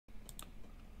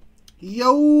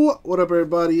Yo, what up,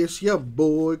 everybody? It's your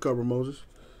boy, Carver Moses.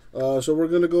 So we're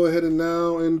going to go ahead and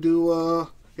now and do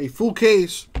a full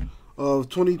case of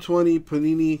 2020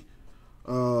 Panini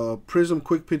Prizm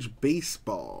Quick Pitch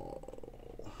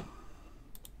Baseball.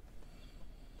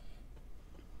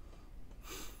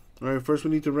 All right, first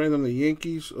we need to random the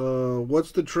Yankees.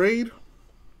 What's the trade?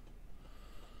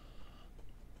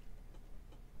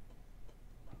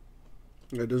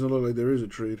 It doesn't look like there is a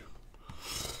trade.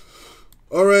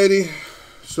 Alrighty,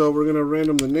 so we're gonna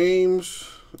random the names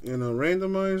in a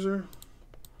randomizer.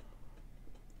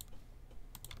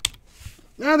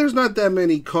 Now there's not that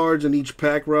many cards in each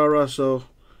pack, rah-rah, so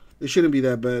it shouldn't be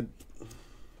that bad.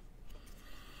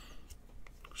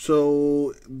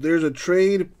 So there's a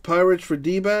trade, Pirates for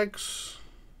D-backs.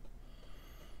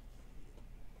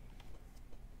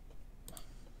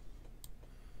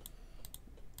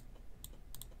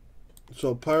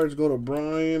 So Pirates go to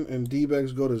Brian and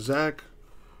D-backs go to Zach.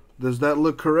 Does that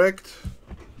look correct?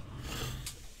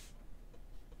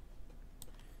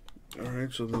 All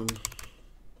right, so then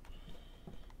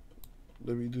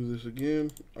let me do this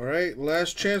again. All right,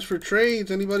 last chance for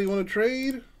trades. Anybody want to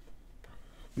trade?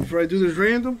 Before I do this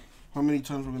random, how many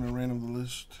times we're going to random the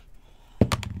list?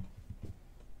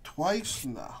 Twice?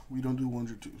 Nah, we don't do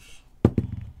ones or twos.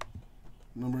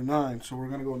 Number 9, so we're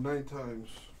going to go 9 times.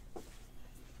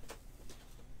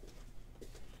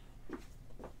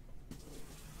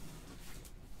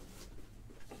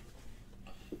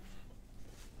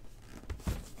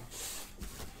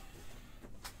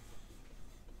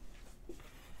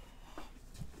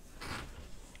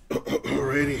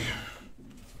 Alrighty.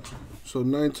 So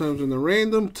 9 times in the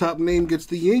random. Top name gets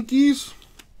the Yankees.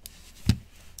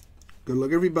 Good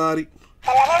luck, everybody.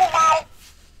 Good luck, everybody.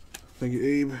 Thank you,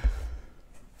 Abe.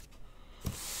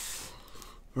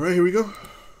 Alright, here we go.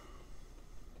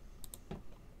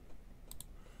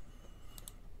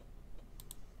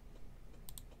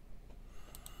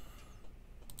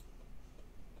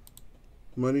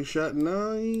 Money shot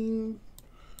 9.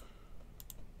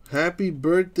 Happy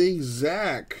birthday,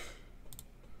 Zach.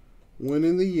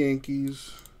 Winning the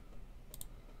Yankees.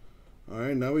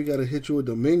 Alright, now we got to hit you with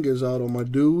Dominguez out on my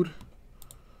dude.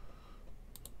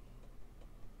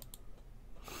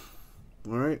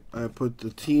 Alright, I put the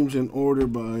teams in order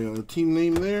by team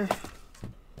name there.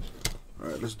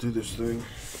 Alright, let's do this thing.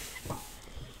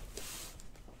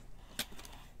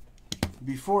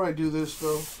 Before I do this,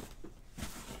 though,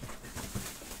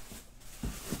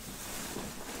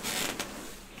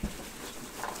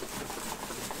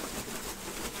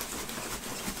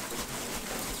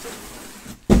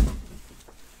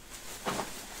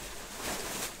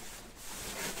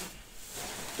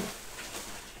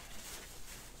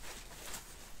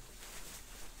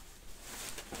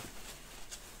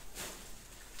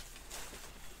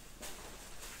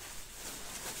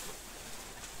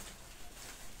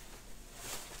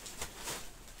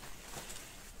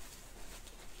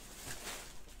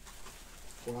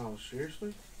 wow,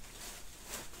 seriously?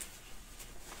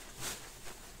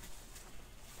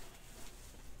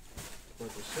 What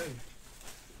to say?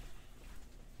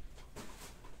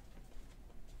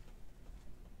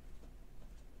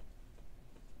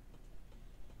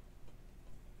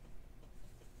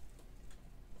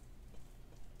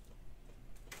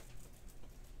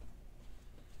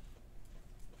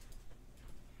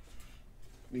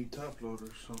 Need top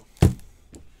loaders, so.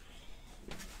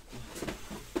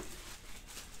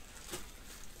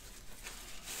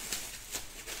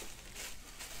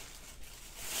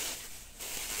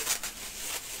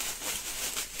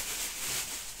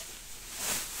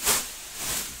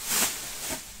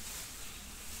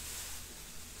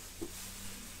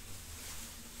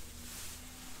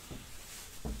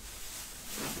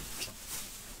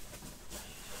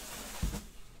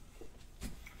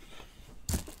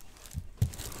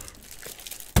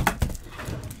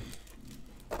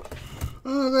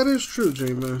 That is true,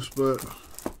 J-Mass, but,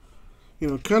 you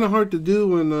know, kind of hard to do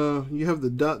when you have the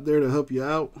dot there to help you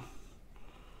out.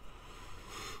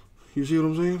 You see what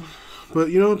I'm saying? But,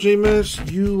 you know, J-Mass,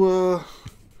 you're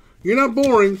not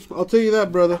boring. I'll tell you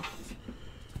that, brother.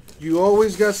 You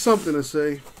always got something to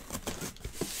say.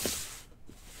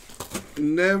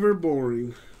 Never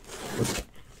boring.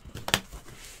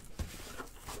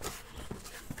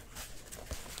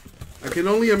 I can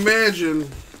only imagine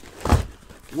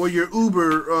what your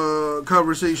Uber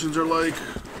conversations are like.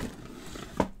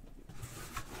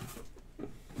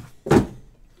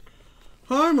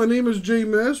 Hi, my name is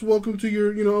J-Mass. Welcome to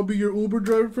your, I'll be your Uber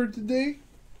driver for today.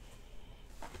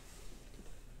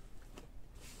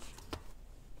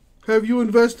 Have you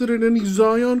invested in any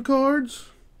Zion cards?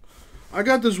 I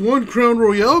got this one Crown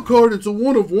Royale card. It's a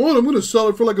 1 of 1. I'm going to sell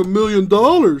it for like $1 million.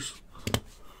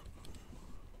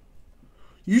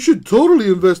 You should totally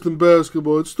invest in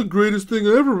basketball. It's the greatest thing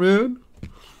ever, man.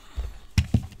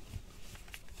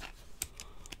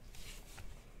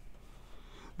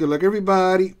 Good luck,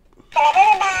 everybody.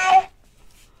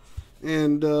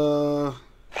 And,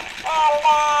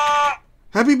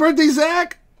 happy birthday,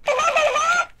 Zach!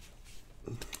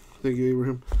 Thank you,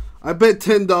 Abraham. I bet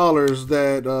 $10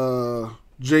 that,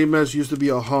 J-Mess used to be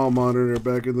a hall monitor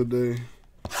back in the day.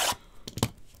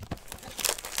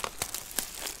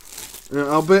 And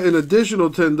I'll bet an additional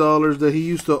 $10 that he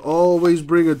used to always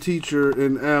bring a teacher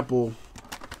an apple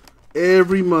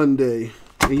every Monday.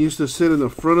 And used to sit in the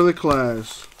front of the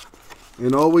class.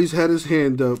 And always had his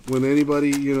hand up when anybody,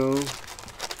 you know,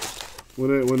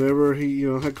 whenever he,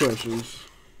 you know, had questions.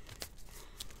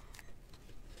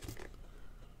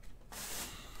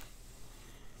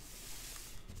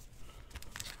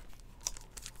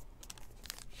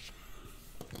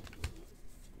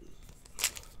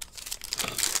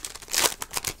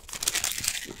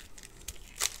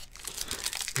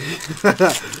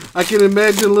 I can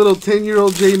imagine little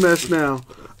 10-year-old J-Mess now.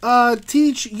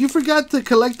 Teach, you forgot to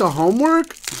collect the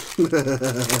homework?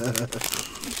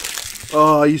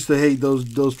 Oh, I used to hate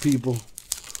those people.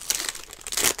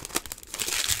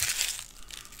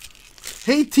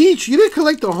 Hey, Teach, you didn't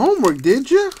collect the homework, did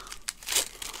you?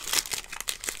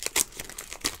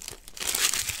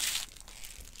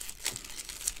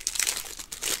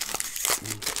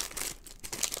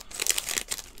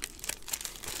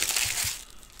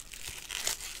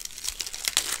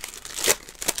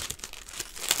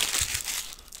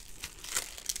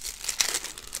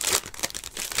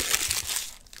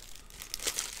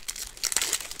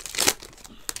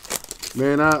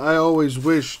 Man, I always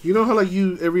wish, you know how like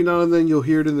you, every now and then you'll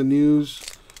hear it in the news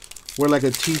where like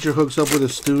a teacher hooks up with a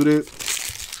student,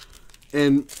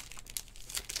 and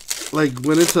like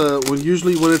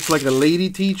usually when it's like a lady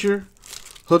teacher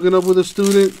hooking up with a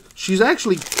student, she's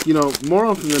actually, you know, more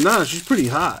often than not, she's pretty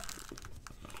hot.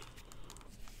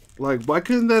 Like, why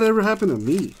couldn't that ever happen to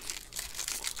me?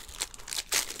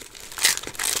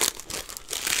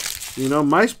 You know,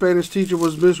 my Spanish teacher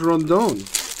was Miss Rondon.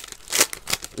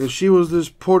 And she was this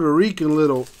Puerto Rican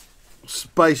little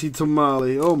spicy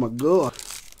tamale. Oh my God.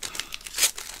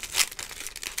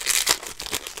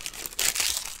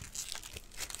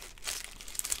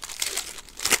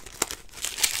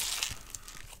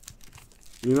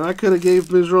 You know, I could have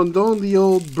gave Ms. Rondon the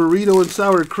old burrito and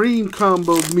sour cream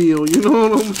combo meal. You know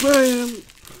what I'm saying?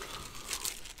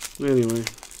 Anyway.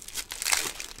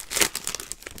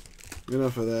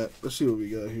 Enough of that. Let's see what we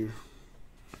got here.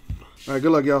 Alright,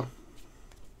 good luck, y'all.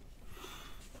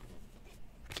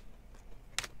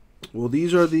 Well,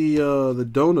 these are the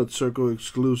Donut Circle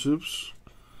exclusives.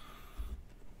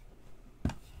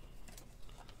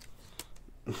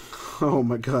 Oh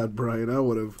my God, Brian! I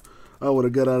would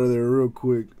have got out of there real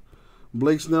quick.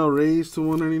 Blake's now raised to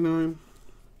 199.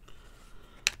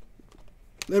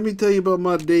 Let me tell you about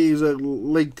my days at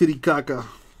Lake Titicaca.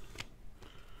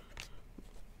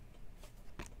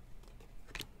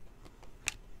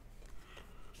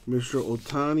 Mr.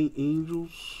 Otani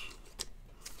Angels.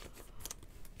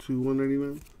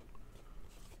 199.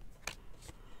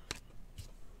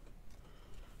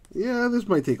 Yeah, this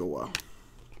might take a while.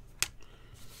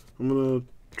 I'm gonna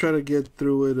try to get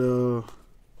through it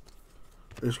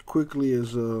as quickly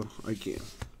as I can.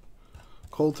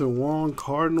 Colton Wong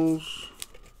Cardinals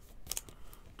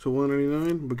to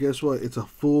 199, but guess what? It's a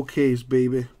full case,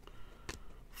 baby.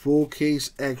 Full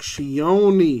case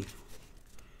Accioni.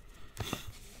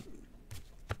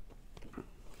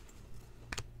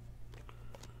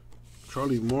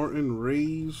 Charlie Martin,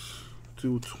 Rays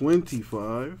to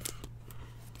 25.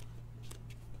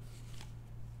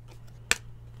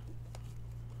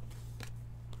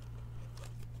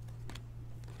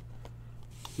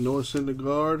 Noah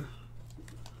Syndergaard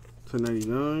to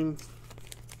 99.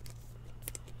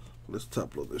 Let's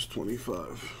top load this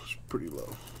 25. It's pretty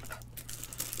low.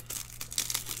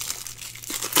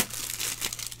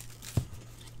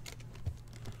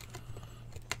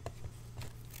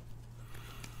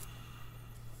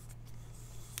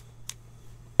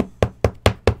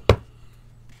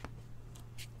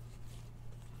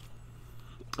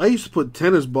 I used to put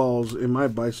tennis balls in my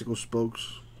bicycle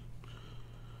spokes.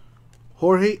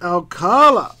 Jorge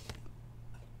Alcala.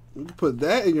 You can put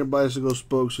that in your bicycle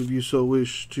spokes if you so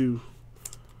wish to.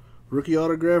 Rookie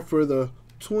autograph for the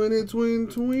Twins.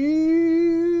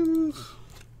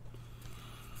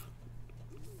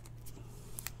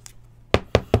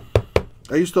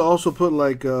 I used to also put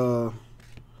like I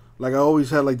always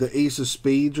had like the Ace of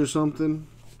Spades or something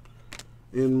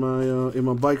in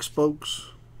my bike spokes.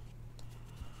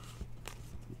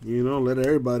 You know, let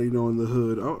everybody know in the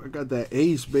hood. Oh, I got that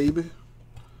ace, baby.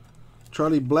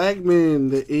 Charlie Blackmon,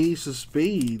 the ace of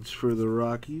spades for the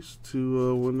Rockies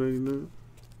to 199.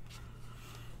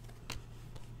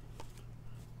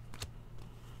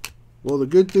 Well, the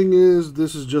good thing is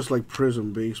this is just like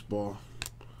Prizm baseball,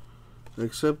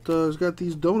 except it's got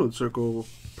these donut circle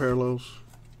parallels.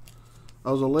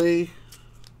 Alzolay,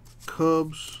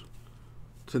 Cubs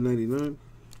to 99.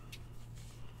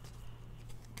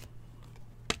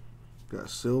 Got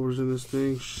silvers in this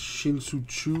thing. Shin-Soo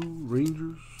Choo,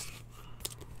 Rangers.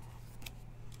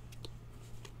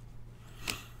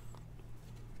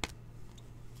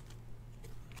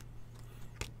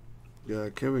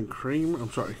 Got Kevin Kramer.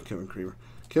 I'm sorry, Kevin Kramer.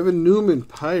 Kevin Newman,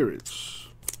 Pirates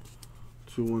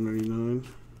to 199.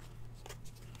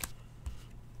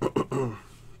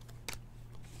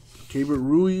 Keibert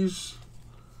Ruiz.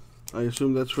 I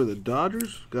assume that's for the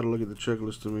Dodgers. Got to look at the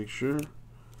checklist to make sure.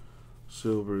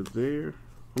 Silver there.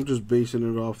 I'm just basing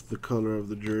it off the color of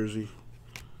the jersey,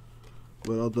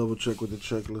 but I'll double check with the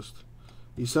checklist.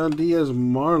 Isan Diaz,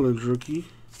 Marlins rookie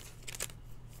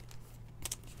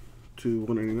to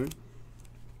 199.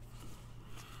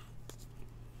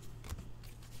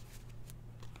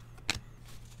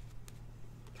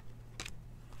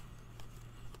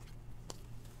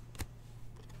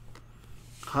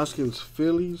 Hoskins,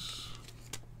 Phillies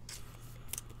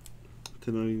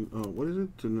to 90. Oh, what is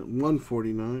it? To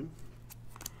 149.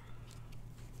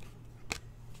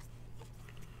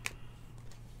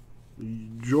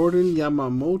 Jordan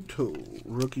Yamamoto,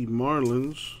 rookie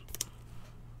Marlins.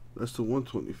 That's the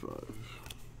 125.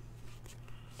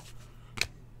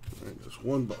 Alright, that's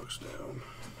one box down.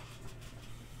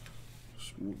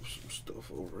 Let's move some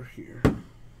stuff over here.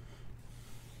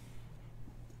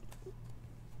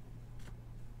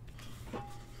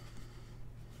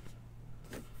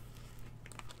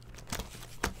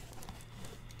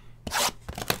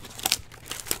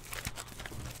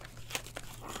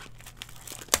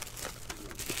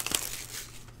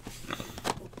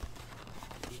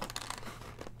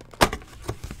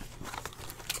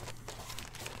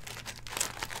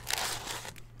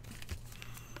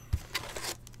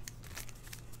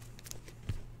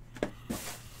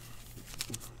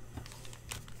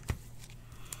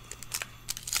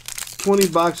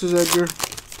 $20 boxes, Edgar.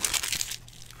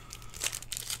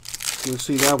 Let's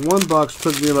see, that one box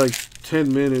took me like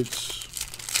 10 minutes.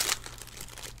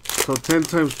 So 10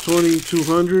 times 20,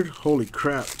 200. Holy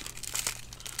crap.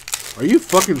 Are you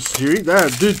fucking serious?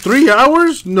 That, dude, 3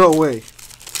 hours? No way.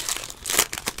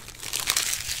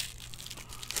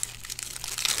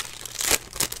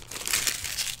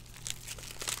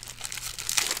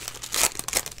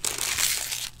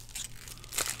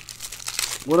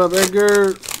 What up,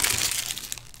 Edgar?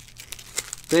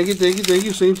 Thank you, thank you, thank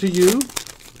you. Same to you.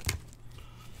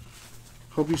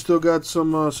 Hope you still got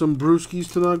some brewskis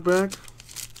to knock back.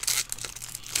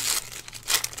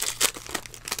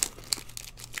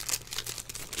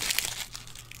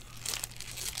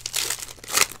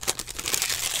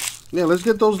 Yeah, let's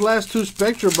get those last two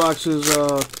Spectra boxes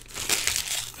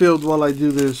filled while I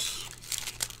do this.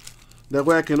 That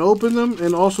way I can open them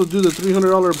and also do the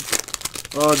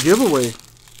 $300 giveaway.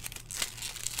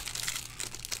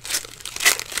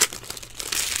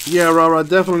 Yeah, Rara,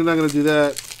 definitely not going to do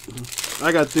that.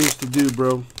 I got things to do,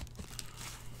 bro.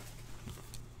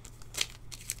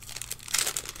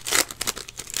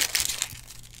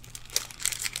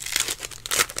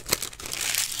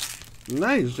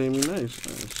 Nice, Jamie, nice,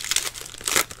 nice.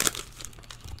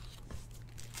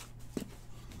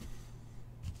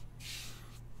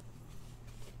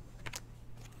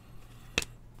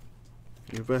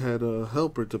 If I had a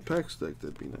helper to pack stack,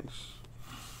 that'd be nice.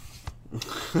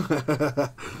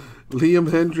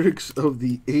 Liam Hendricks of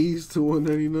the A's to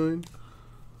 199.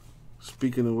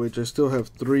 Speaking of which, I still have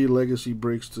 3 legacy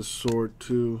breaks to sort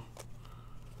too.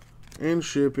 And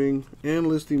shipping and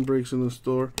listing breaks in the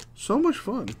store. So much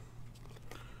fun.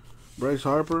 Bryce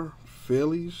Harper,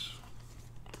 Phillies.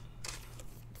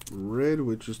 Red,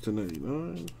 which is to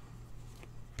 99.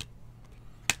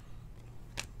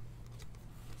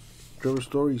 Trevor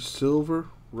Story, Silver,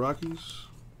 Rockies.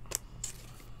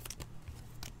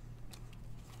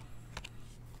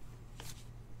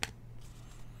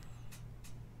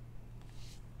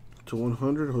 To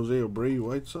 100, Jose Abreu,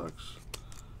 White Sox.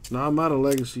 Now I'm out of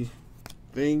legacy.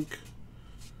 Thank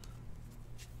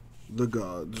the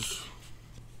gods.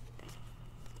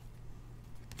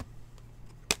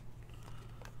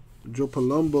 Joe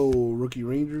Palumbo, rookie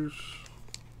Rangers.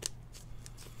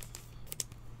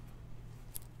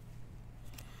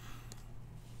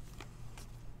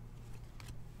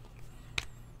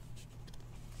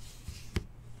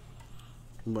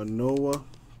 Manoa,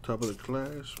 Top of the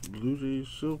class. Blue Jays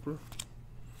silver.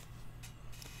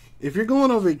 If you're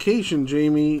going on vacation,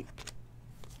 Jamie,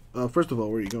 first of all,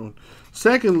 where are you going?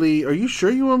 Secondly, are you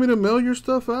sure you want me to mail your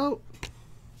stuff out?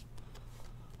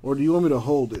 Or do you want me to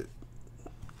hold it?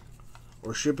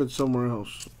 Or ship it somewhere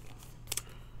else?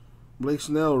 Blake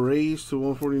Snell, Rays to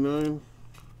 149.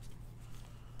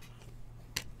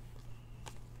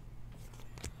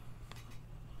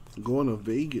 Going to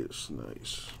Vegas.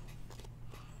 Nice.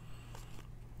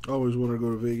 Always want to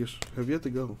go to Vegas. Have yet to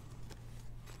go.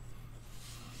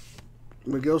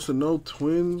 Miguel Sano,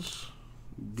 Twins.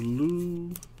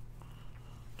 Blue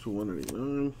to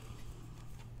 189.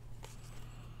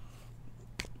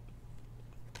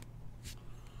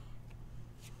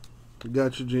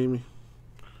 Gotcha, Jamie.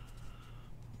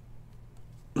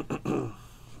 Got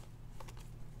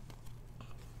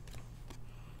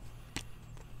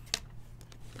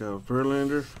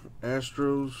Verlander,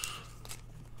 Astros.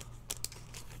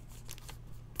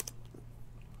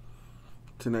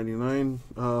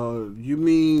 $10.99. You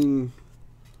mean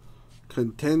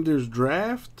Contenders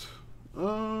Draft,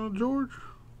 George?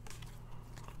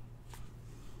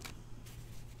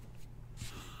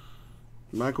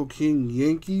 Michael King,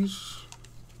 Yankees.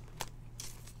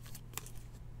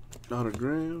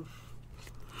 Autograph.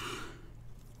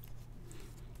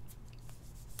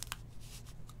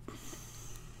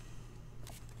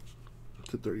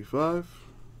 To 35.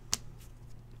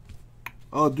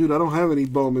 Oh, dude, I don't have any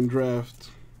Bowman draft.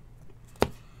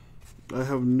 I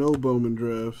have no Bowman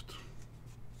draft.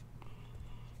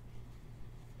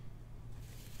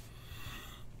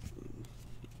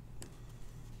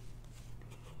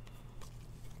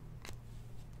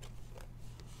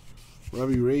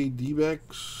 Robbie Ray,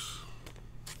 D-backs.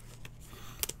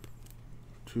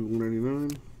 To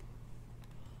 199.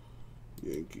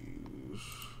 Yankees.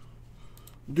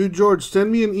 Dude, George,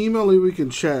 send me an email and we can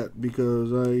chat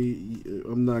because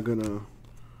I'm not gonna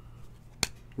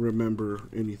remember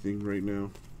anything right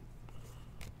now.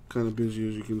 Kind of busy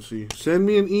as you can see. Send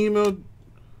me an email.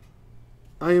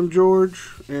 I am George,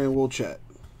 and we'll chat.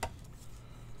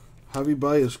 Javi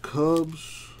Baez,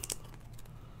 Cubs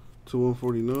to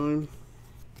 149.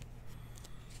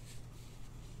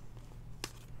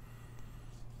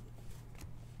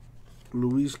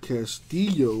 Luis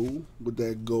Castillo with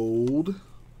that gold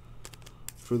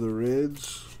for the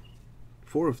Reds.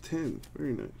 4 of 10.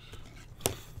 Very nice.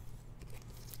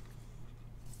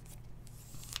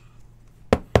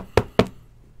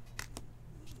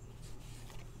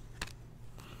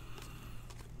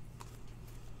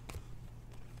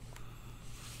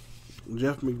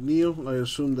 Jeff McNeil, I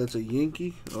assume that's a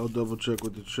Yankee. I'll double check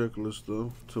with the checklist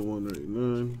though. To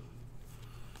 199.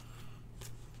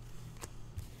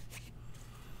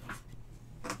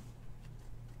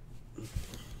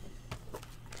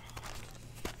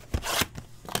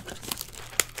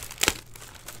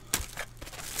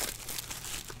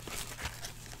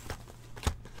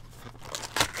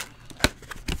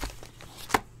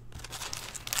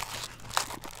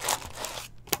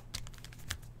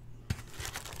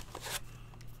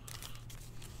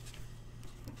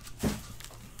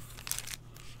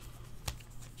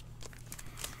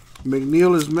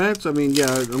 McNeil is Mets. I mean,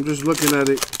 yeah, I'm just looking at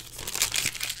it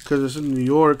because it's in New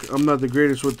York. I'm not the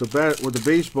greatest with the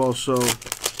baseball, so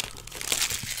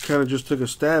kind of just took a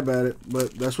stab at it.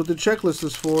 But that's what the checklist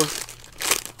is for.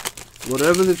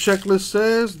 Whatever the checklist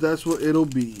says, that's what it'll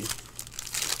be.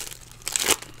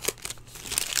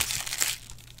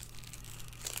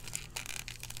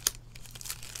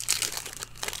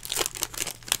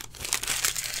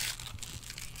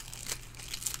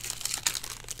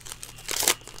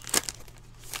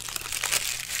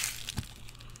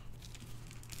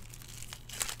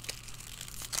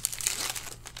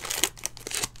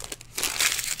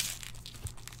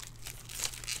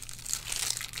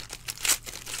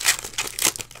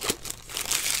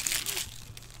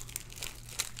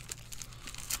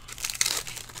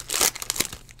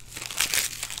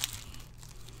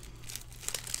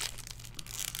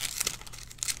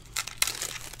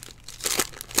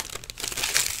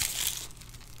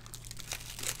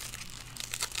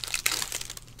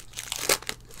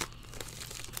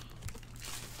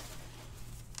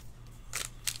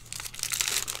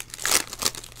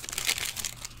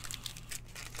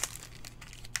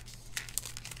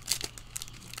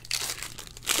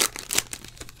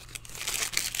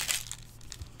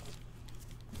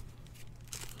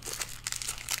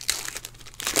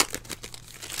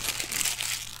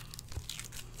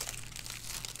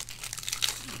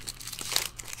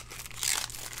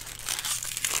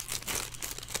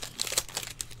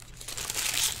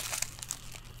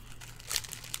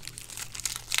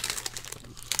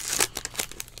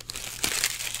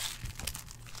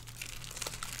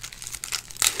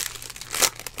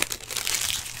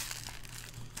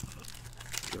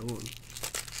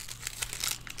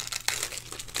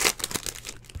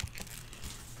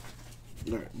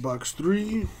 Box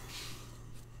 3.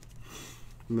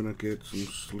 I'm gonna get some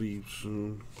sleeves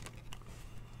soon.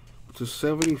 It's a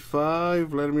 75,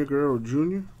 Vladimir Guerrero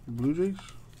Jr., Blue Jays.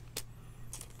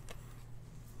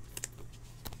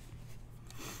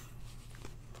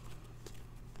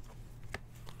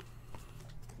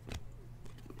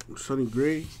 Sonny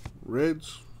Gray,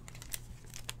 Reds.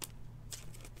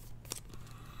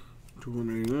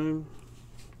 289.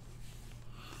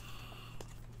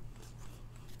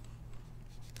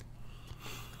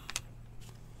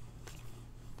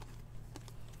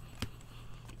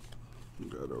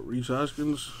 Got a Reese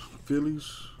Hoskins,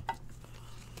 Phillies,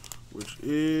 which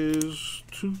is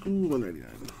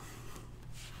 2/199.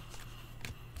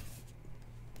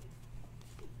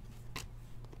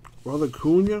 Ronald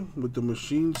Acuna with the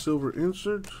machine silver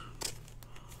insert.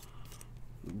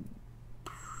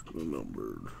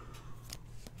 Numbered.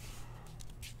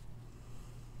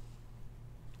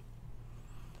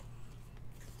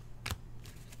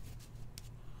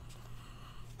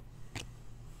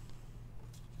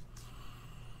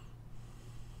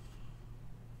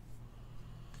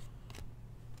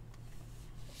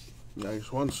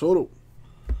 Nice. Juan Soto.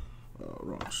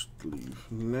 Wrong sleeve.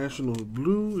 Nationals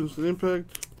Blue Instant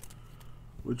Impact,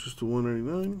 which is to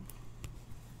 199.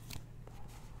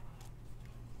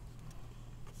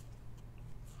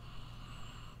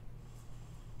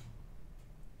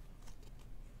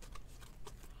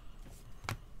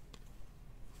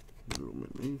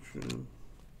 Illumination.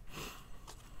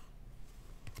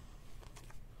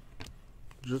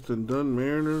 Justin Dunn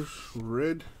Mariners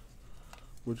Red,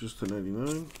 which is to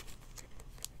 99.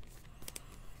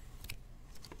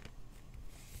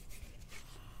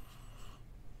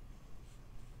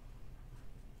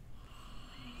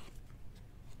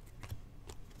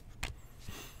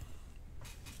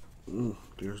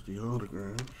 There's the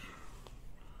autographs.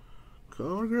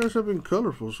 Autographs have been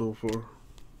colorful so far.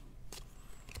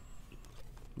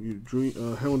 You dream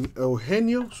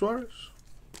Eugenio Suarez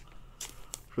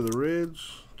for the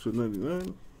Reds to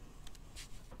 99.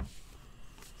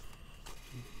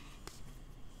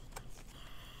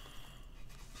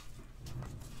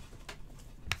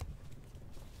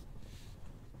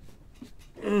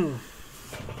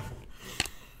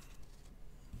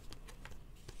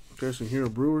 Casting here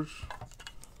Brewers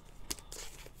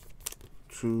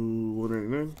to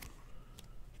 199.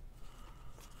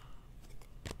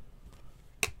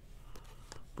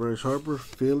 Bryce Harper,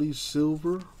 Phillies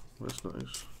Silver. That's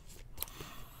nice.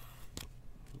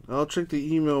 I'll check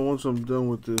the email once I'm done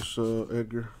with this,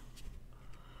 Edgar.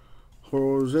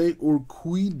 Jose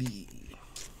Urquidy.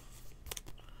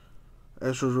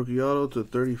 Astros rookie auto to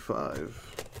 35.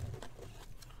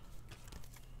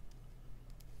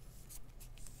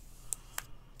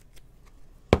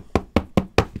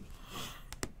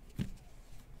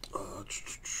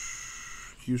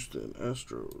 Houston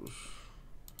Astros.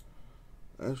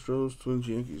 Twins,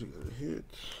 Yankees. I got a hit.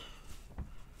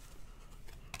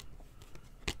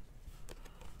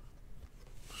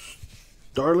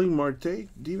 Starling Marte,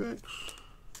 D-backs,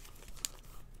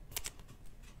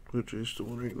 which is to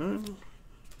 189.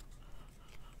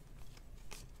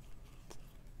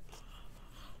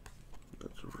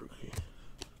 That's a rookie.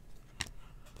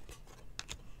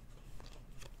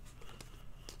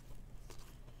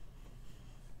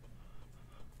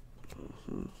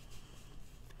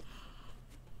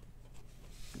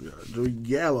 Yeah, Joey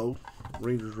Gallo,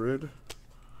 Rangers Red.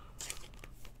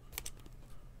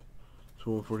 To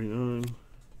 149.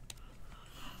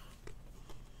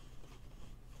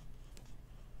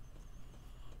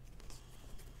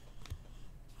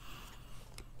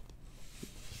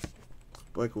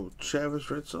 Michael Chavez,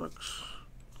 Red Sox.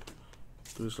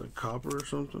 There's like copper or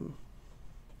something.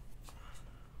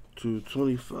 To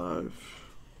 25.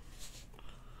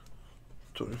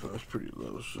 25 is pretty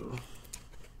low, so.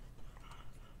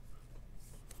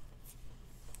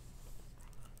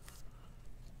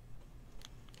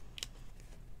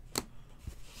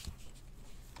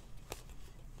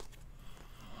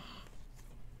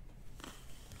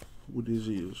 What is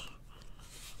he? Is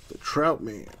the Trout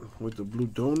Man with the blue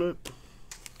donut,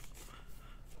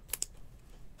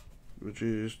 which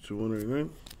is to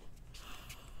 199.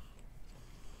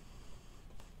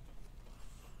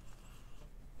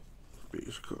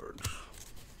 Base cards.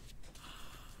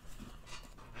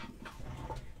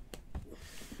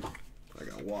 I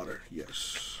got water.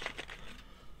 Yes.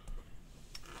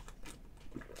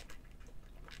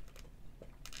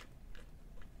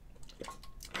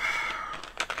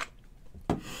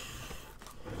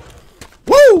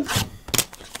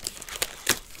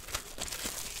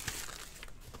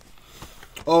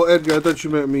 Oh, Edgar, I thought you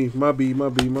meant me. My B.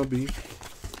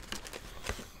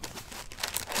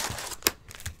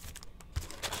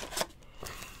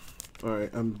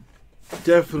 Alright, I'm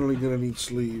definitely going to need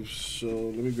sleeves, so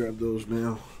let me grab those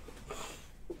now.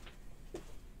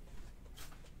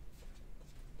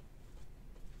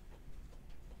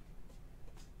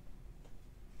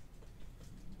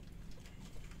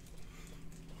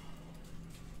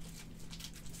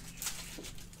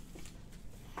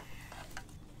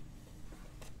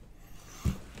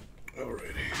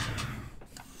 Alrighty.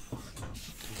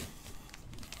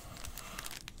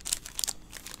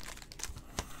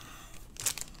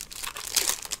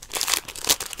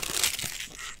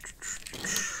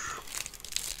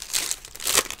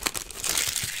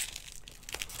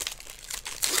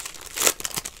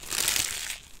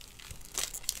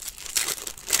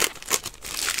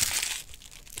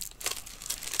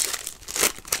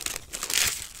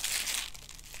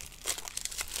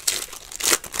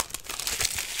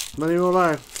 Not even gonna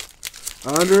lie,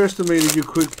 I underestimated you,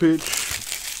 quick pitch.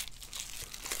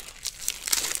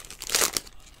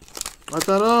 I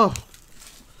thought, oh,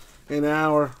 an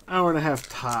hour and a half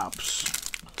tops.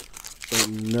 But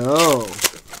no.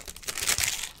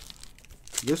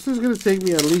 This is gonna take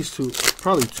me at least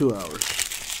probably 2 hours.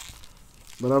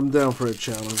 But I'm down for a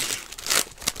challenge.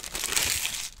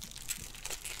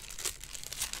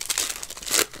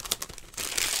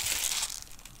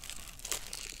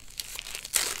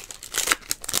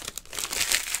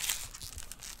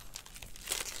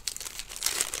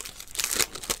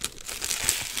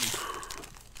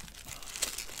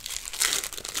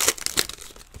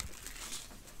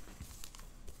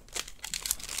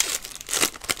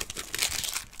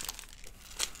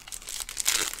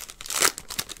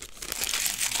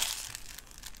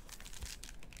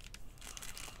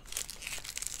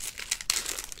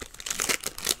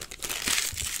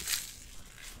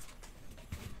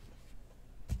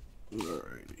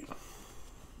 Alrighty.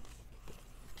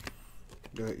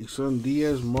 Got Isan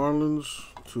Diaz Marlins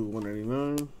to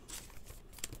 199.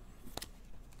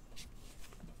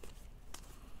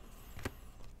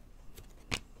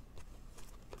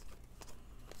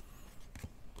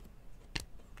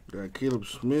 Got Caleb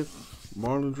Smith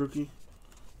Marlins rookie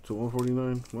to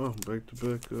 149. Wow,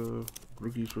 back-to-back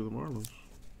rookies for the Marlins.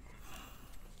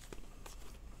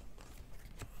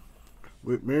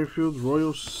 With Merrifield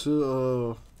Royal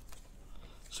Silver.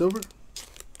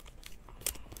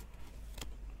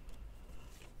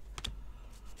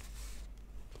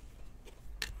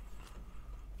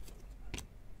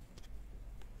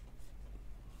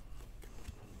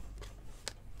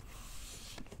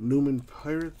 Newman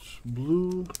Pirates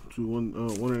blue to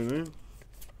 199.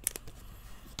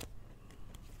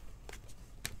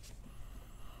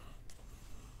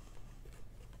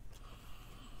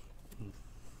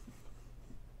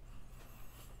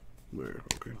 There,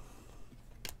 okay.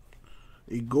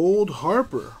 A gold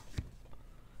Harper.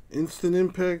 Instant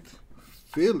Impact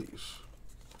Phillies.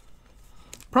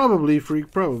 Probably,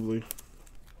 freak, probably.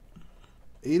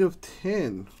 8 of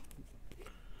 10.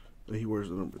 He wears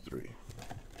the number 3.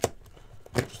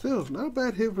 Still, not a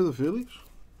bad hit for the Phillies.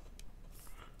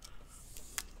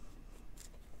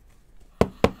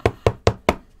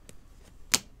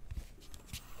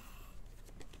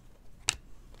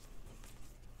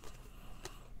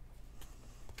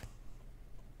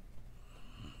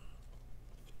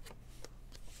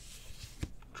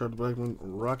 Charlie Blackmon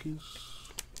Rockies.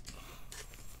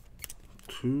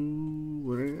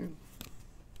 2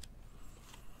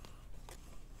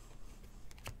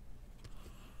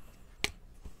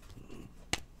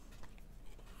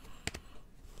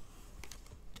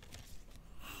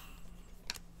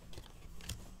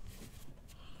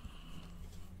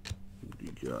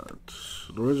 You got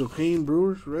Lorenzo Cain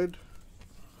Brewers red.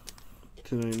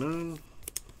 1099.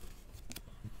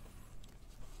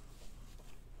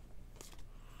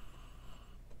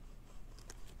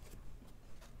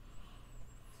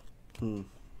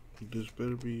 This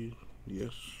better be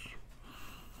yes.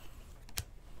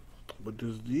 But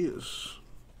this is.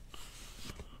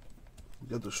 We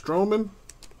got the Stroman.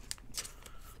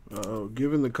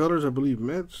 Given the colors, I believe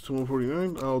Mets to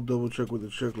 149. I'll double check with the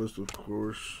checklist, of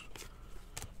course.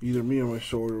 Either me or my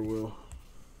sorter will.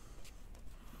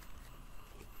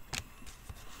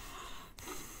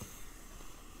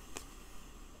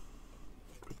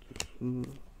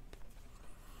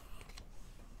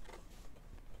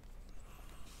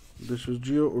 This is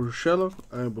Gio Urshela.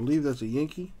 I believe that's a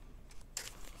Yankee.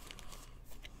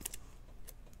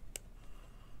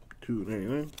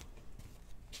 299.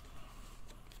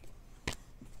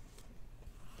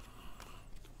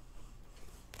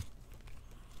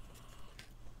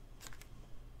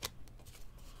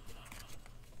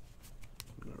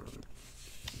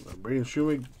 Braden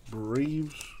Shoemaker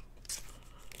Braves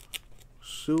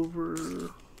silver.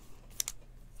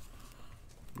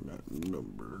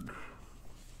 Numbered.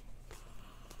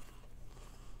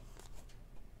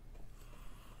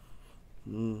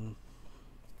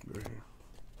 Right here.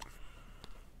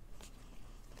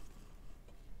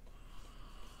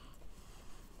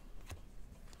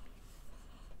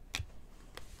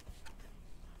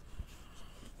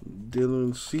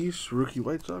 Dylan Cease, rookie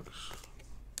White Sox,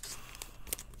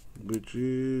 which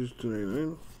is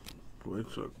 299. White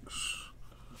Sox.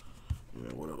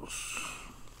 Yeah, what else?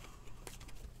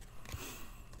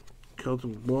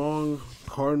 Kelton Wong,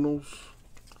 Cardinals,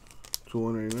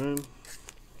 299.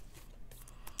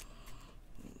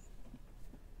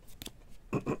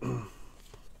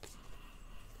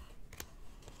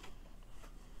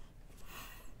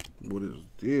 What is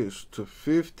this?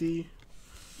 /50.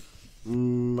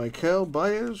 Michael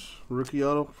Baez, rookie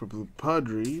auto for the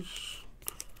Padres.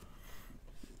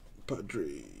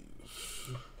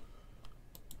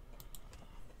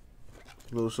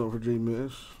 Little something for J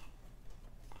Miss.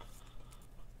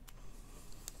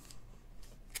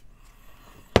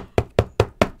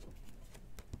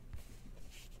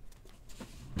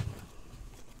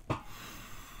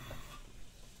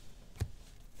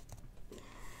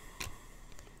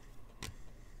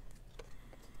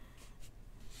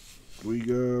 We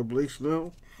got Blake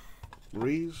Snell,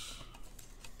 Rays.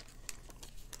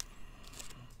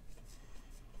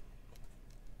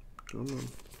 Come on.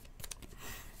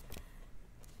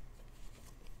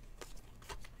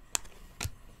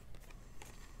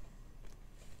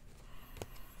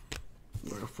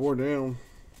 We're 4 down.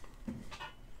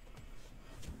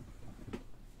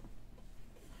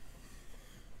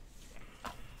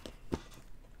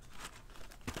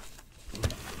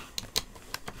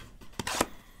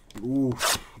 Ooh,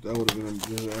 that would have been a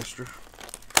disaster.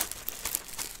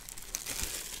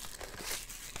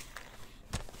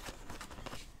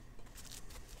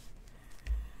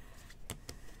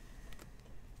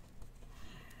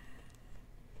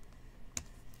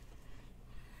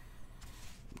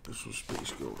 This was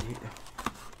space go here.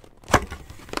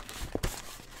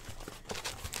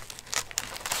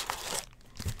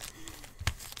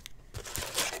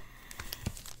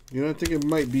 You know, I think it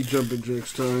might be jumping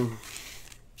jacks time.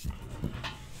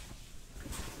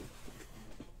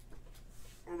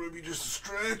 Or maybe just a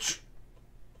stretch.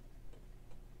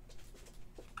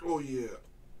 Oh, yeah.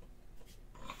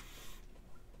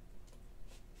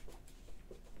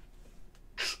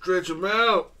 Stretch them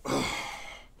out.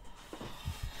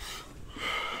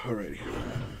 Alrighty.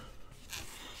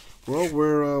 Well,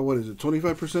 we're, what is it,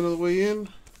 25% of the way in?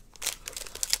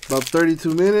 About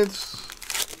 32 minutes.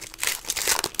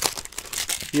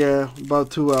 Yeah,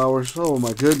 about 2 hours. Oh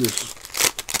my goodness.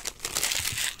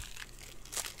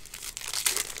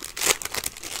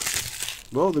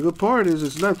 Well, the good part is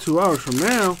it's not 2 hours from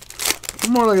now. It's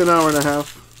more like an hour and a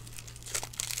half.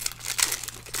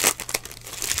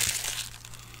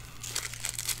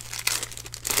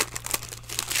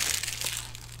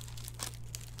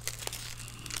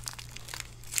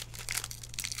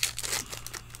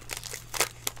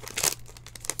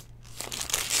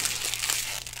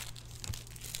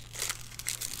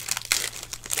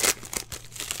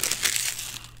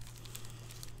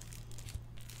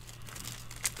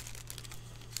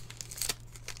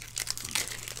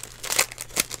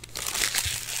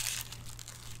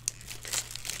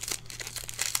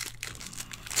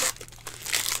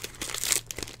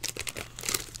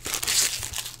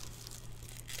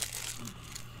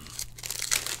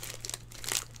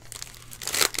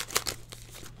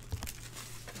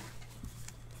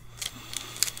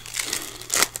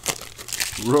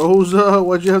 Rosa,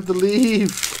 why'd you have to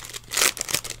leave?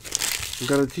 I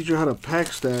gotta teach you how to pack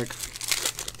stack.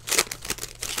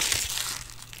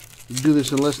 I'd do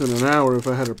this in less than an hour if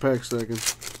I had her pack stacking.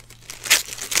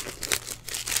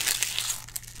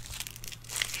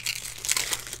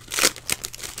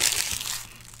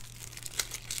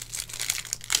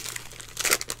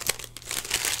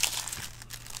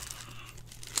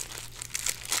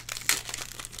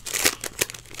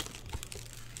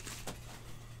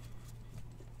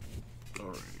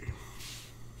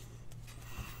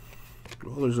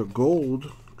 Well, there's a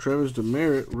gold. Travis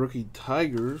Demerit, rookie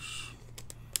Tigers.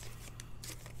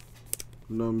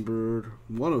 Numbered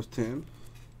 1/10.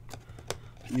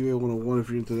 UA 101 if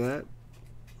you're into that.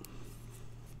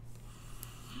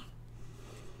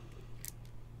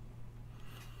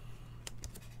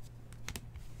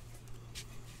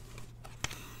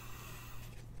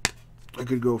 I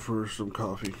could go for some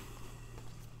coffee.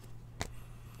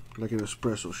 Like an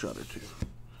espresso shot or two.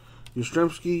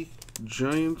 Yastrzemski,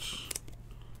 Giants.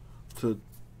 To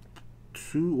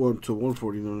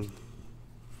 149.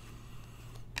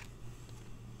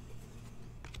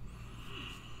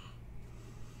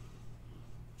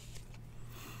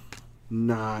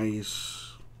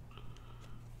 Nice.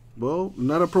 Well,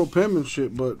 not a pro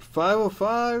penmanship, but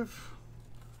 505.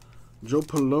 Joe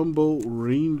Palumbo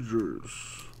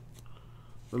Rangers.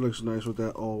 That looks nice with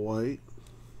that all white.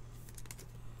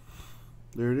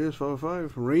 There it is,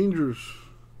 505. Rangers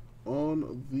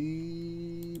on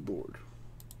the board.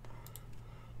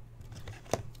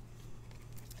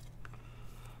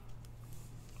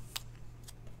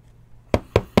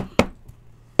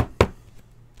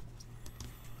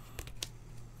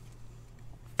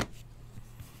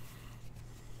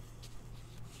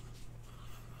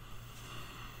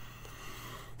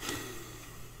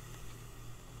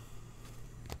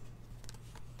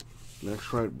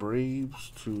 Next right,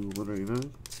 Braves to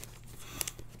 189.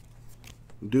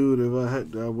 Dude, if I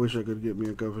had, I wish I could get me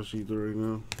a cafecito right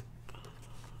now.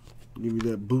 Give me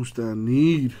that boost I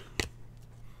need.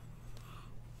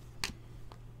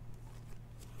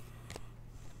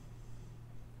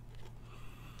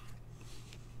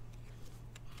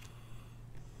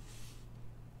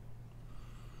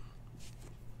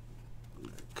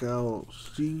 Cal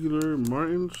Sealer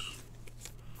Martins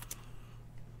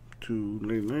to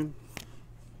 99.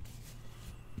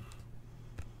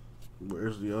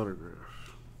 Where's the autograph?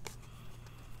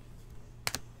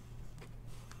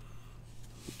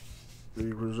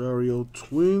 The Rosario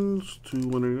Twins to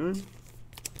 189.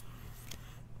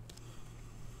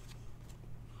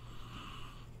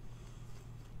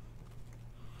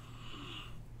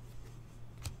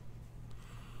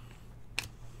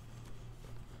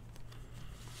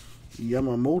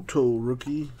 Yamamoto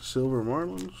rookie Silver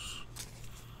Marlins.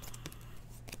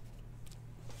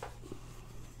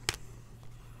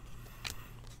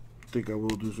 I think I will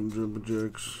do some jumping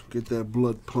jacks. Get that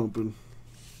blood pumping.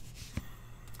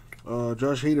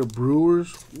 Josh Hader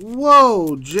Brewers.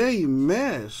 Whoa, J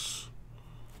Mess.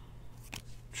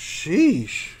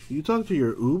 Sheesh. You talk to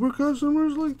your Uber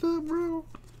customers like that, bro?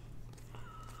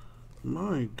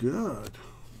 My God.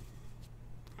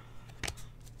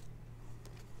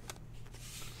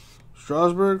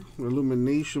 Strasburg,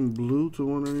 Illumination Blue to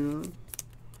 199.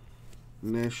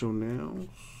 Nationals.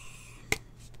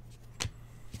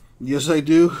 Yes, I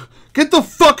do. Get the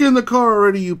fuck in the car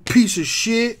already, you piece of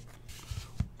shit.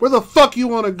 Where the fuck you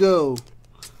want to go?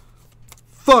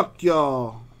 Fuck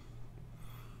y'all.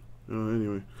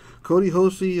 Anyway. Cody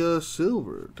Hosey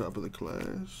Silver, top of the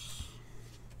class.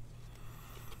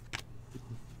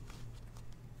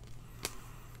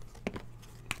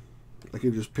 I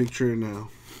can just picture it now.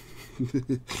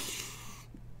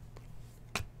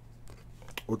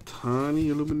 Otani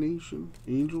Illumination.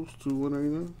 Angels to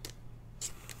 199.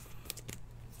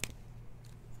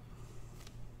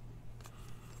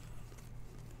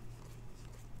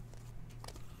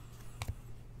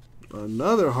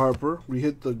 Another Harper. We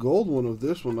hit the gold one of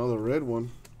this one, not the red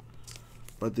one.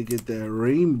 About to get that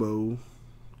rainbow.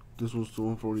 This one's to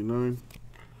 149.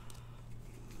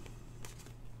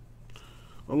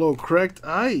 A little cracked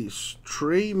ice.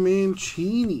 Trey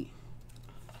Mancini.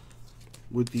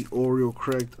 With the Oriole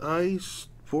cracked ice.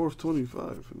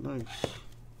 4/25. Nice.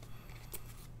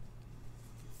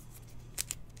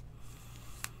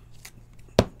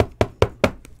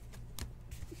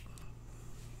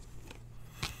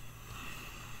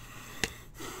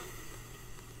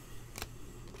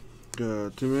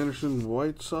 Tim Anderson,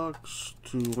 White Sox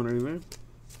to 199.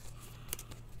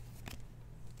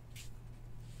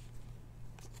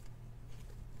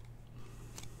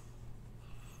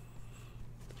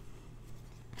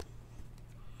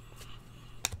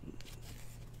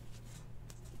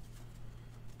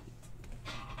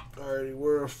 Alrighty,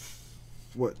 we're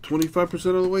what, 25%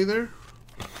 of the way there?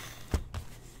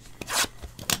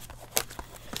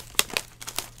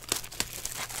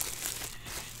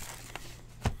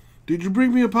 Did you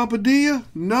bring me a papadilla?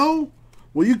 No?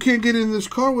 Well, you can't get in this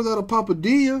car without a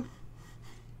papadilla.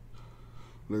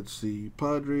 Let's see.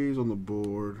 Padres on the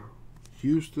board.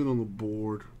 Houston on the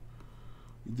board.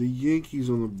 The Yankees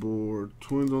on the board.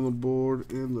 Twins on the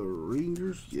board. And the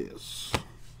Rangers. Yes.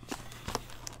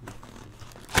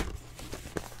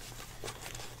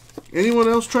 Anyone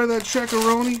else try that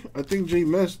Chacaroni? I think J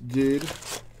Mess did.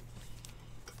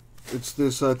 It's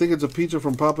this, I think it's a pizza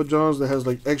from Papa John's that has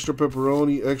like extra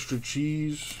pepperoni, extra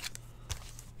cheese,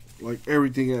 like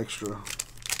everything extra.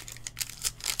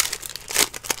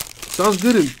 Sounds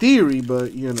good in theory,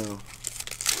 but you know.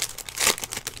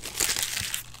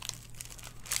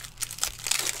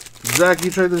 Zach, you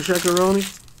tried the Chacaroni?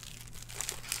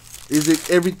 Is it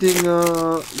everything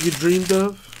you dreamed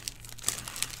of?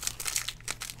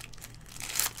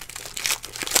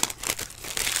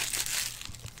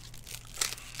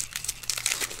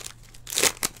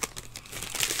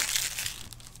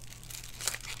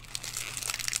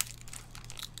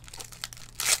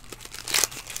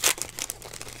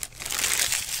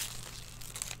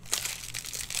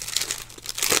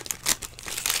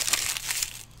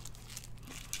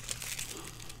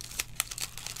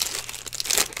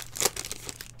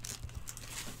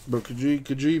 But could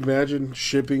you imagine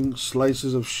shipping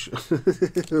slices of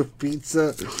of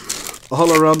pizza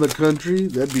all around the country?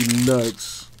 That'd be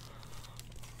nuts.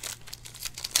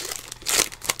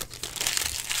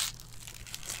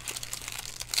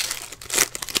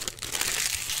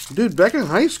 Dude, back in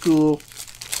high school,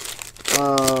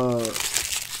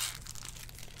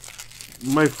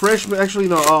 my freshman, actually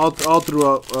no, all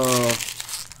throughout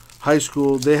high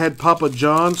school, they had Papa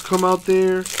John's come out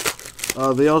there.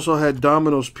 They also had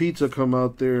Domino's Pizza come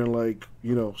out there and, like,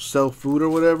 you know, sell food or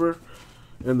whatever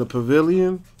in the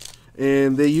pavilion.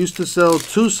 And they used to sell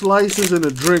 2 slices and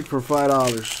a drink for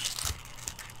 $5.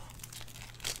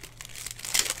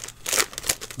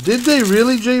 Did they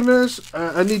really, J-Mess?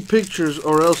 I need pictures,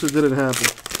 or else it didn't happen.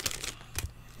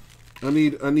 I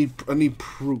need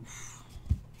proof.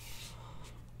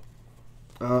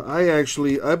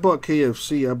 I bought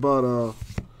KFC. I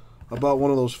bought one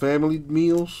of those family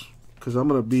meals because I'm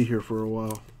gonna be here for a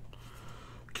while.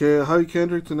 Okay, Howie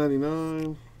Kendrick to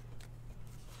 99.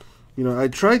 You know, I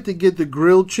tried to get the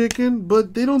grilled chicken,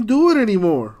 but they don't do it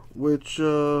anymore, which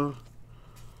kind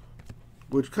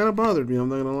of bothered me. I'm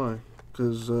not gonna lie.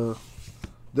 Because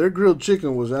their grilled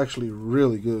chicken was actually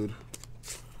really good.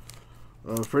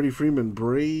 Freddie Freeman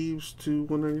Braves to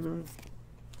 199.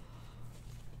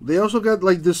 They also got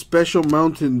like this special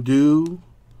Mountain Dew.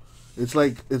 It's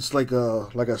like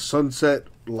a sunset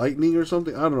lightning or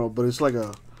something. I don't know, but it's like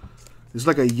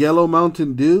a yellow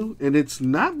Mountain Dew, and it's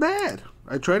not bad.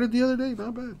 I tried it the other day,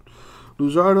 not bad.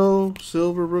 Luzardo,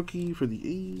 silver rookie for the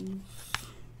A's.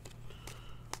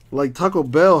 Like Taco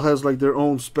Bell has like their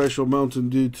own special Mountain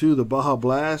Dew too, the Baja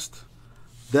Blast.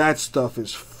 That stuff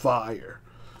is fire.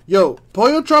 Yo,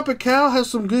 Pollo Tropical has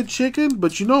some good chicken,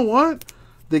 but you know what?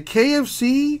 The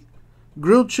KFC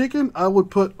grilled chicken I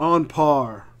would put on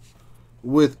par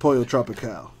with Pollo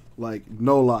Tropical. Like,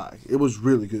 no lie. It was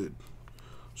really good.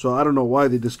 So I don't know why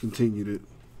they discontinued it.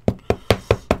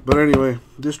 But anyway,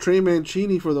 this Trey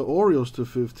Mancini for the Orioles to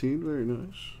 15. Very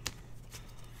nice.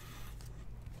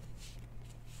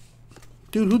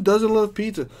 Dude, who doesn't love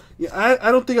pizza? Yeah,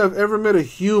 I don't think I've ever met a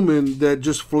human that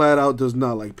just flat out does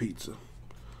not like pizza.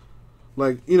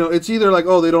 Like, you know, it's either like,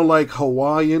 oh, they don't like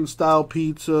Hawaiian style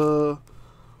pizza,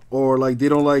 or like they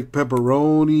don't like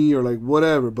pepperoni, or like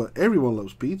whatever, but everyone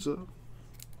loves pizza.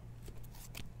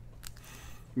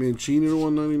 Mancini to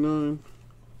 199.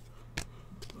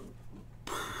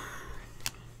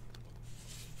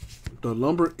 The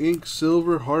Lumber Ink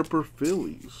Silver Harper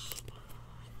Phillies.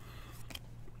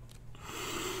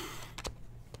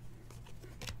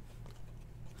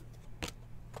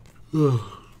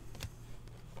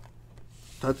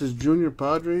 Tatis Jr.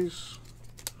 Padres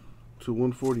to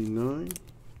 149.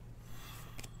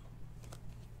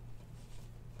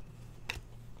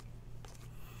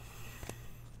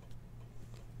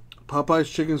 Popeye's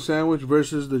chicken sandwich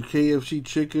versus the KFC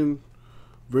chicken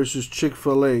versus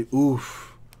Chick-fil-A.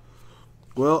 Oof.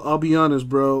 Well, I'll be honest,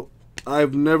 bro.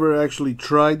 I've never actually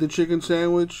tried the chicken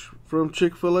sandwich from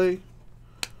Chick-fil-A.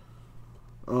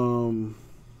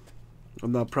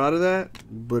 I'm not proud of that,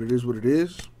 but it is what it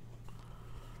is.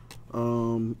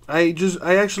 I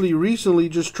actually recently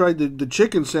just tried the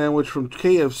chicken sandwich from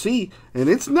KFC, and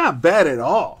it's not bad at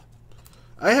all.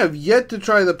 I have yet to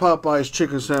try the Popeye's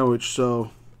chicken sandwich,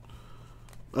 so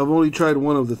I've only tried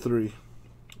one of the 3.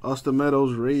 Austin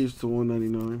Meadows raised to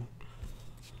 199.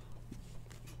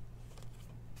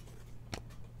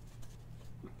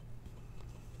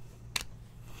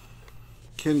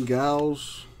 Ken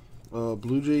Gals,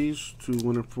 Blue Jays to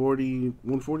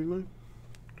 149.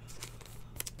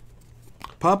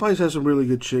 Popeyes has some really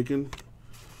good chicken,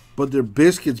 but their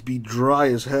biscuits be dry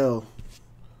as hell.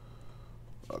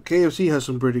 KFC has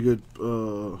some pretty good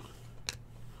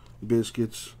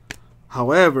biscuits.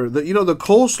 However, the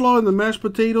coleslaw and the mashed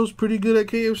potatoes pretty good at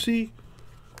KFC,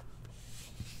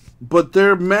 but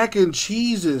their mac and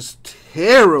cheese is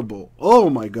terrible. Oh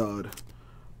my god.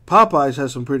 Popeyes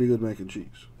has some pretty good mac and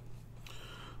cheese.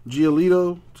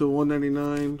 Giolito to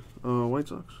 199. White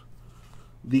Sox.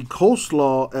 The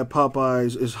coleslaw at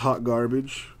Popeyes is hot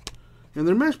garbage, and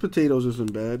their mashed potatoes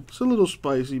isn't bad. It's a little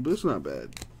spicy, but it's not bad.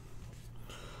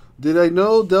 Did I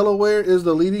know Delaware is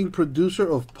the leading producer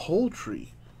of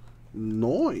poultry?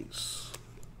 Nice.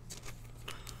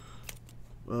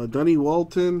 Dunny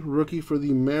Walton, rookie for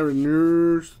the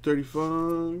Mariners,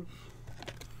 35.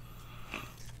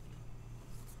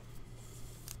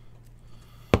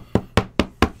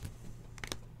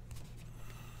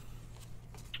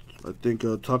 I think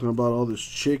talking about all this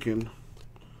chicken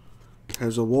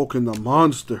has awoken the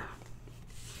monster.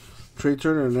 Trey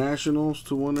Turner Nationals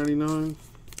to 199.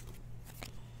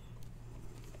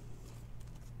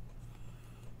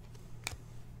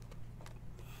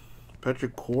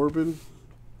 Patrick Corbin,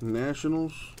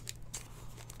 Nationals,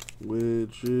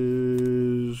 which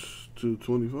is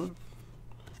 225.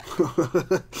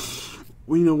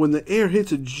 Well, you know, when the air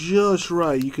hits it just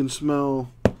right, you can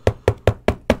smell,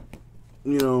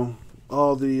 you know,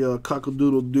 all the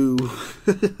cock-a-doodle-doo.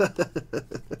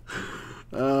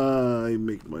 I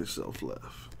make myself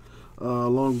laugh.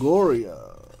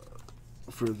 Longoria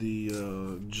for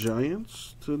the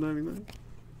Giants, /99.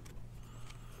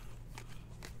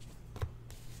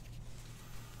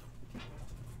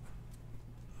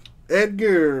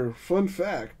 Edgar, fun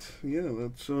fact. Yeah,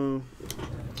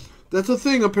 that's a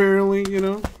thing apparently, you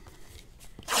know.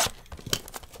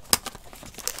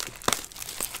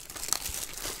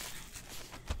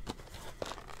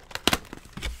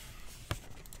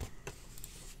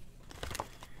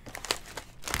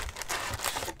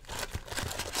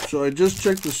 So I just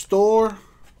checked the store.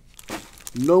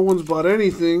 No one's bought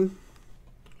anything.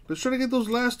 Let's try to get those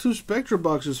last 2 Spectra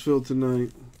boxes filled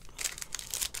tonight.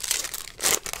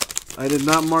 I did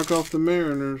not mark off the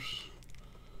Mariners.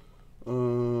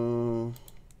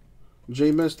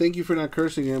 J-Mess, thank you for not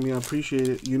cursing at me. I appreciate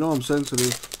it. You know I'm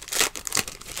sensitive.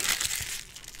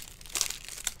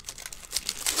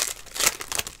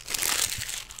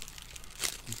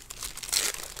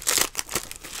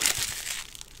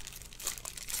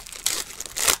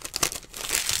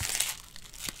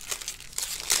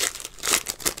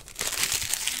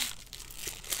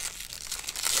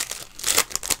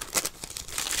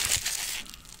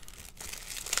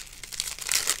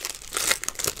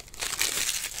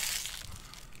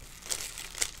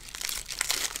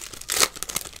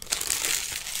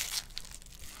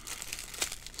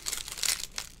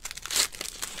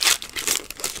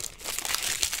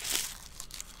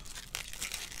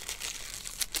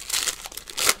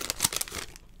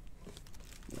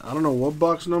 I don't know what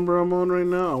box number I'm on right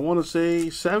now. I want to say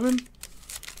 7.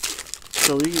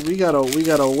 So we got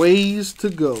a ways to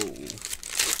go.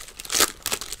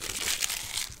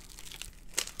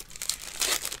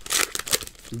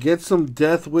 Get some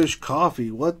Death Wish coffee.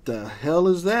 What the hell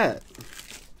is that?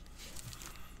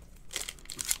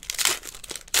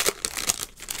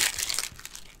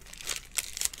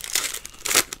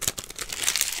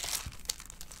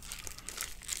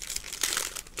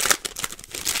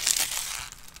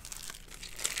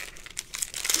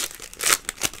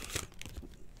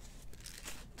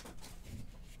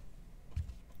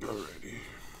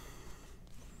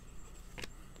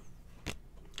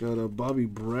 Got a Bobby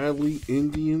Bradley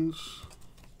Indians.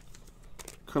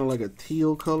 Kind of like a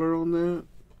teal color on that.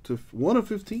 To 1 of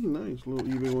 15. Nice. Little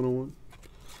eBay 101.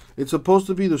 It's supposed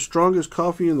to be the strongest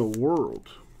coffee in the world.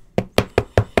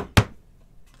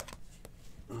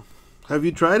 Have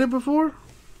you tried it before?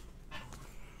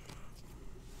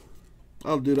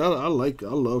 Oh, dude, I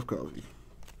love coffee.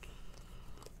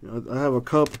 I have a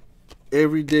cup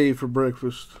every day for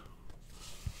breakfast.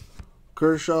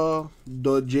 Kershaw,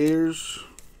 Dodgers.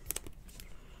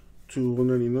 To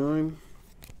 199.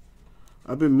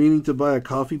 I've been meaning to buy a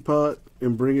coffee pot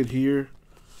and bring it here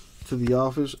to the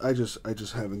office. I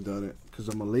just haven't done it because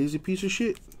I'm a lazy piece of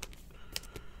shit.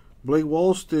 Blake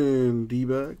Walston,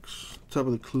 D-backs, top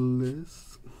of the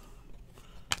class.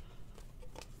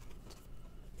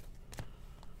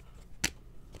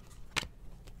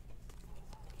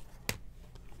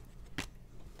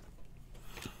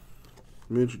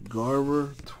 Mitch Garver,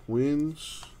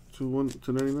 Twins,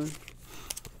 299.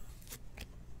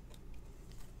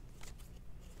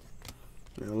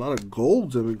 Yeah, a lot of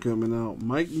golds have been coming out.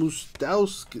 Mike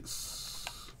Moustauskas.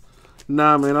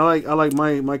 Nah, man, I like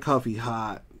my coffee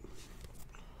hot.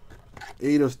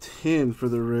 8 of 10 for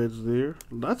the Reds there.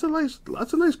 Lots of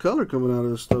nice color coming out of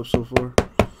this stuff so far.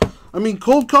 I mean,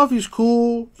 cold coffee's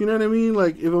cool. You know what I mean?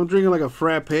 Like if I'm drinking like a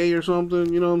frappe or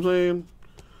something, you know what I'm saying?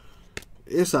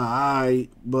 It's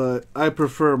alright, but I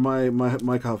prefer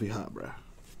my coffee hot, bruh.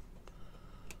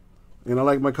 And I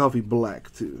like my coffee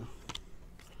black too.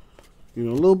 You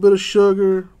know, a little bit of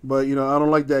sugar, but, you know, I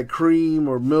don't like that cream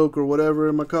or milk or whatever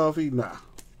in my coffee. Nah.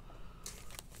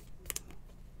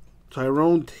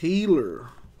 Tyrone Taylor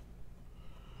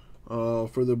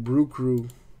for the Brew Crew.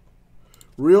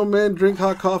 Real men drink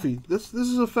hot coffee. This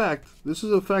is a fact. This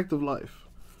is a fact of life.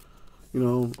 You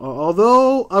know,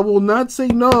 although I will not say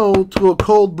no to a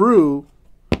cold brew,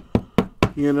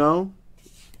 you know,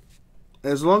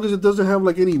 as long as it doesn't have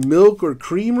like any milk or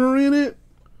creamer in it,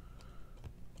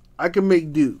 I can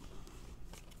make do.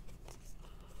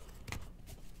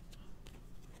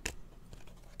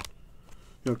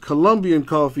 You know, Colombian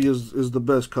coffee is the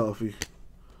best coffee.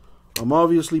 I'm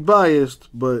obviously biased,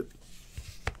 but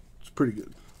it's pretty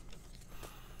good.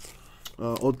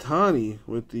 Otani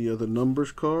with the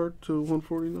numbers card to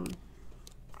 149.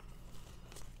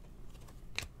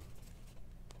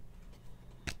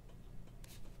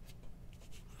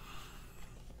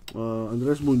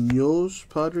 Andres Munoz,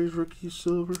 Padres rookie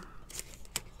silver.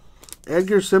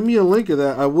 Edgar, send me a link of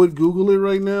that. I would Google it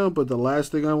right now, but the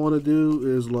last thing I want to do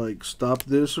is like stop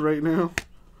this right now.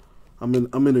 I'm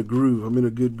in a groove. I'm in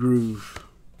a good groove.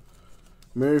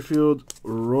 Merrifield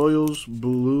Royals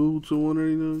blue to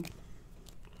 189.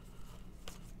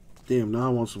 Damn, now I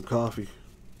want some coffee.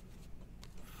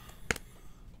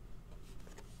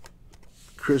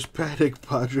 Chris Paddock,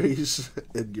 Padres,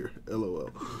 Edgar,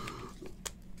 LOL.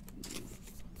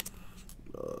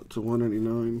 To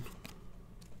 199.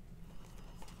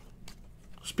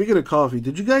 Speaking of coffee,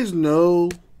 did you guys know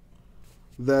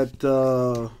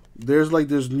that there's like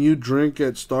this new drink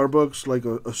at Starbucks, like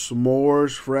a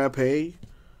s'mores frappe?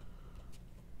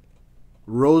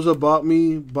 Rosa bought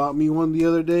me one the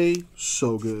other day.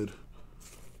 So good.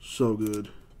 So good.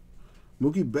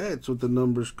 Mookie Betts with the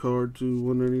numbers card to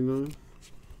 199.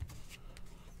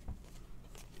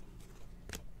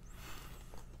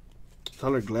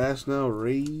 Tyler Glass now,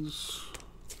 Rays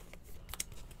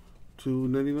to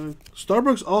 99.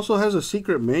 Starbucks also has a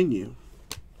secret menu.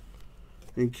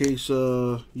 In case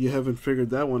you haven't figured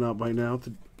that one out by now.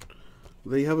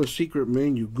 They have a secret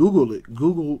menu. Google it.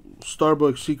 Google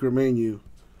Starbucks secret menu.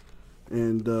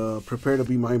 And prepare to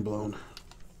be mind blown.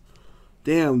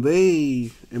 Damn,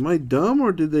 am I dumb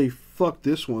or did they fuck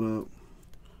this one up?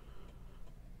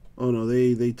 Oh no,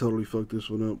 they totally fucked this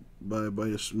one up by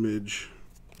a smidge.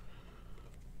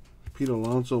 Pete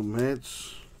Alonso,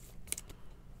 Mets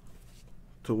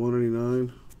to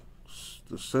 189.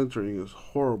 The centering is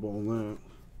horrible on that.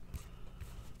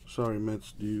 Sorry,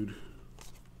 Mets dude.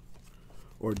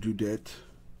 Or dudette.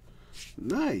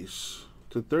 Nice.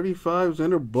 To 35,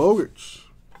 Xander Bogaerts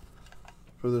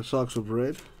for the Sox of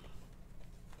Red.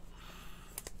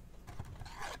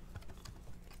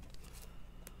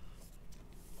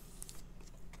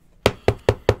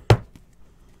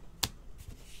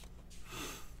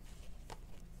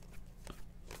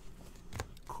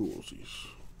 Coolsies.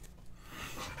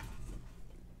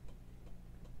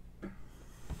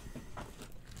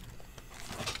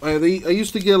 I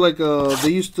used to get like they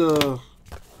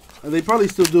probably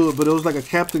still do it, but it was like a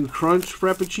Captain Crunch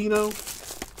Frappuccino.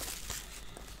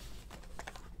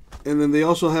 And then they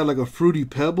also had like a Fruity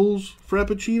Pebbles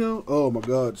Frappuccino. Oh my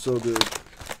god, so good.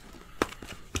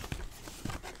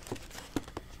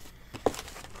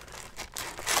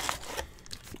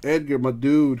 Edgar, my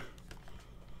dude.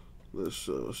 Let's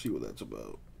see what that's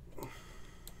about.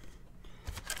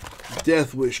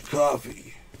 Death Wish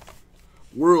Coffee.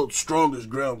 World's strongest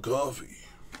ground coffee.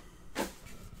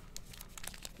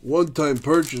 One-time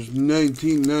purchase,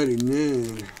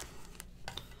 $19.99.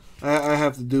 I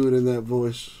have to do it in that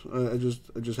voice. I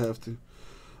just have to.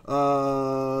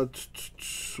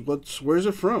 Where's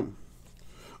it from?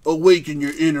 Awaken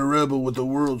your inner rebel with the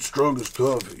world's strongest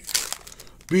coffee.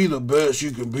 Be the best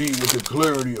you can be with the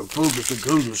clarity and focus that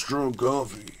comes with strong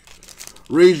coffee.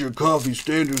 Raise your coffee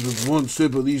standards with one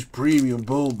sip of these premium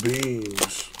bold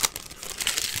beans.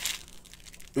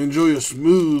 Enjoy a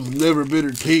smooth, never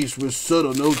bitter taste with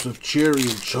subtle notes of cherry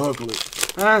and chocolate.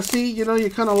 See, you know, you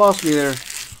kind of lost me there.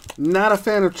 Not a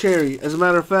fan of cherry. As a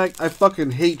matter of fact, I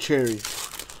fucking hate cherry.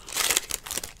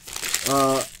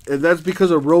 And that's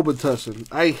because of Robitussin.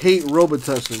 I hate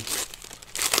Robitussin.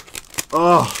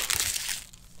 Ugh.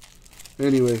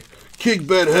 Anyway, kick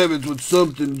bad habits with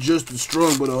something just as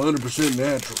strong but 100%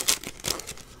 natural.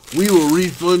 We will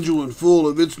refund you in full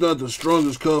if it's not the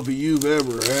strongest coffee you've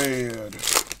ever had.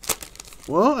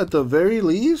 Well, at the very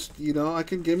least, you know, I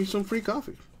can give me some free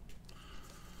coffee.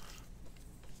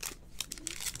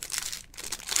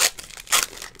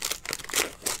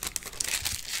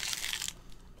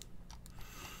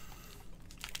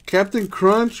 Captain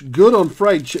Crunch, good on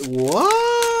fried chicken. What?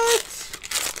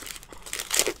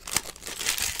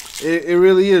 It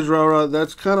really is, Rara.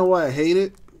 That's kind of why I hate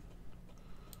it.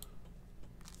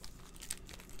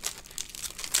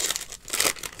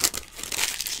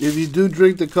 If you do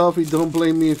drink the coffee, don't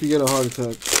blame me if you get a heart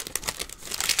attack.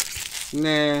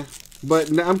 Nah. But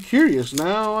now I'm curious.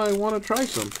 Now I want to try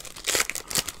some.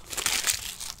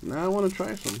 Now I want to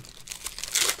try some.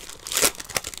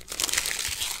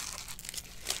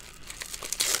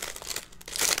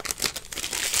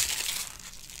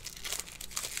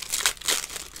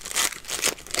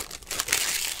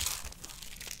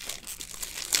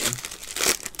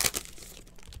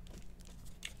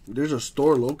 There's a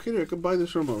store located. I could buy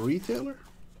this from a retailer.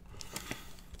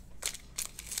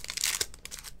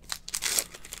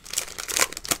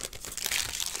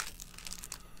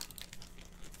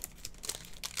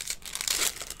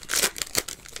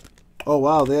 Oh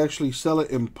wow, they actually sell it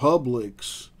in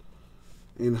Publix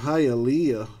in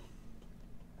Hialeah.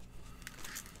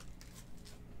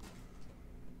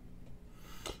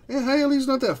 Hey, Hialeah's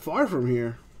not that far from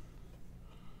here.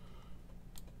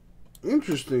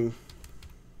 Interesting.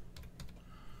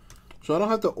 So I don't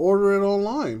have to order it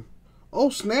online. Oh,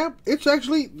 snap. It's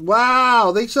actually...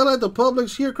 Wow. They sell at the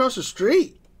Publix here across the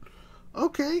street.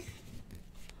 Okay.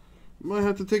 Might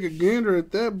have to take a gander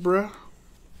at that, bruh.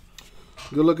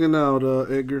 Good looking out,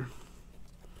 Edgar.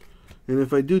 And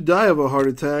if I do die of a heart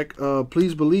attack,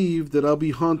 please believe that I'll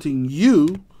be haunting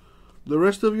you the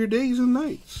rest of your days and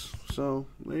nights. So,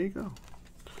 there you go.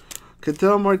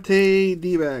 Ketel Marte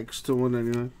D-backs to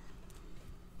 199.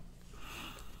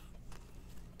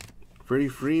 Freddie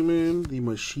Freeman, the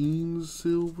Machine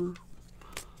Silver.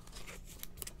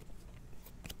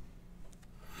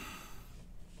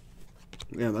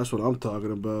 Yeah, that's what I'm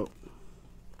talking about.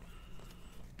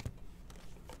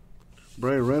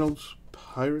 Brian Reynolds,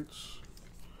 Pirates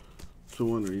to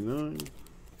 199.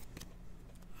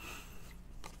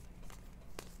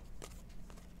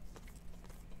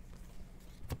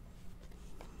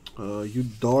 You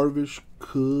Darvish,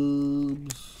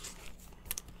 Cubs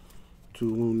to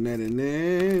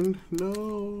 199.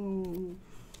 No.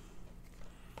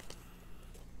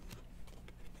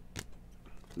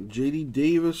 JD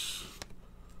Davis,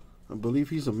 I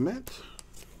believe he's a Met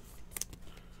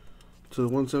to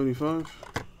 175.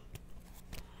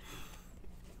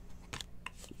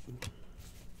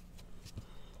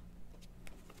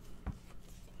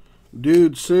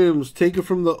 Dude, Sims, take it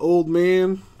from the old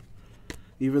man.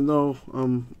 Even though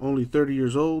I'm only 30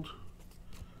 years old,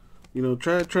 you know,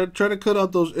 try to cut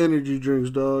out those energy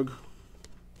drinks, dog.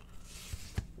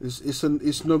 It's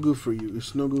no good for you.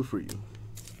 It's no good for you.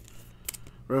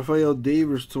 Rafael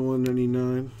Devers to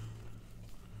 199.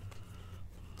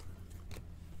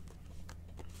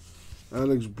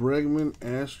 Alex Bregman,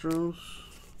 Astros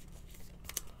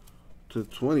to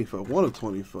 25. 1 of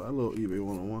 25. A little eBay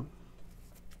 101.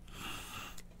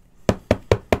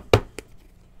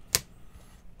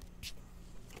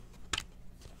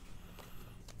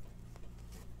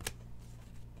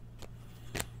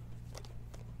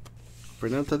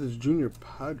 Fernando Tatis Jr.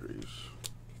 Padres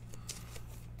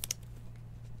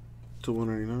to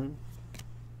 199.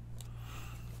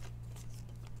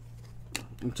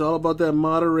 It's all about that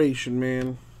moderation,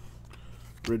 man.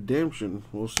 Redemption.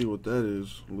 We'll see what that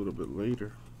is a little bit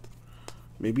later.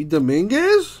 Maybe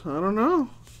Dominguez? I don't know.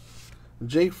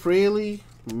 Jake Fraley,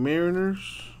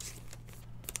 Mariners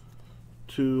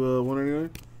to 199.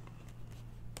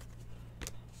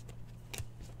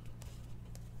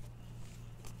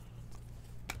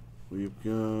 We've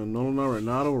got Nolan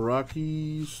Arenado,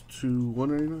 Rockies to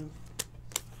 199.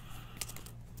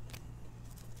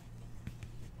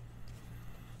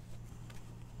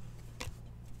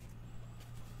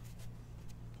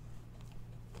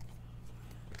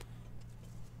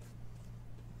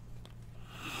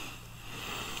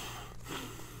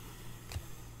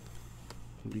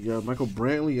 We got Michael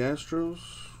Brantley, Astros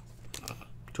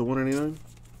to 199.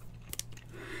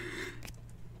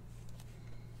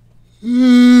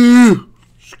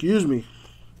 Excuse me.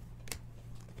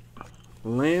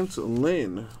 Lance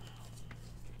Lynn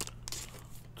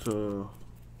to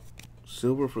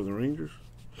silver for the Rangers.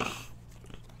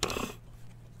 I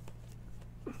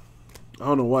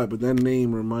don't know why, but that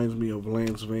name reminds me of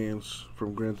Lance Vance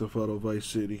from Grand Theft Auto Vice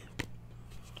City.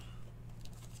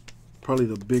 Probably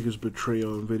the biggest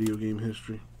betrayal in video game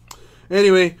history.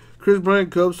 Anyway, Chris Bryant,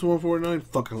 Cubs to 149.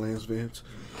 Fucking Lance Vance.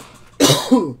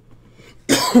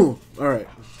 Alright.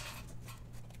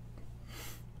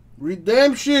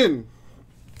 Redemption.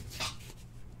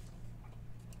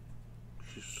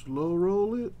 Slow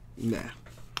roll it? Nah.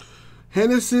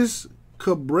 Genesis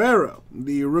Cabrera,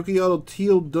 the rookie auto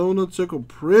teal donut circle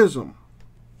Prizm.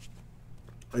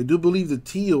 I do believe the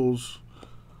teals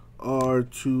are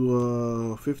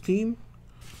to 15.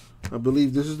 I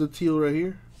believe this is the teal right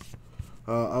here.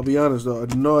 I'll be honest though, I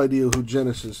have no idea who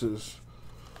Genesis is.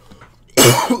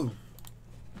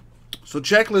 So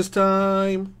checklist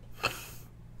time.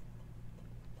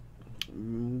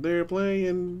 They're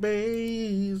playing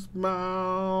baseball.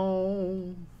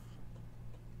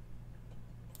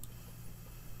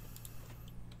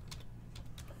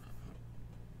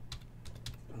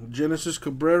 Genesis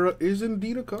Cabrera is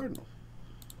indeed a Cardinal.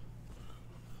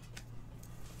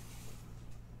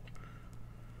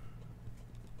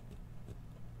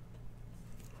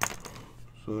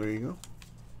 So there you go.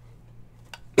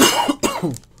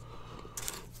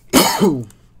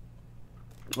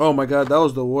 Oh my god, that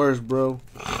was the worst, bro.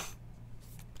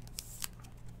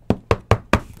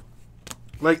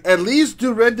 Like, at least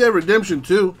do Red Dead Redemption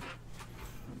 2.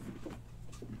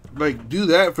 Like, do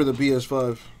that for the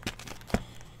PS5.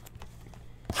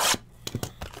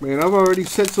 Man, I've already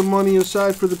set some money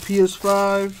aside for the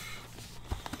PS5.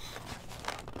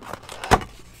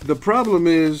 The problem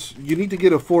is you need to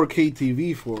get a 4K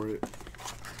TV for it.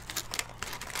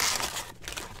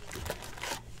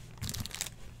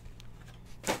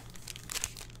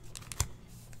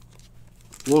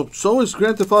 Well, so is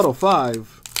Grand Theft Auto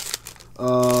 5.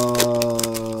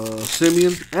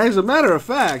 Simeon. As a matter of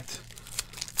fact,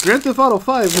 Grand Theft Auto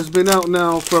 5 has been out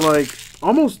now for like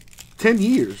almost 10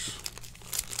 years.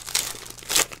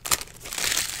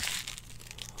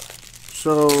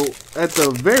 So, at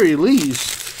the very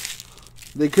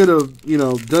least, they could have, you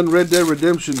know, done Red Dead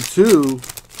Redemption 2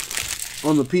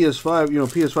 on the PS5, you know,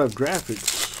 PS5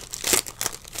 graphics.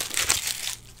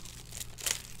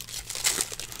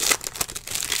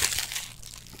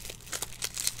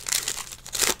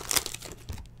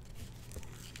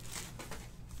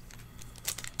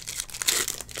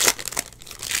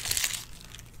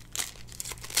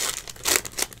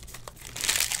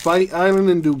 Fight Island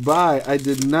in Dubai. I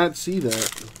did not see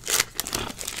that.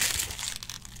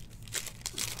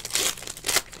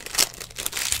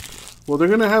 Well, they're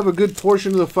going to have a good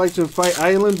portion of the fights in Fight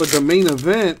Island, but the main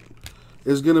event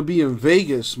is going to be in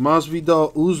Vegas.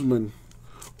 Masvidal Usman.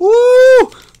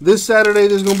 Woo! This Saturday,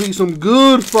 there's going to be some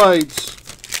good fights.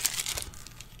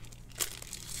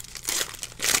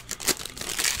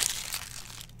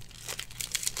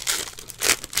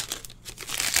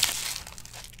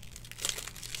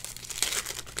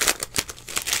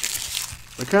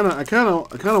 I kind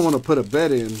of want to put a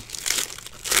bet in.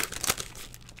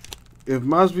 If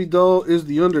Masvidal is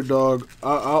the underdog,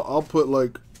 I'll put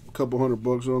like a couple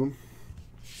 $100 on him.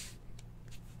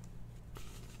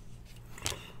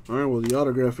 All right, well the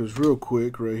autograph is real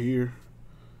quick right here.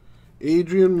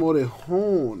 Adrian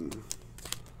Morejon,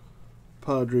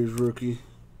 Padres rookie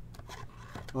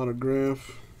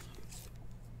autograph.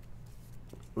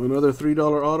 Another $3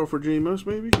 auto for JMS,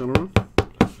 maybe, I don't know.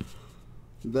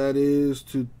 That is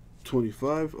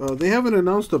 $225. They haven't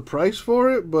announced a price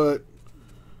for it, but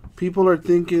people are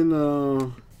thinking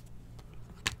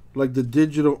like the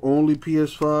digital only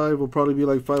PS5 will probably be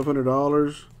like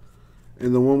 $500,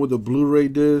 and the one with the Blu-ray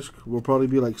disc will probably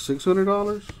be like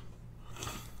 $600.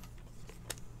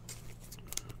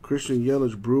 Christian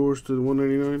Yelich Brewers to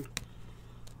 $199,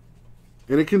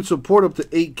 and it can support up to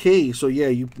 8K. So yeah,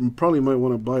 you probably might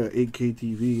want to buy an 8K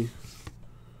TV.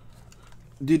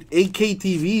 Dude, 8K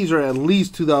TVs are at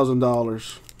least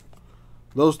 $2,000.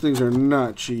 Those things are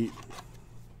not cheap.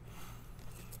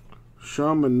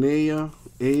 Shamanea,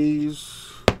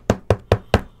 A's,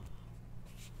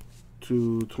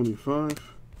 $225.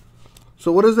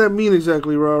 So what does that mean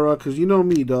exactly, Rara? Because you know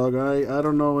me, dog. I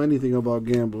don't know anything about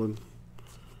gambling.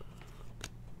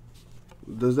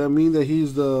 Does that mean that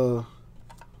he's the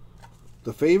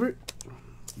favorite?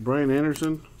 Brian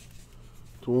Anderson,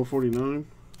 $149.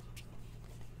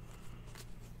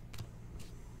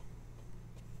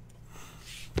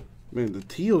 Man, the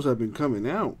teals have been coming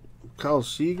out. Kyle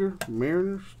Seager,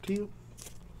 Mariners, teal.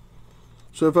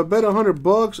 So if I bet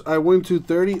 $100, I win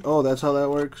 $230. Oh, that's how that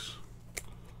works.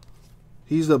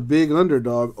 He's a big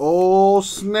underdog. Oh,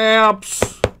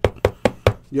 snaps.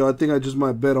 Yo, I think I just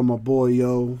might bet on my boy,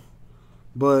 yo.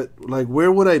 But, like,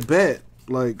 where would I bet?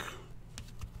 Like,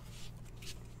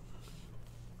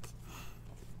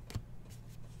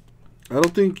 I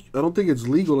don't think it's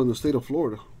legal in the state of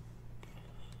Florida.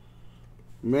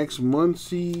 Max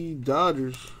Muncy,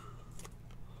 Dodgers,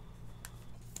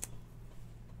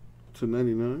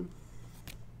 $299.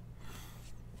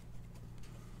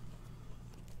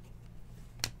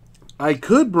 I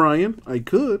could, Brian. I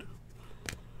could.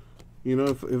 You know,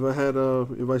 if I had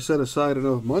if I set aside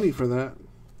enough money for that.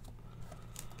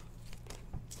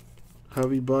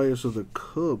 Javi Baez of the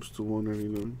Cubs to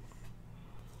 $199.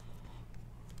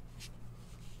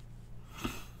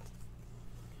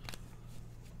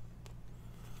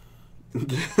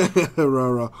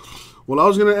 Rah. Well, I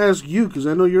was going to ask you, because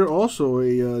I know you're also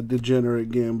a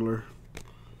degenerate gambler.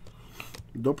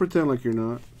 Don't pretend like you're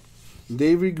not.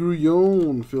 David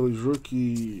Grullon, Phillies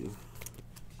rookie,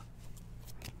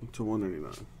 to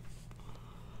 $199.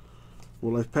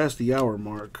 Well, I've passed the hour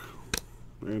mark,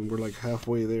 and we're like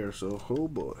halfway there, so oh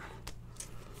boy.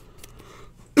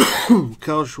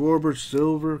 Kyle Schwarber,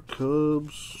 silver,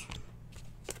 Cubs.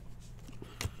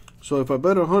 So if I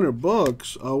bet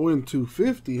 $100, I'll win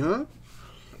 $250, huh?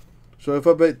 So if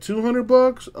I bet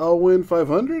 $200, I'll win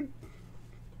 $500.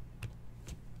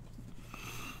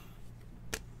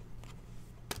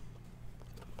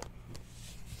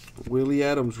 Willie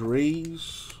Adams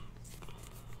Rays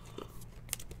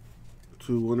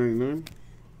to $199.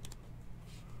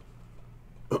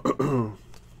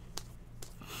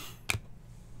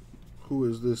 Who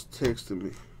is this texting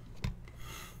me?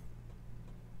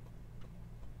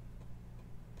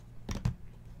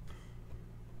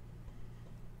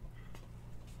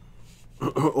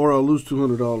 Or I'll lose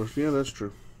 $200. Yeah, that's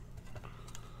true.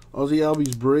 Aussie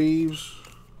Albies Braves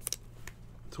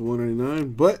to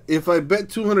 199. But if I bet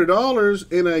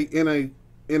 $200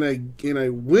 and I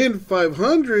win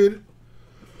 500,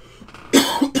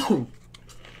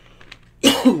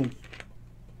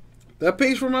 that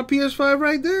pays for my PS5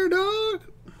 right there, dog.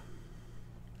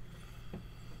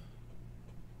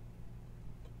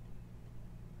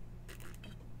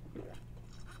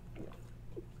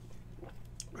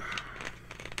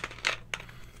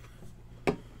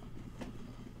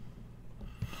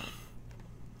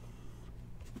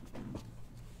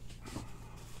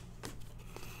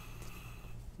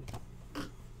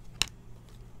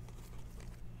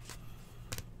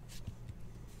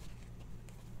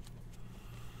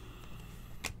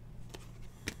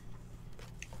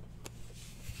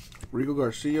 Rico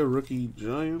Garcia, rookie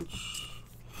Giants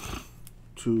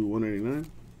to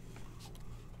 199.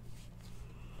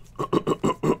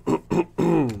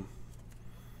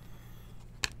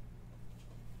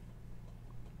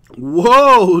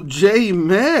 Whoa, J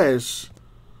Mess.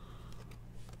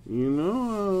 You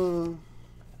know,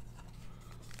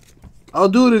 I'll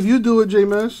do it if you do it, J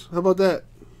Mess. How about that?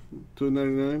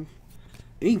 299.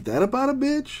 Ain't that about a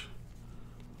bitch?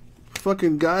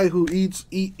 Fucking guy who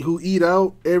eat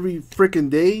out every freaking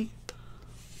day,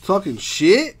 talking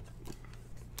shit.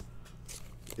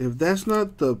 If that's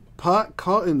not the pot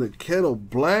caught in the kettle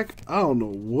black, I don't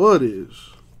know what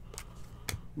is.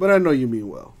 But I know you mean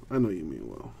well. I know you mean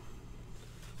well.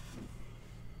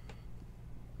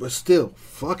 But still,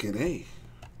 fucking A.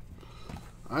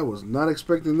 I was not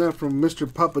expecting that from Mr.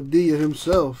 Papadilla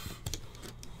himself.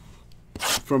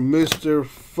 From Mr.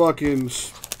 fucking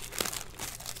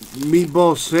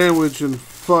meatball sandwich and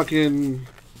fucking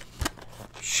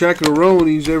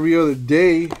shakaroni's every other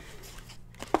day.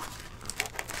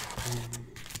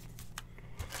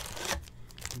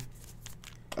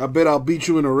 I bet I'll beat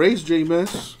you in a race,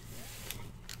 J-Mess.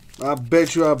 I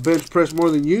bet you I'll bench press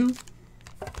more than you.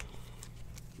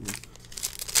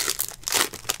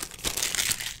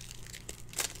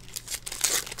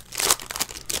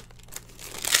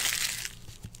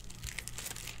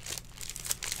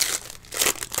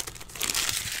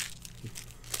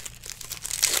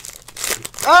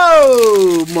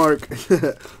 Oh, Mark.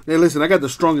 Hey, listen, I got the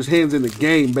strongest hands in the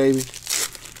game, baby.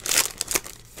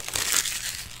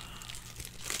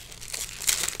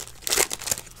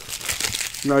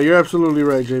 No, you're absolutely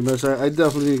right, J-Mess. I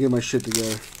definitely need to get my shit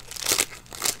together.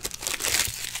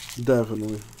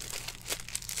 Definitely.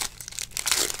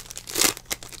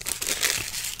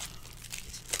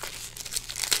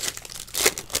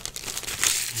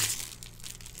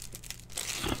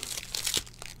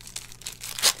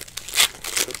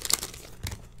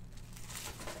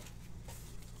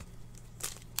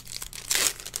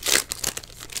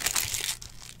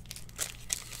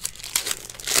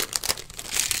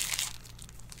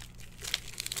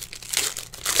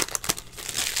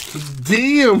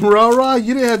 Damn, rah-rah,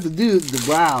 you didn't have to do the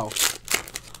wow.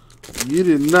 You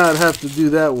did not have to do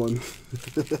that one.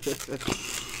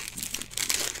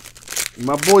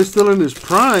 My boy's still in his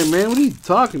prime, man. What are you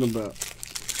talking about?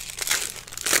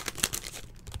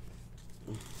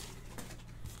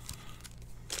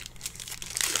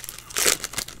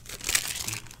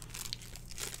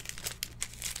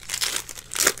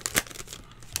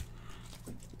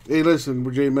 Hey,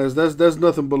 listen, J-Mess, that's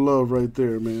nothing but love right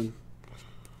there, man.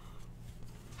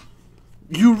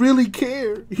 You really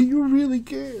care. You really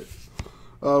care.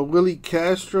 Willie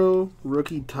Castro,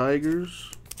 rookie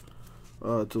Tigers,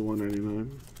 to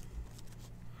 199.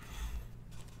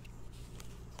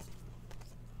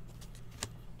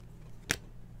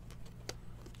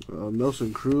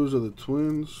 Nelson Cruz of the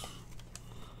Twins,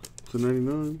 to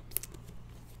 99.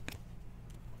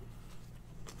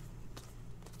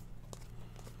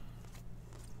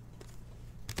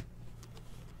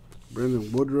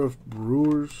 Brandon Woodruff,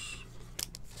 Brewers.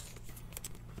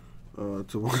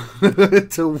 To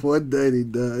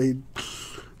 199.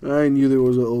 I knew there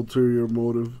was an ulterior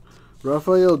motive.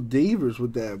 Rafael Devers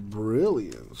with that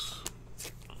brilliance.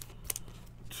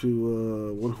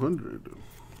 To 100.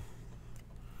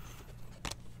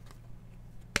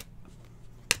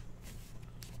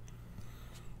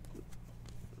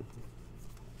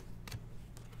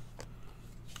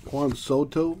 Juan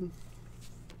Soto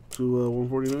to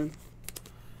 149.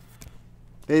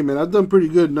 Hey, man, I've done pretty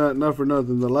good, not for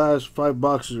nothing. The last 5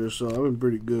 boxes or so, I've been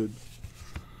pretty good.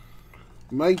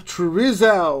 Mike Triz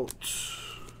out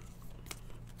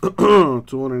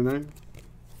to 199.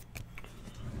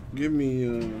 Give me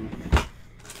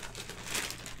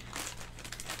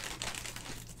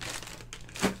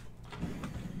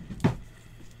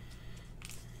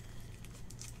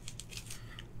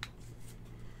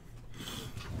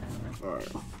all right.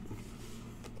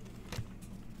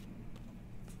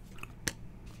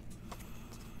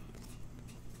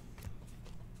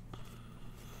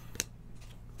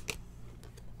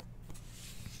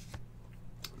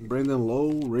 Brandon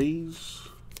Lowe, Rays,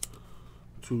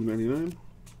 $2.99.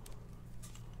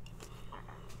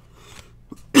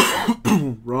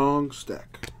 Wrong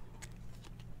stack.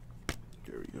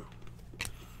 There we go.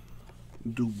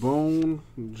 Dubone,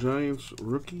 Giants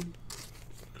rookie.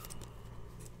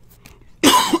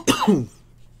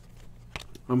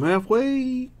 I'm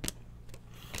halfway.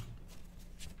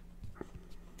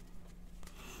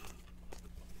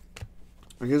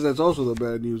 I guess that's also the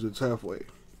bad news. It's halfway.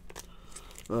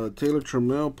 Taylor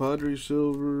Trammell, Padres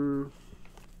silver.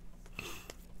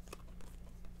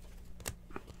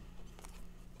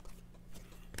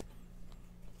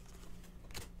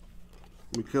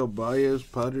 Miguel Baez,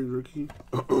 Padres rookie.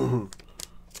 So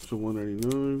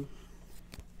 $199.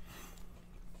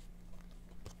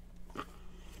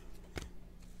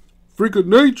 Freak of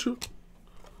nature.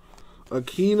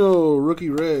 Aquino, rookie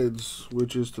Reds,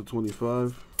 which is to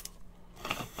 25.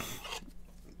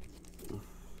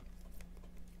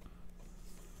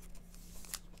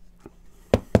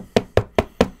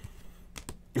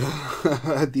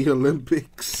 At the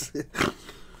Olympics.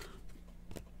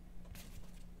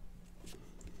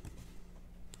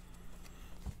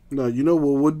 No, you know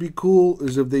what would be cool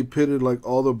is if they pitted like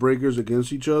all the breakers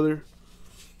against each other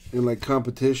in like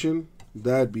competition.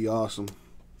 That'd be awesome.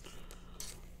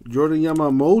 Jordan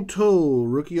Yamamoto,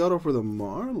 rookie auto for the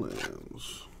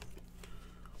Marlins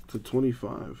to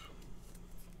 25.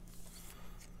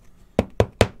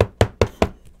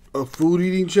 A food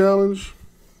eating challenge.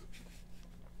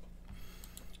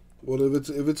 Well, if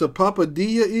it's a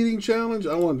papadilla eating challenge,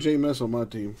 I want J Mess on my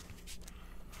team.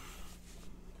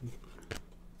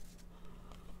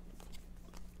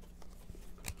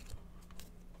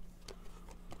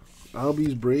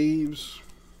 Albies Braves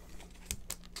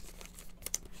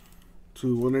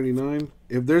to 199.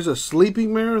 If there's a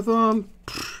sleeping marathon,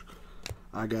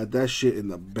 I got that shit in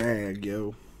the bag,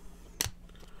 yo.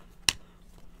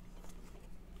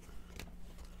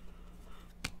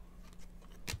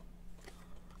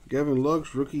 Gavin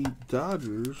Lux, rookie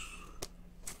Dodgers,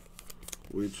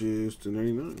 which is to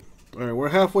 99. All right, we're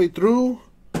halfway through,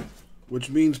 which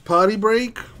means potty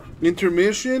break,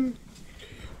 intermission.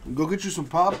 Go get you some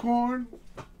popcorn,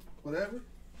 whatever.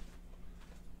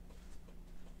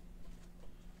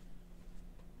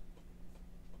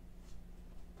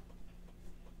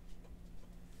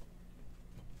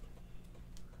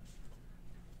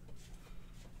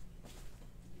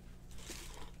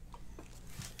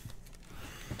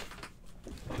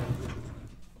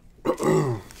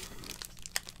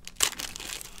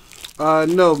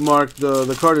 No, Mark,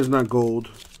 the card is not gold.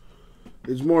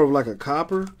 It's more of like a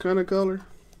copper kind of color.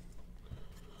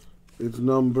 It's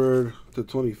numbered to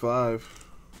 25.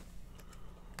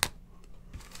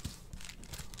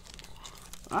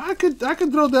 I could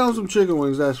throw down some chicken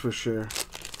wings, that's for sure.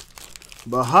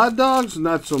 But hot dogs,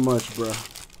 not so much, bruh.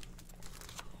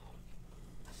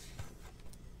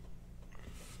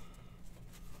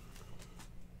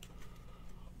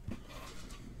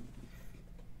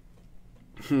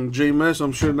 J Mess,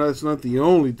 I'm sure that's not the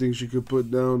only thing she could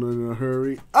put down in a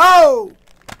hurry. Oh!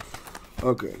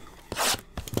 Okay.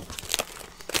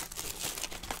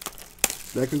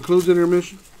 That concludes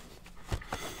intermission.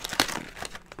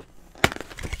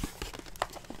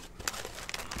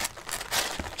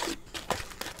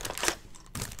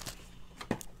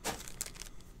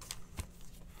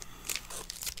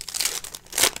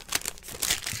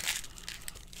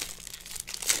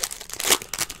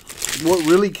 What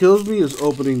really kills me is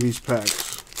opening these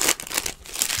packs.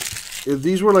 If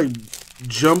these were like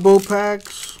jumbo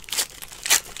packs,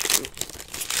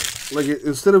 like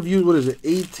instead of using, what is it,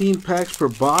 18 packs per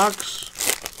box,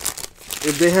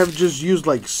 if they have just used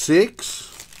like 6,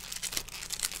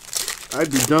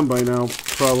 I'd be done by now,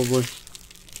 probably.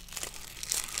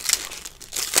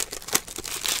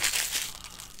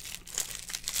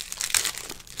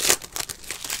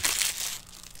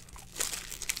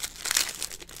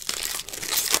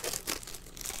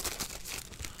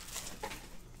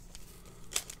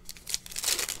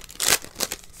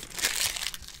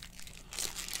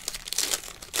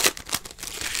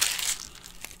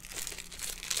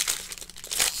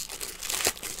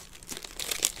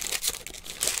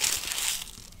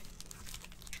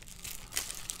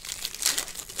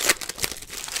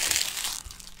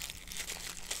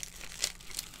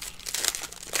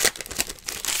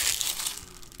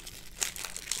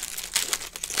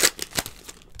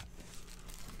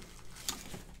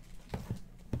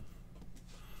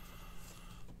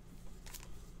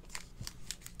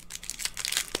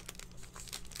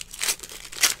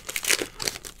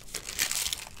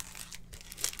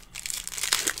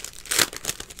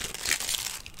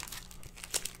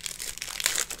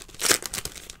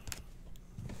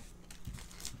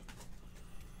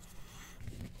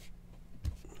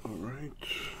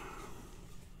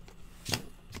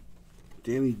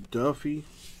 Danny Duffy,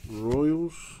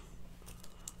 Royals,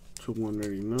 to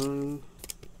 199.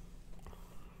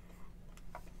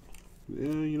 Yeah,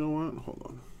 you know what? Hold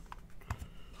on.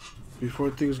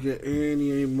 Before things get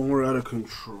any more out of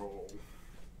control.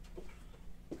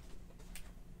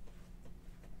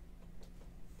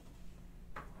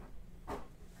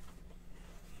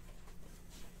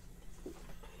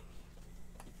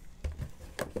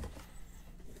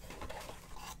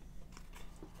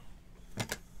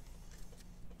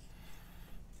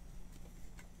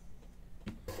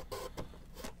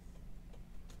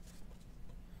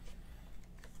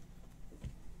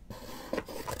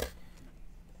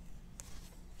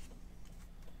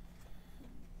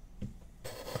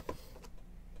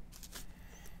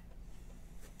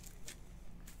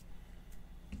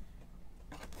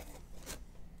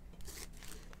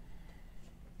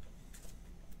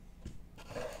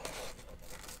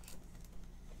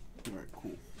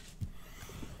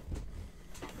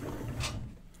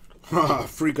 Ah,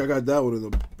 freak! I got that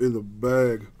one in the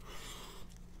bag.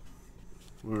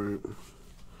 All right.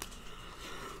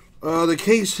 The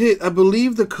case hit. I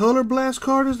believe the Color Blast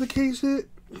card is the case hit.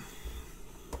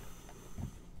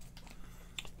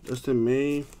 That's in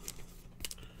May.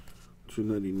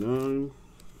 $2.99.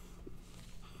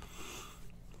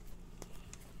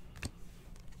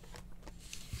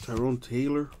 Tyrone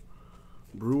Taylor,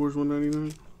 Brewers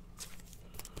 $1.99.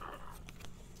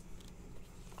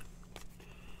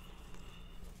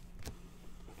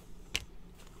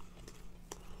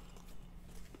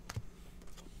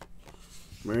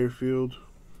 Merrifield,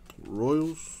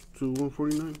 Royals to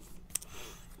 149.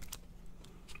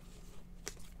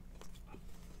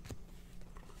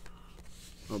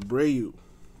 Abreu,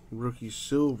 rookie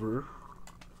silver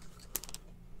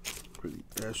for the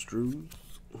Astros.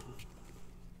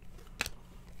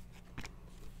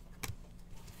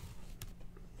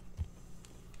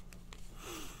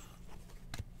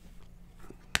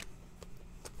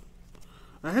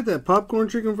 I had that popcorn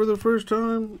chicken for the first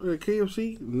time at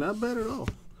KFC. Not bad at all.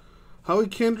 Howie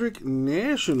Kendrick,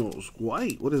 Nationals.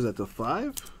 White. What is that, the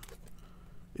 5?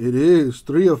 It is.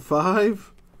 3 of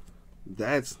 5.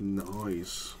 That's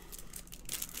nice.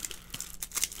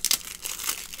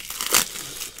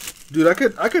 Dude,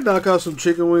 I could knock out some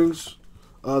chicken wings.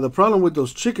 The problem with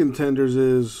those chicken tenders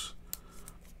is,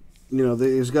 you know,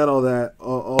 it's got all that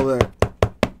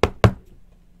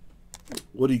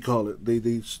what do you call it? They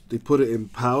put it in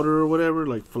powder or whatever,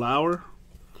 like flour.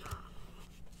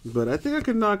 But I think I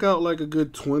could knock out like a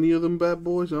good 20 of them bad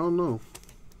boys. I don't know.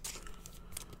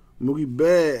 Mookie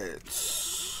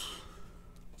Betts,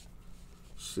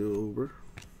 silver.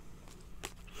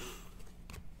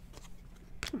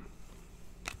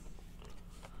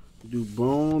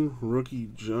 Dubon, rookie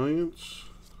Giants,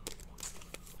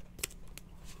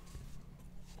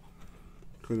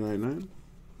 $2.99.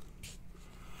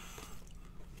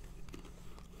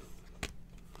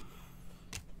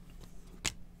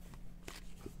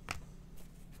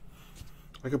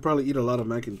 I could probably eat a lot of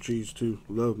mac and cheese too.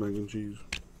 Love mac and cheese.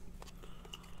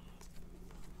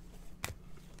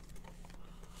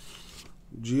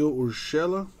 Gio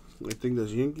Urshela, I think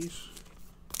that's Yankees.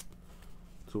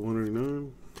 To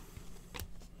 199.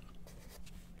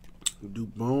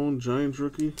 Dubon, Giants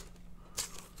rookie.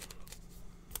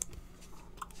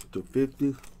 To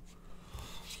 50.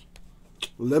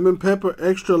 Lemon pepper,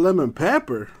 extra lemon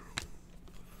pepper.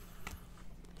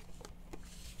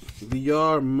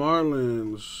 VR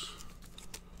Marlins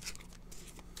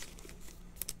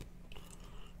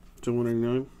to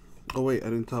 199. Oh wait, I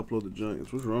didn't top load the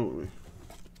Giants. What's wrong with me?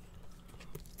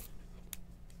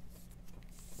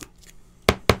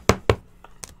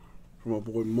 From my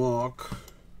boy Mark.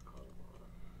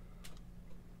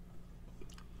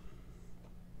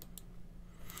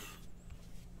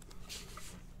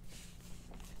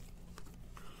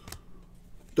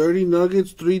 $30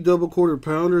 nuggets, 3 double quarter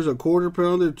pounders, a quarter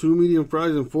pounder, 2 medium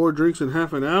fries, and 4 drinks in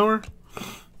half an hour.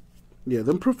 Yeah,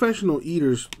 them professional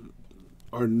eaters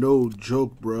are no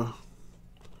joke, bro.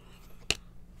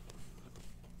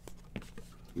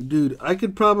 Dude, I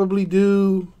could probably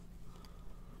do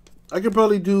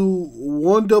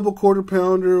 1 double quarter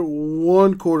pounder,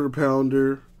 1 quarter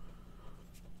pounder,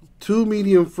 2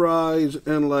 medium fries,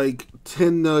 and like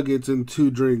 10 nuggets and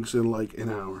 2 drinks in like an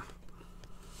hour.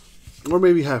 Or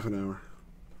maybe half an hour.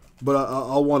 But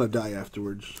I'll want to die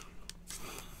afterwards.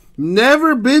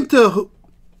 Never been to...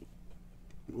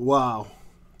 Wow.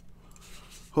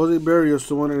 Jose Barrios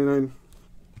to 199.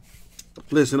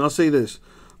 Listen, I'll say this.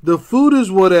 The food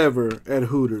is whatever at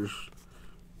Hooters.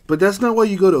 But that's not why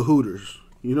you go to Hooters.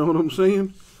 You know what I'm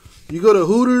saying? You go to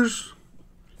Hooters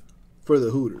for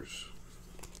the Hooters.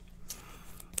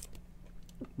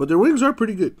 But their wings are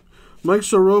pretty good. Mike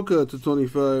Soroka to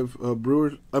 25.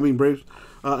 Braves.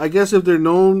 I guess if they're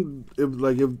known, if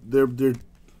their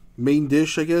main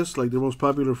dish, I guess, like their most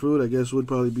popular food, I guess would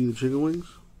probably be the chicken wings.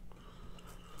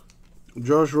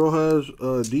 Josh Rojas,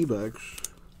 D-backs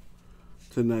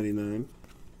to 99.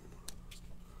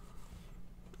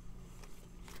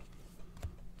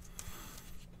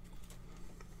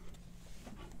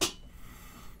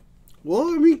 Well,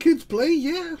 I mean, kids play,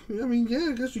 yeah. I mean, yeah,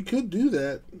 I guess you could do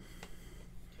that.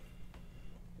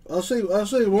 I'll say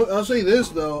this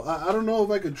though. I don't know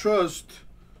if I could trust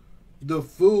the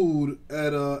food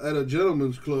at a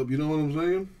gentleman's club. You know what I'm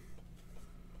saying?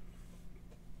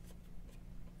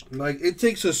 Like, it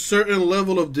takes a certain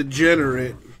level of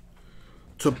degenerate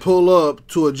to pull up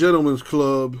to a gentleman's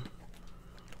club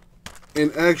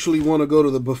and actually want to go to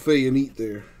the buffet and eat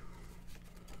there.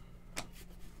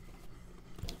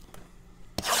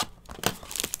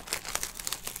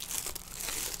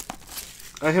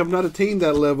 I have not attained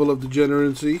that level of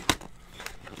degeneracy,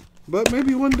 but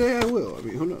maybe one day I will. I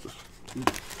mean, who knows?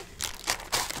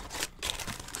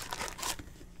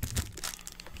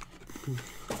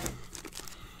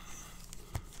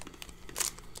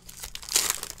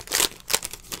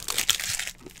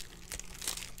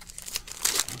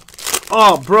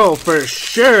 Oh, bro, for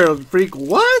sure, freak.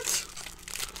 What?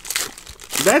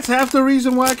 That's half the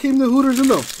reason why I came to Hooters in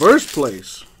the first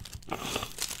place.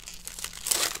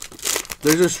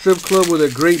 There's a strip club with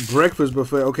a great breakfast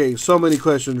buffet. Okay, so many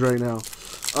questions right now.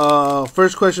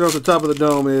 First question off the top of the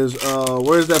dome is,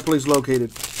 where is that place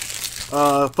located?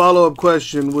 Follow-up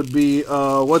question would be,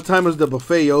 what time is the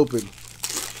buffet open?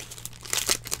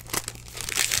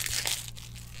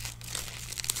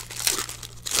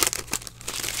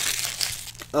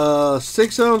 Uh,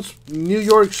 6-ounce New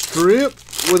York strip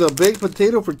with a baked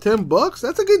potato for $10.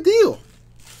 That's a good deal.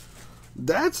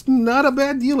 That's not a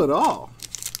bad deal at all.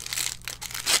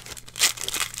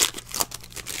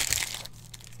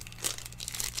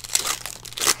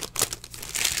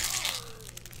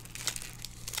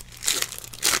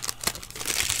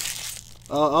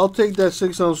 I'll take that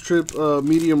 6-ounce strip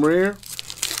medium rare.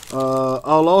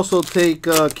 I'll also take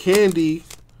candy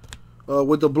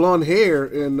with the blonde hair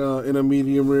in a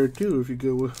medium rare too, if you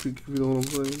know what I'm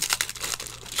saying.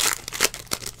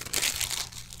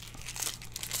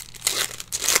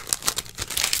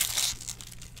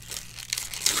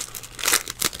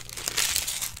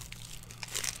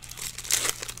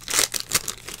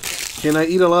 Can I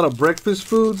eat a lot of breakfast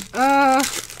food?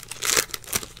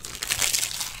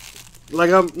 Like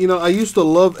I used to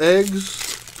love eggs.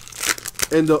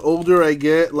 And the older I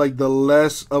get, like, the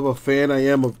less of a fan I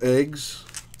am of eggs.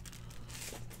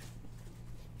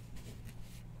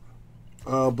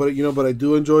 But I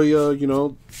do enjoy,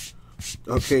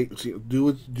 okay, do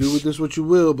with this what you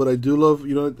will, but I do love,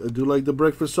 I do like the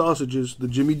breakfast sausages, the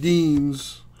Jimmy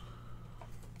Deans.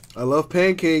 I love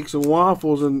pancakes and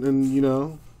waffles and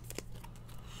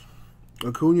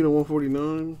Acuna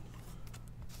 149.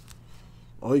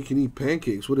 All you can eat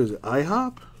pancakes. What is it,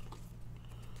 IHOP?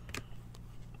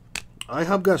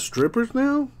 IHOP got strippers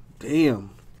now?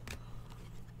 Damn.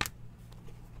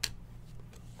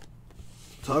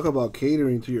 Talk about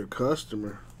catering to your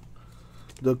customer.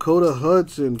 Dakota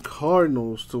Hudson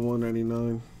Cardinals to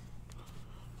 199.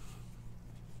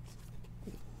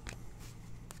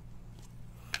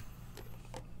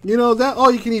 That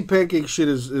all you can eat pancake shit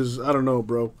is I don't know,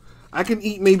 bro. I can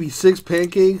eat maybe 6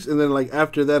 pancakes and then like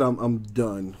after that I'm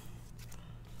done.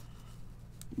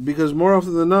 Because more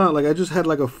often than not, like I just had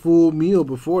like a full meal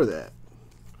before that.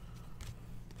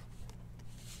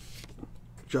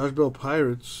 Josh Bell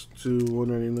Pirates to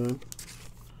 199.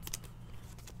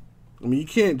 I mean, you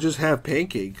can't just have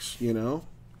pancakes, You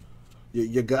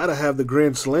gotta have the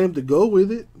Grand Slam to go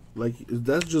with it. Like,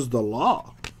 that's just the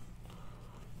law.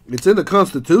 It's in the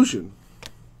Constitution.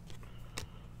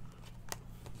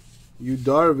 You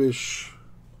Darvish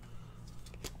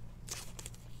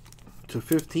to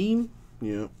 15.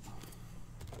 Yeah.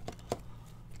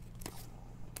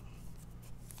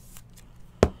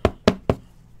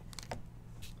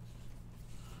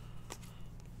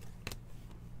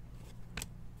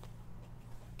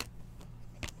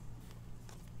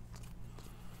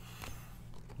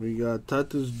 We got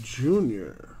Tatis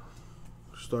Jr.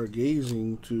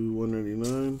 Stargazing to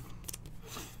 199.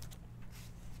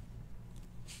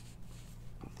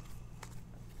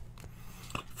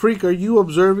 Freak, are you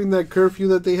observing that curfew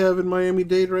that they have in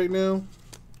Miami-Dade right now?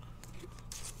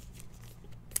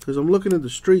 Because I'm looking at the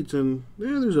streets and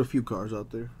there's a few cars out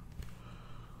there.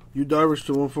 You Darvish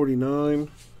to 149.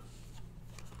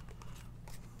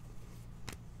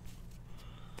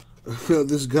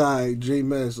 This guy, J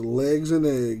Mess, legs and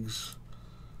eggs.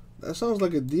 That sounds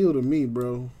like a deal to me,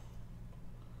 bro.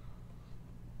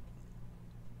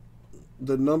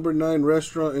 The number 9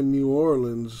 restaurant in New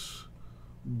Orleans.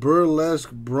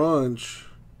 Burlesque brunch.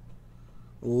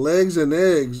 Legs and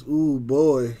eggs. Ooh,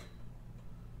 boy.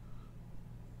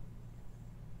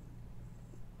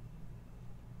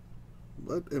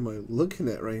 What am I looking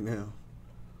at right now?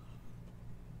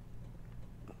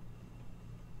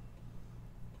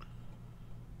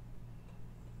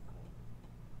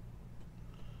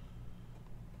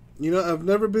 You know, I've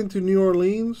never been to New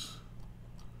Orleans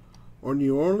or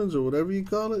New Orleans or whatever you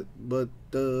call it, but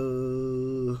I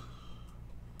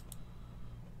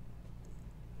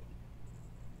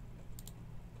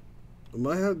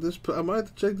might have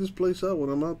to check this place out when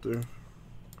I'm out there.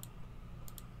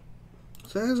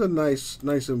 So it has a nice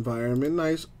environment,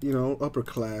 nice, you know, upper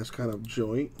class kind of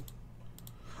joint.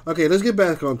 Okay, let's get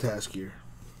back on task here.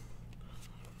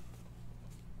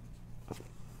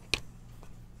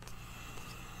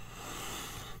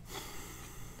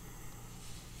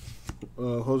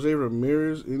 Jose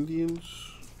Ramirez,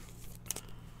 Indians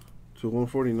to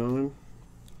 149.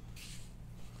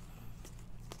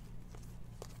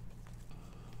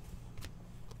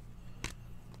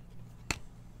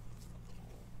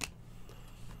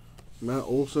 Matt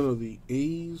Olson of the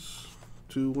A's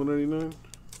to 199.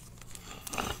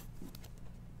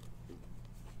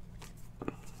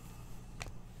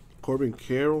 Corbin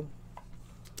Carroll,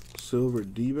 silver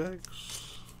D-backs.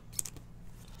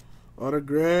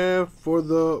 Autograph for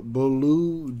the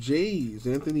Blue Jays,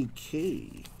 Anthony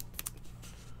K.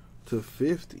 to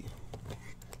 50.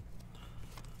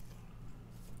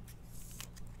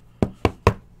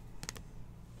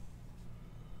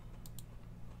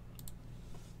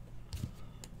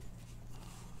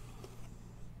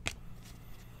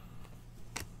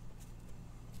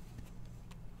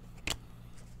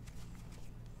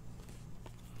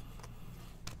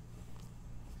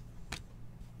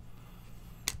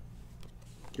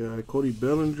 Got Cody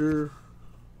Bellinger,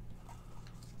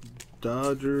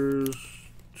 Dodgers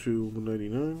to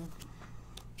 199.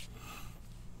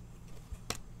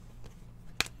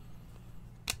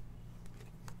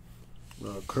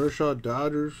 Kershaw,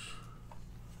 Dodgers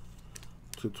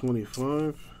to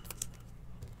 25.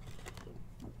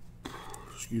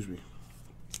 Excuse me.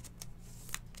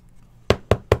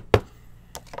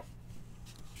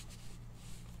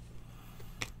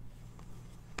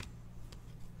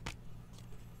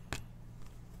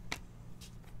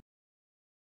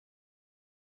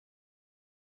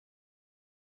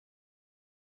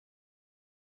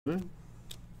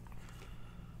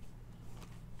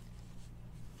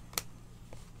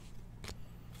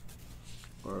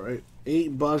 All right,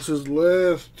 8 boxes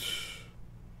left.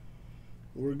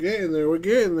 We're getting there. We're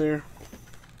getting there.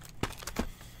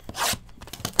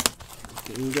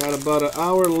 We got about an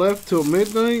hour left till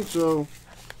midnight, so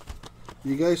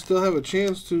you guys still have a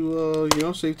chance to, you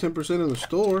know, save 10% in the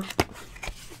store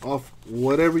off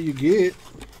whatever you get.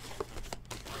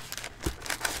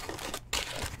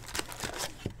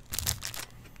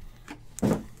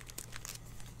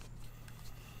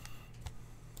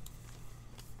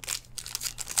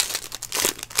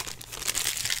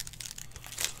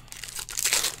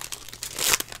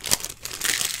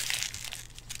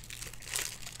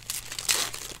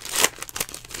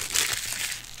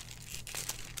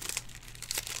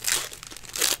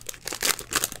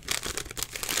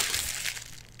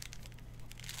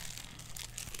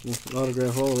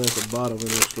 Autograph all at the bottom of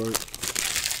this slate.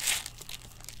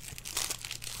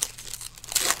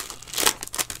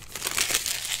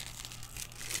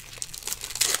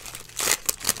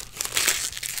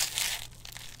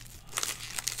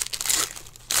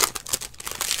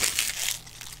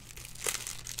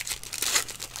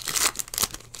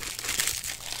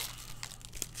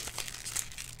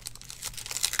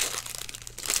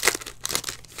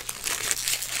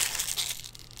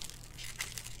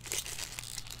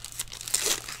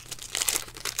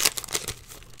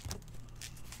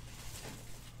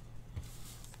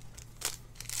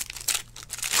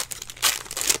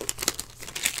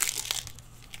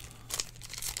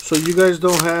 So you guys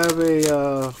don't have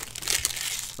a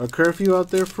curfew out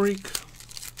there, freak?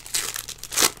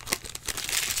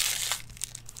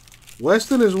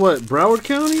 Weston is what? Broward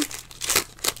County?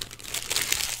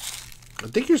 I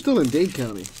think you're still in Dade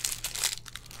County.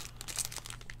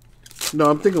 No,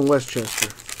 I'm thinking Westchester.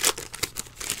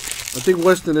 I think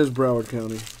Weston is Broward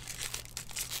County.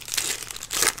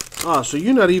 Ah, so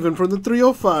you're not even from the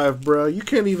 305, bro. You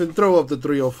can't even throw up the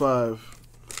 305.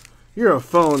 You're a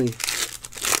phony.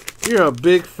 You're a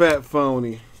big fat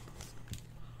phony.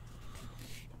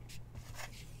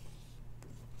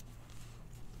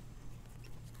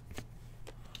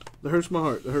 That hurts my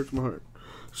heart. That hurts my heart.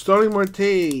 Starling Marte,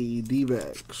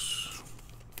 D-backs.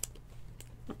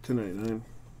 10.99.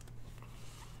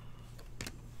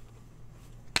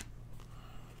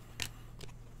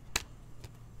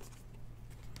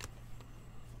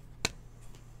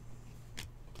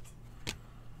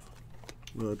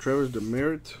 Travis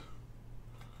Demerit,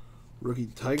 rookie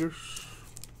Tigers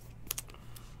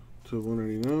to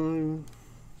 199.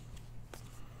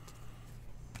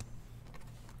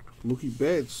 Mookie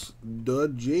Betts,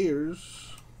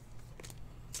 Dodgers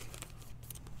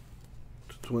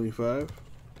to 25.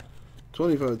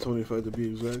 25 to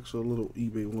be exact, so a little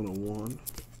eBay 101.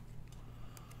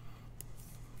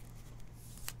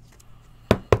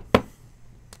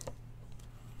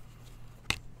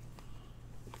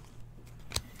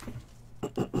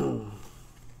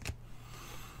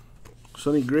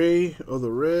 Sonny Gray of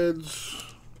the Reds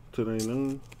to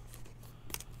 99.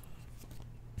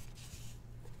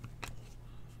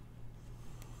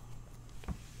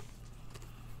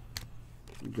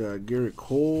 We got Garrett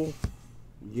Cole,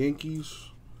 Yankees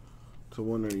to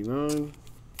 199.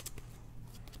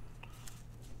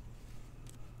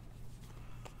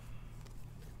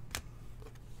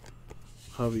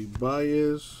 Javi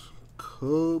Baez,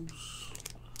 Cubs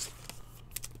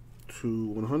to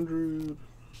 100.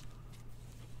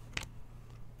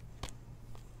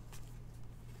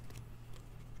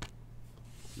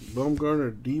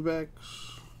 Bumgarner,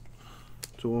 D-backs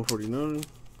to 149.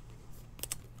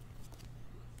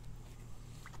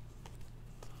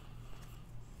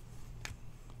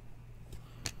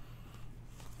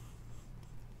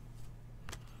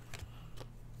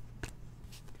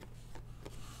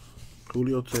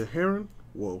 Julio Teheran,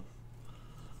 whoa.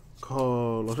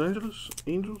 Call Los Angeles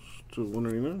Angels to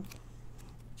 199.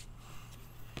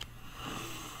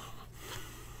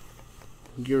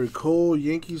 Gary Cole,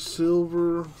 Yankees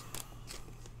silver.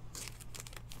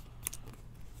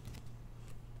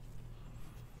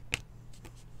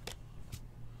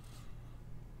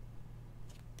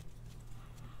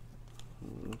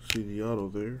 Let's see the auto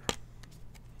there.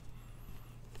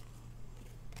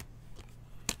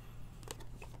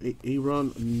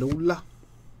 Aaron Nola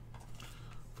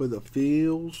for the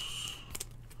Phils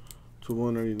to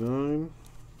 199.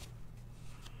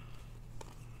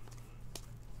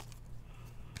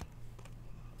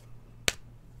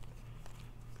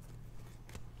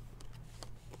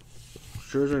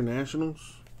 Scherzer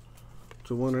Nationals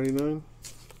to 199.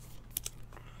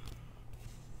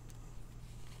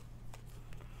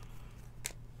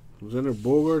 Xander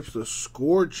Bogaerts, the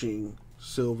scorching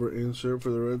silver insert for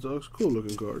the Red Sox. Cool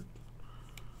looking card.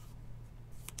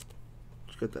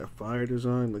 It's got that fire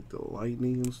design, like the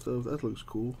lightning and stuff. That looks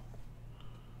cool.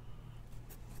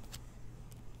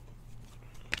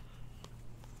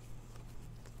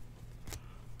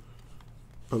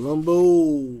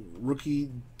 Palumbo, rookie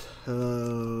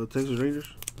Texas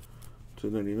Rangers to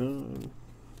 99.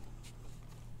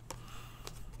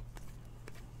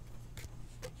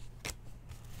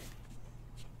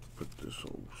 Put this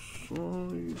on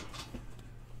side.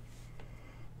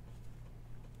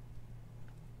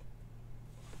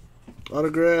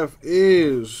 Autograph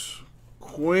is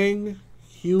Kwang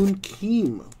Hyun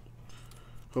Kim.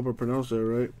 Hope I pronounced that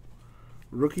right.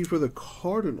 Rookie for the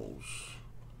Cardinals,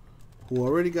 who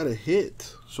already got a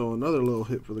hit. So another little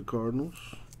hit for the Cardinals.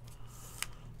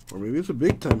 Or maybe it's a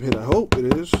big time hit. I hope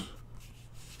it is.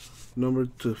 Number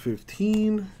to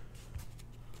 15.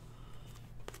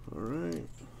 All right.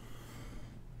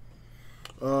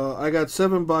 I got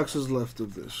 7 boxes left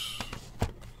of this.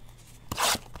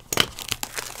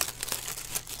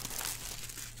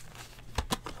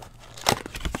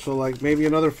 So like maybe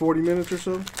another 40 minutes or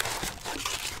so.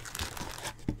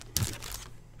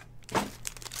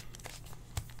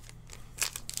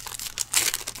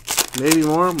 Maybe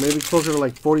more, maybe closer to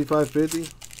like 45, 50.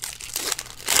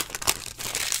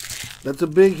 That's a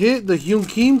big hit. The Hyun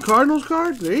Kim Cardinals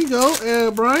card. There you go,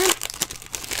 Brian.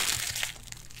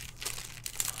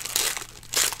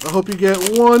 I hope you get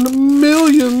 $1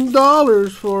 million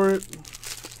for it.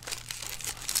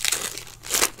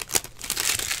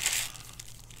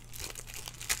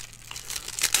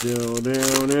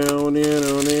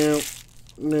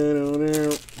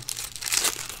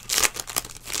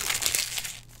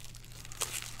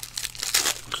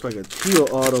 Looks like a teal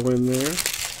auto in there.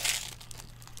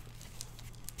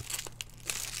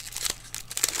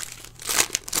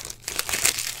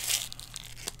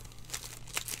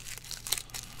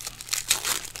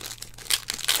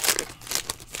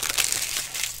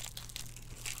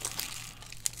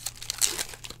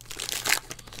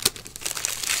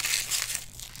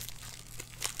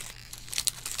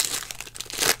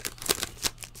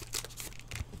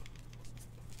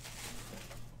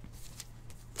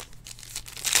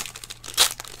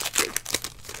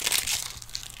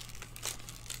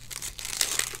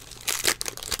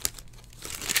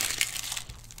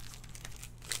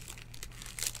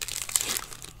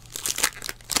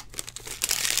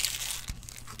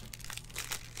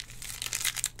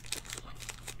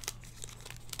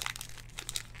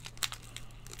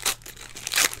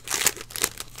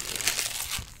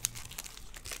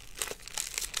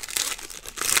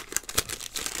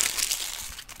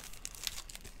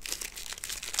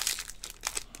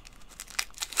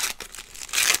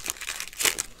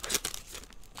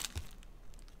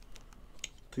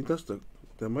 think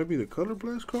that might be the Color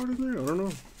Blast card in there. I don't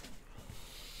know.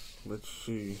 Let's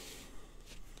see.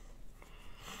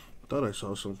 Thought I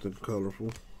saw something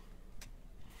colorful.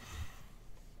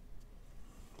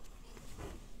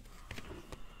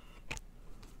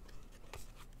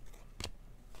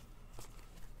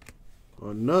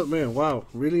 Oh, nut man! Wow,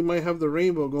 really might have the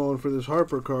rainbow going for this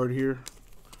Harper card here.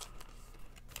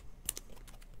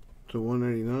 To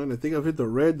 199. I think I've hit the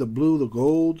red, the blue, the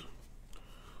gold.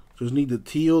 Just need the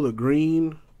teal, the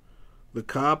green, the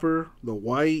copper, the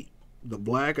white, the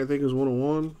black. I think is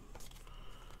 101,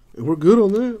 and we're good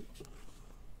on that.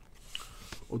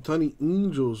 Otani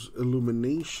Angels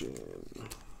Illumination.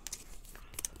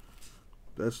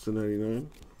 That's the 99.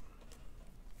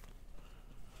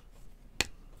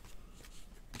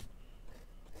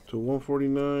 To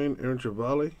 149, Aaron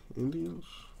Chavale, Indians.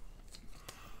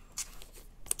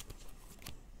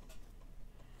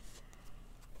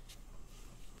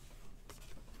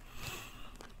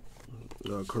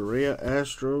 Correa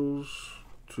Astros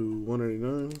to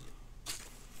 189.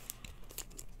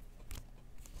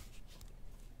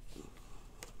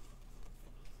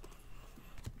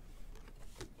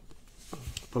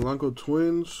 Polanco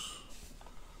Twins,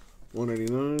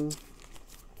 189.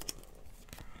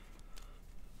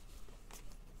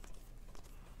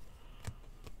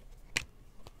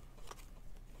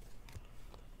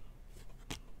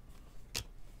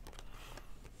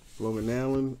 Logan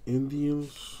Allen,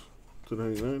 Indians, to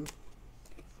 99.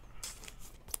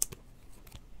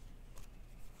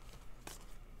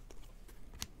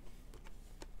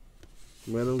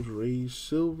 Meadows, Rays,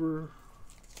 Silver.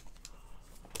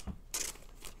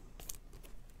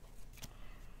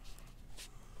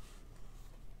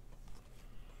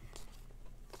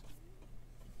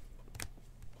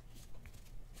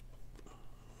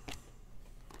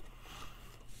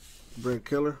 Brett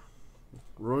Keller,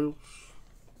 Royals,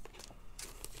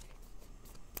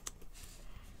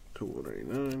 to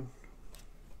 189.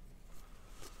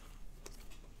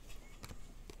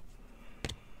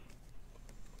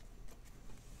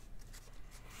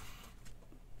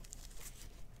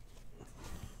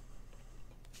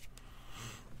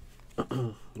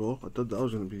 Well, I thought that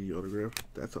was going to be the autograph.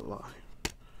 That's a lie.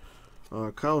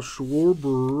 Kyle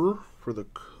Schwarber for the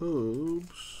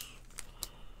Cubs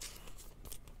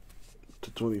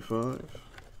to 25.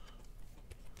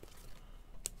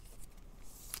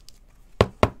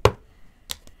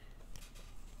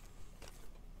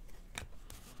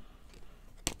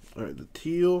 All right, the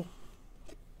teal,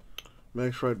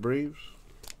 Max Fried Braves.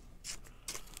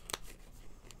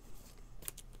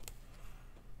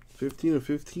 15 of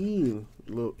 15.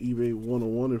 A little eBay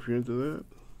 101 if you're into that.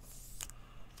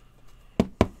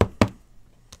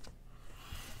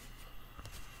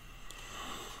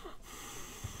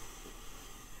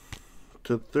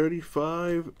 To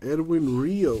 35, Edwin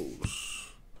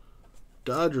Rios.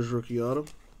 Dodgers rookie auto.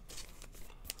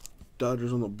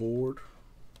 Dodgers on the board.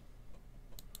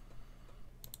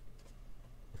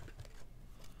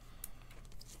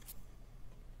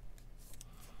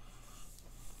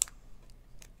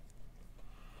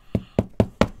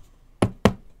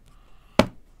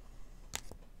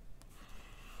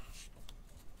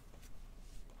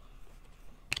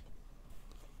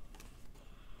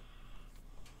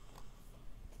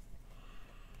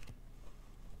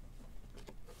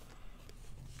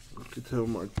 Ketel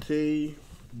Marte,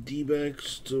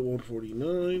 D-backs to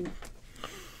 149.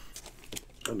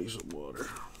 I need some water.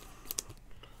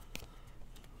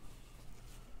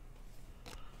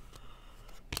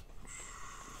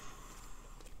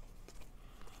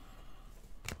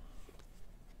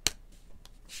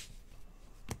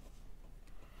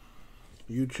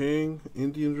 Yu Chang,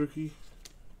 Indians rookie,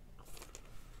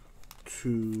 to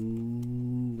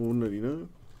 199.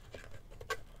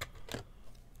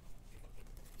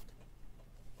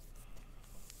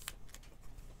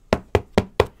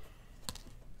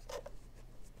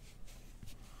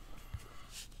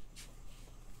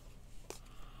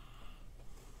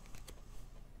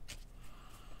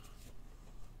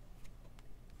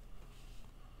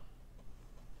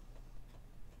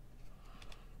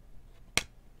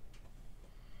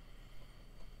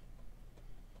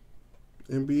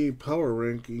 NBA Power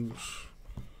Rankings.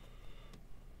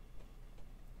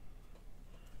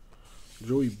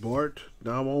 Joey Bart,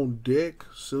 now on deck,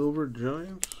 Silver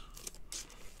Giants.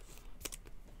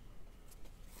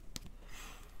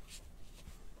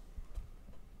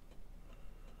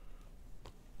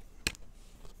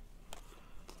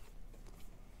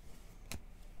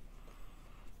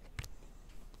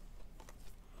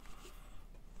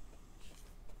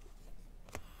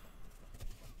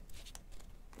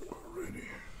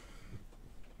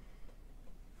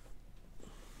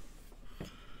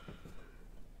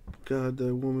 God,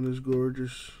 that woman is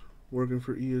gorgeous. Working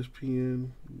for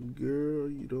ESPN. Girl,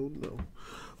 you don't know.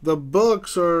 The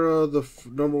Bucks are the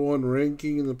 #1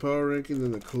 ranking in the power ranking.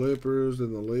 Then the Clippers,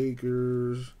 then the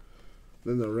Lakers,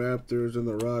 then the Raptors, then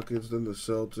the Rockets, then the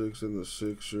Celtics, then the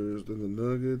Sixers, then the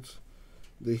Nuggets.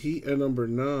 The Heat at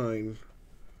 #9.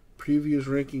 Previous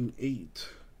ranking 8.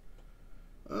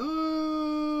 I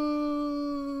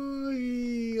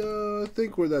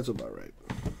think that's about right.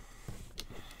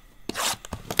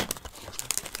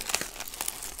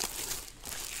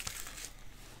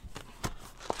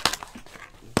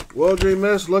 Well,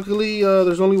 JMS, luckily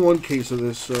there's only one case of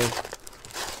this, so.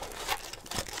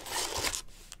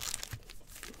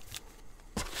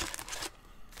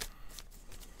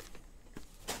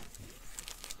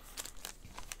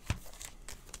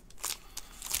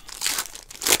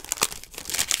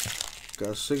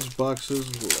 Got 6 boxes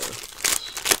left.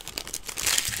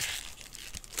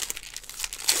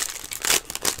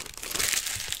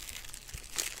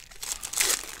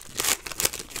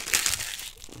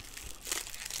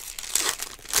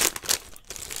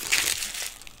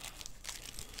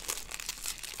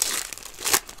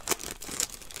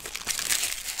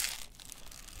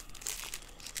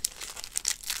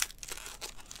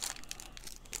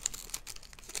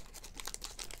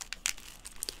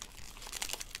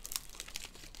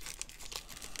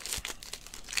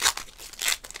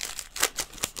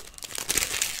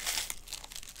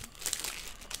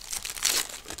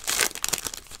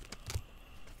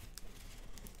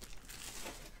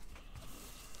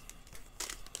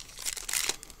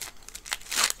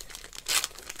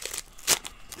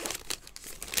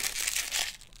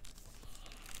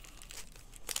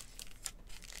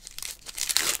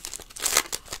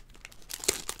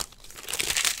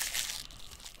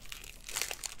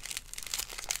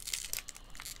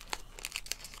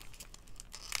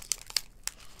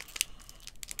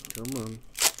 Come on.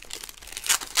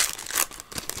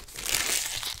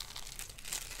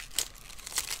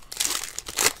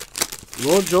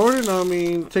 Well, Jordan, I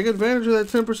mean, take advantage of that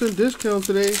 10% discount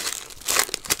today.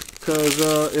 Because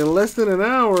in less than an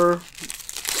hour,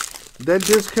 that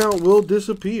discount will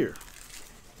disappear.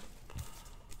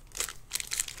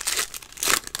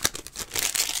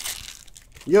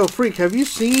 Yo, Freak, have you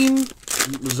seen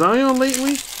Zion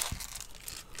lately?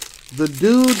 The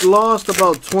dude lost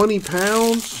about 20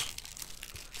 pounds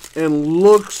and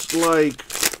looks like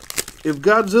if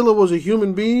Godzilla was a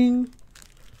human being,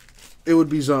 it would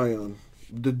be Zion.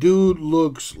 The dude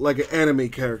looks like an anime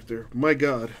character. My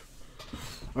God.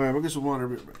 All right, we'll get some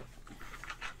water.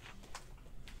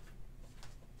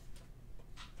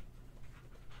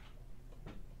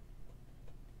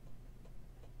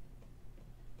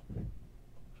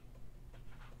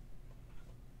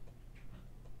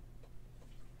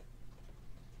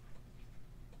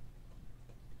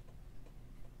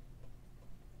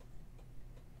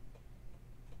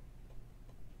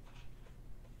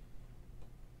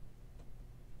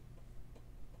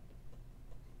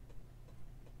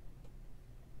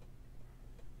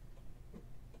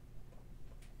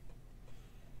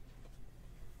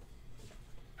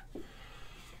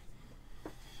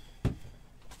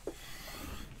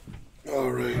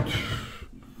 All right.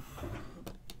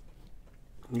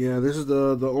 Yeah, this is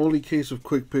the only case of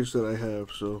quick pitch that I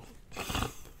have, so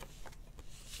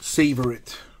savor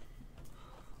it.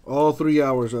 All 3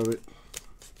 hours of it,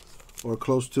 or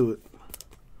close to it.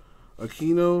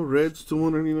 Aquino, Reds to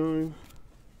 199.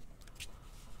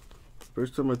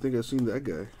 First time I think I've seen that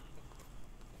guy.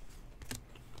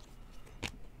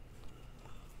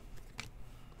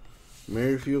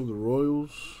 Merrifield, the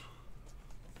Royals.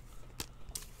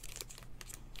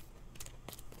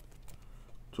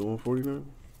 To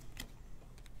 149.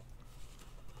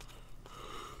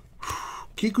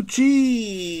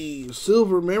 Kikuchi,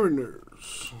 Silver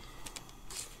Mariners.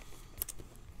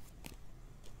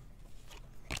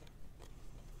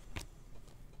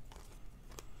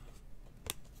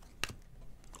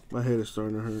 My head is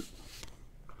starting to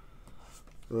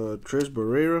hurt. Tres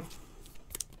Barrera,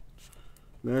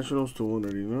 Nationals to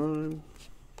 199.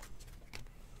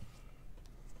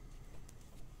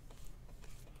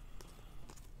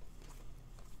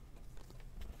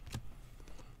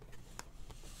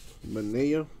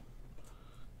 Manea,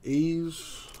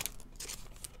 A's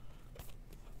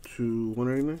to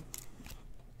 189.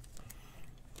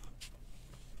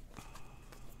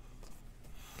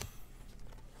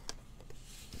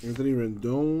 Anthony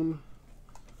Rendon,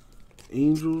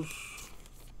 Angels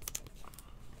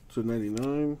to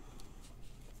 99.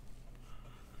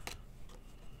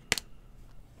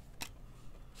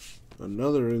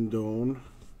 Another Rendon,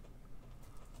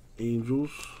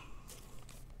 Angels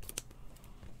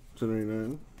to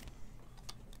 99.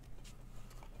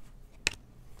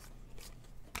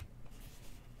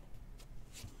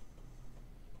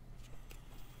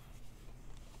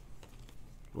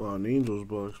 Wow, an Angels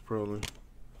box probably.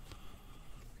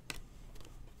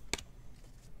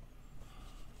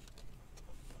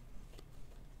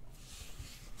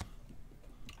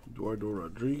 Eduardo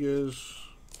Rodriguez.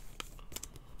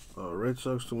 Red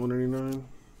Sox to 199.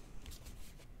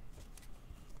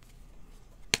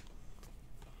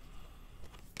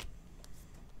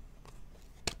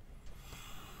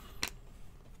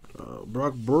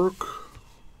 Brock Burke,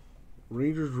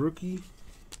 Rangers rookie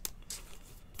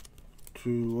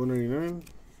to 199.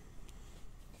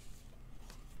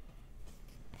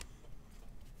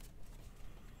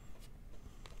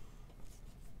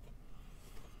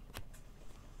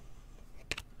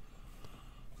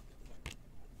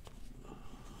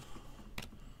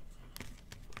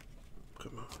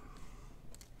 Come on.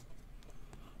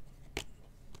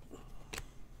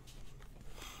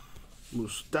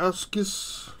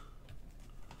 Moustakas,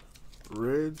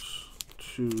 Reds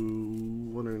to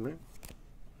 199.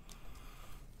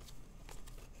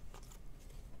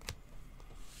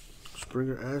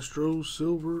 Springer Astros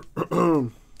silver.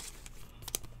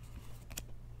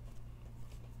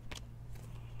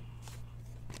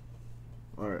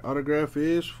 Alright, autograph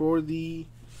is for the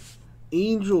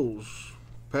Angels.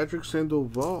 Patrick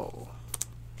Sandoval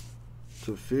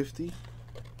to 50.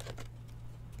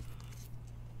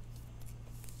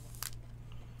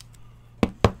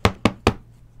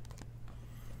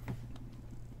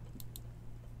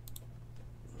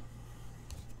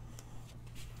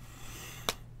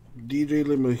 DJ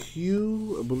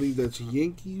LeMahieu, I believe that's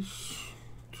Yankees,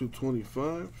 to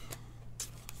 25.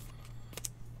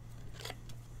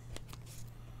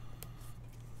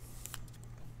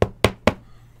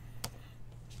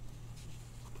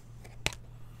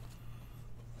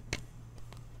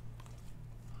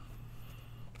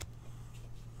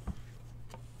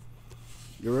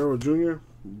 Guerrero Jr.,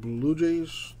 Blue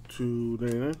Jays, to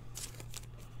 99.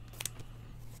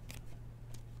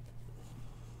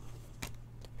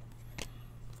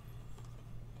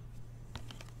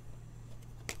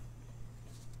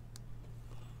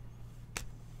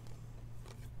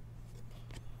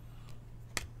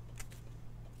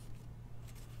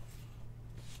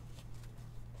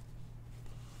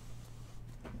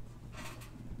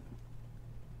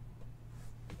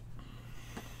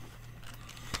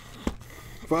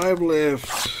 Five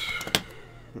left.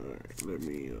 All right, let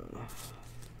me.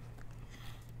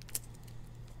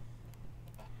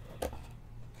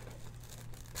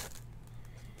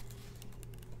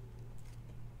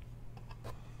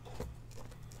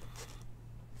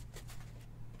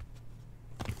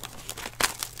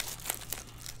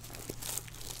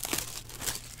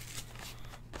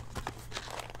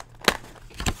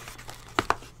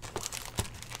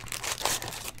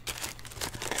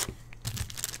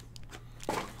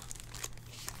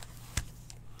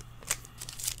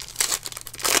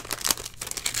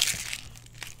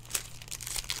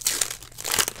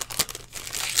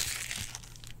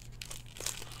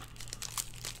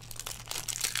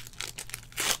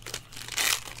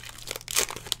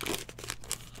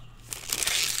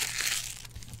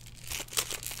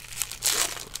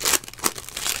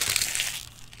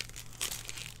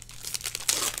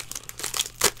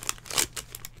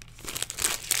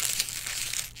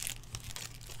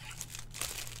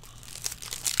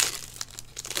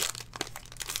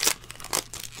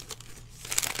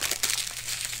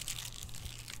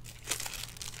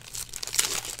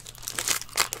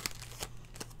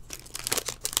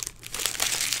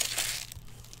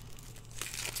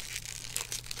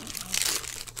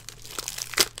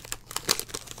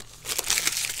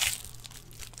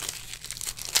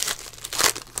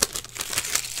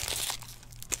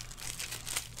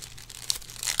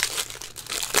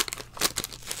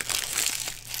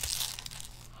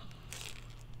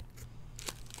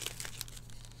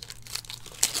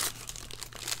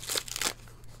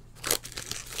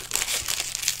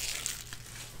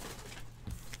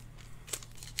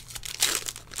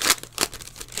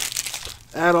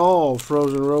 'At all,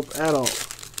 Frozen Rope, at all.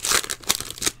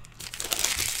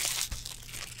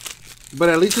 But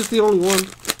at least it's the only one.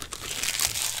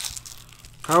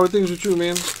 How are things with you,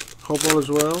 man? Hope all is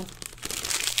well.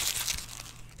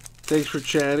 Thanks for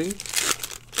chatting.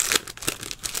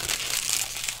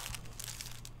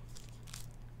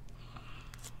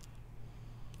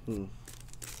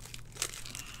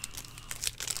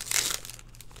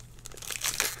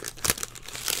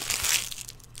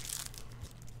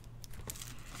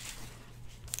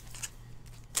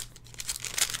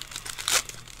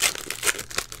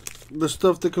 The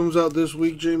stuff that comes out this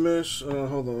week, J-Mesh,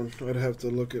 hold on. I'd have to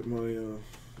look at my,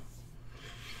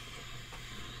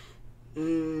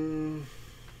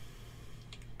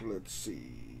 let's see.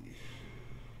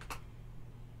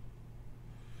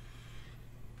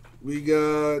 We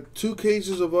got 2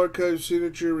 cases of Archive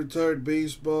Signature Retired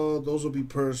Baseball. Those will be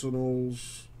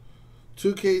personals.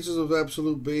 2 cases of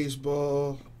Absolute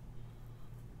Baseball.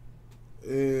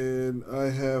 And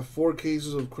I have 4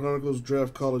 cases of Chronicles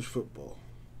Draft College Football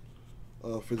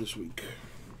for this week.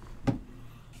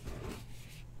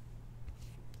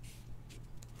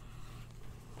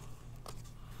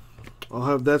 I'll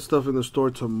have that stuff in the store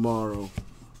tomorrow.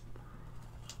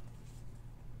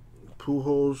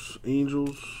 Pujols,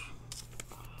 Angels,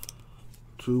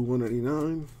 to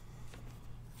 199.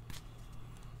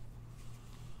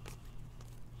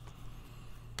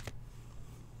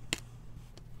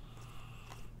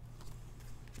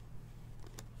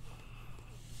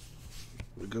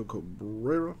 We got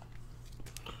Cabrera,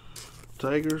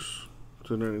 Tigers,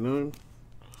 299.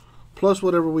 Plus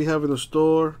whatever we have in the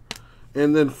store.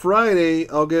 And then Friday,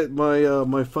 I'll get my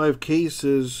my 5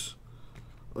 cases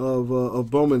of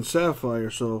Bowman Sapphire.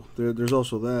 So there's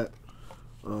also that,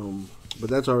 but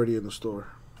that's already in the store.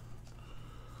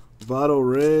 Votto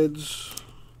Reds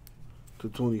to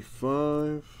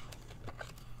 25.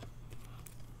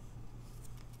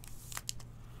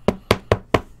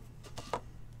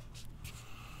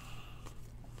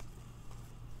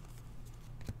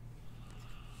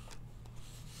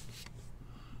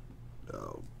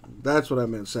 That's what I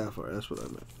meant, Sapphire. That's what I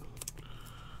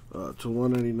meant. To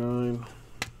 199.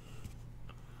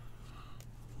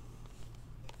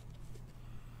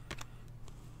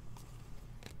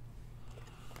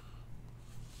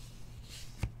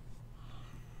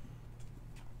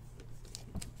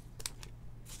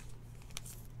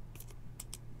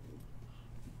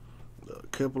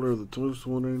 Kepler of the Twins to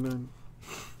 199.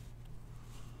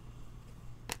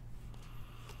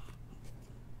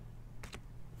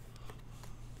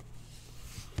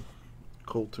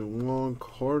 Colton Wong,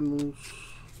 Cardinals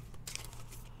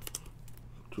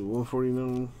to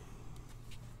 149.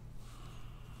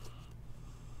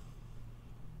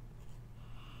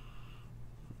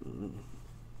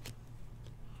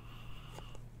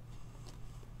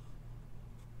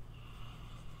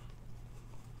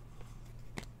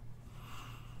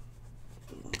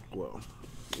 Well,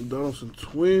 Donaldson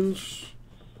Twins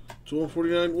to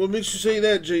 149. What makes you say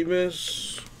that,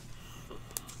 J-Mess?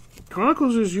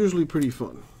 Chronicles is usually pretty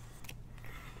fun.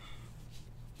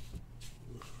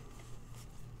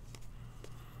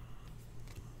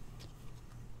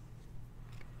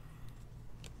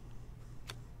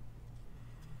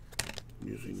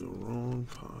 Using the wrong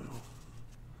pile.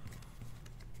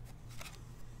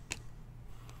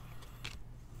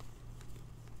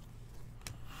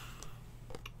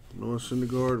 Noah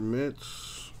Syndergaard,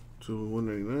 Mets to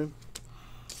 199.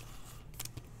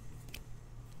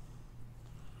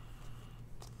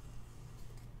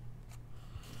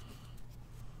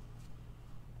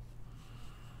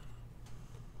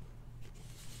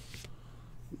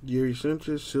 Gary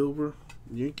Sanchez, Silver,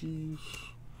 Yankees.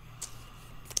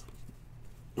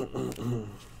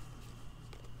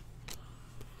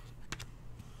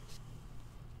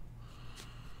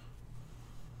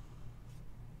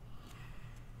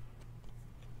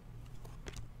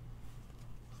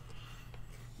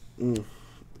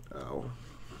 Ow.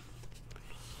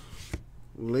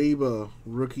 Leba,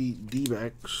 rookie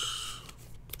D-backs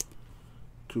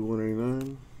to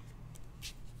 189.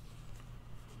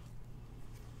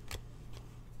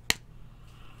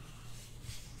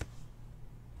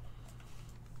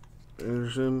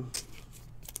 Anderson,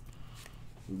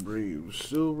 Braves,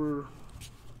 Silver.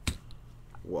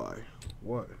 Why?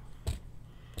 Why?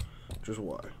 Just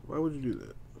why? Why would you do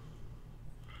that?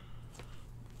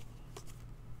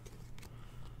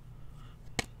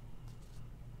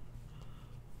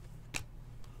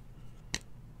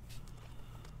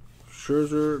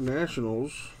 Scherzer,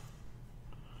 Nationals.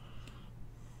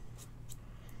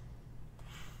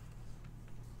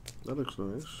 That looks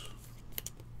nice.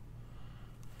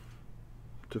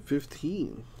 To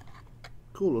 15.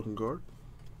 Cool looking card.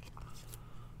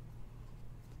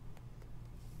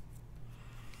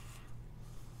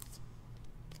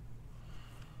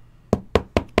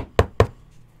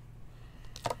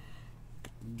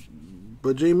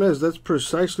 But J-Mez, that's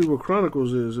precisely what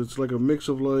Chronicles is. It's like a mix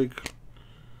of like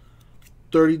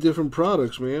 30 different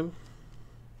products, man.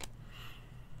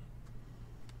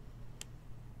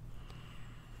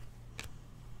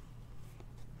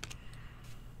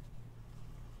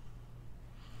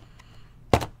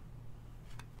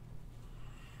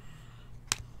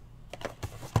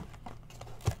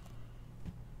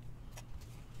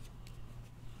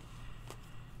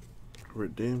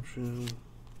 Redemption.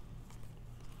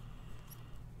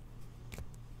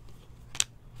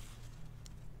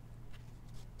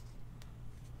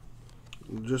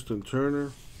 Justin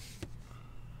Turner.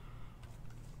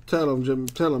 Tell him, Jim.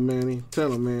 Tell him, Manny.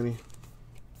 Tell him, Manny.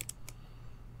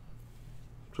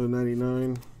 To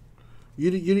 99. You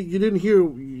didn't hear.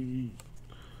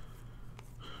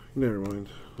 Never mind.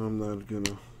 I'm not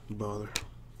gonna bother.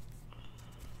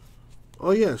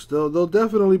 Oh yes, they'll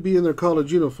definitely be in their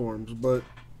college uniforms, but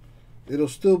it'll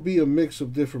still be a mix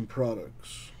of different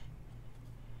products.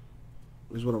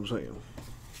 Is what I'm saying.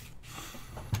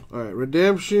 All right,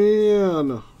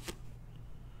 redemption.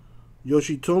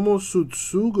 Yoshitomo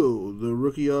Sutsugo, the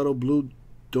rookie auto blue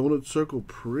donut circle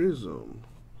Prizm.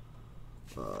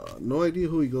 No idea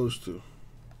who he goes to.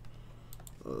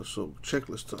 So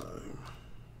checklist time.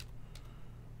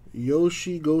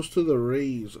 Yoshi goes to the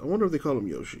Rays. I wonder if they call him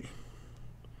Yoshi.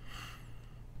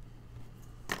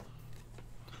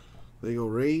 There you go,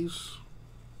 Rays.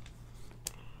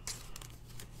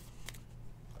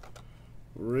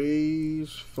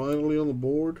 Rays finally on the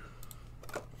board.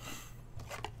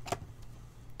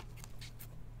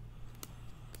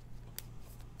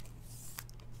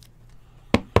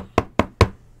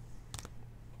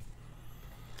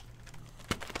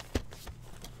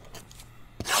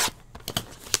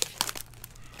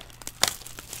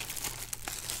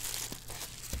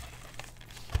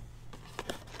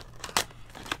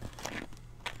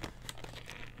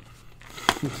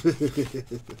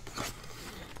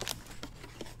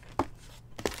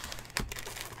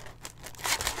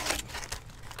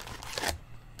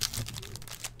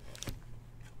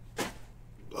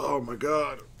 Oh my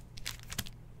God.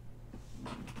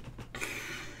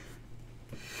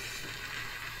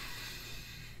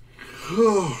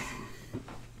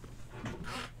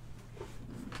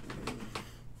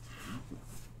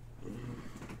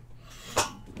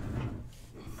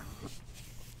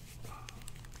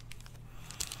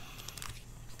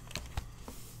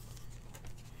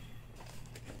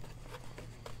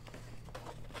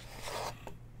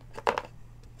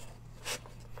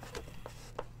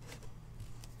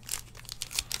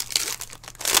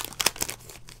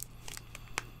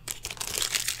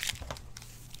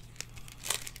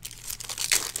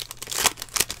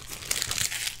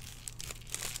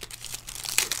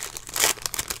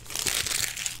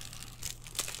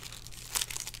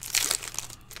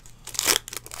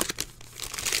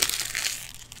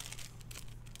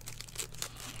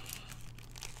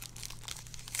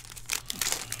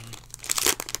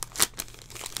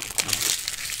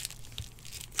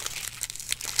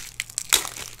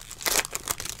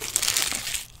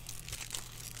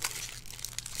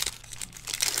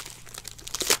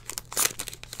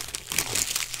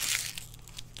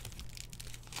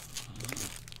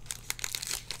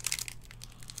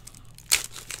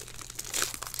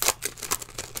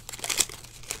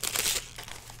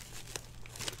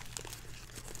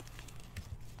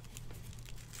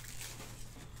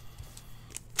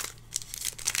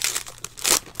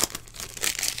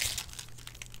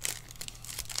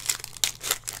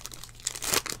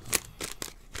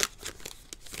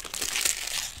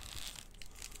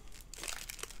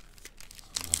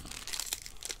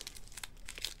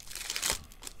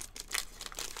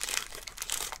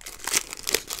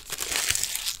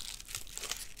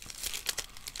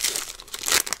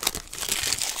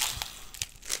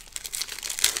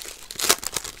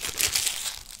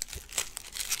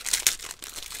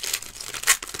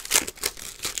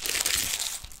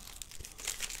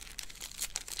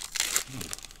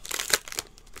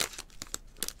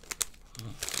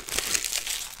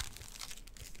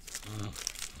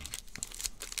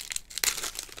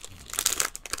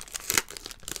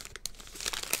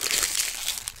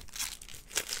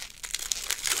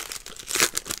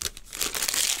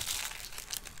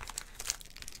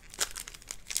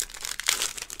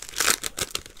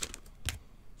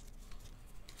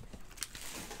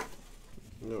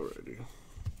 Alrighty.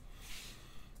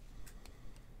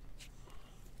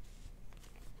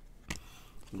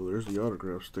 Well, there's the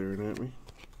autograph staring at me.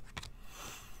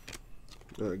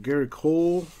 Gary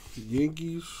Cole,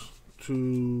 Yankees to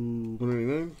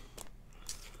 199.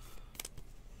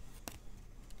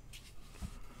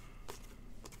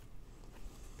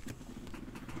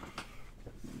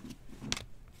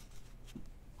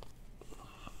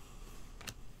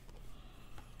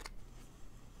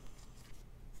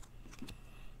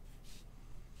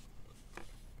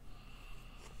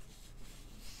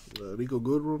 Rico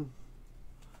Goodrum,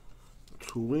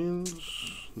 Twins,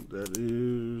 that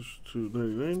is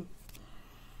 $2.99.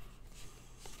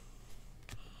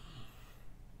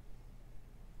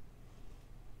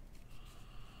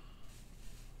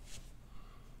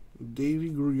 Davey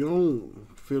Grullon,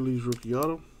 Phillies rookie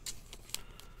auto,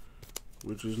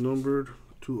 which is numbered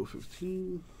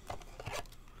 2/15.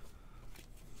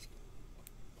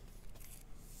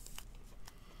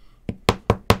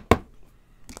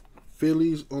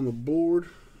 Phillies on the board.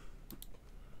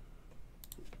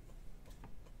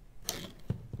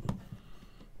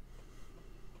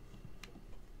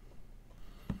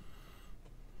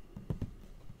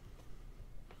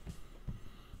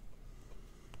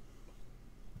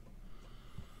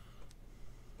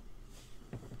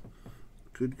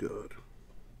 Good God.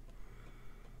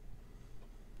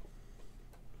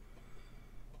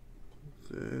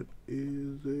 That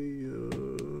is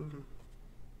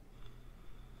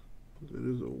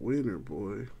a winner,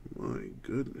 boy. My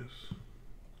goodness.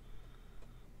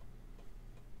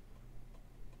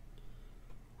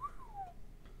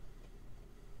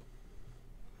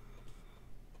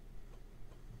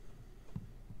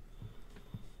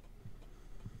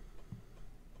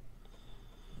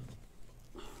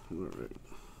 All right.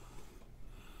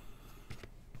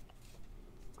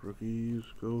 Rookies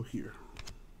go here.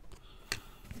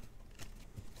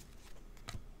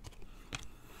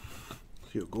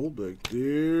 See a gold back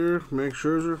there. Max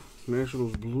Scherzer,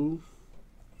 Nationals blue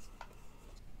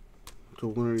to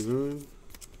 189.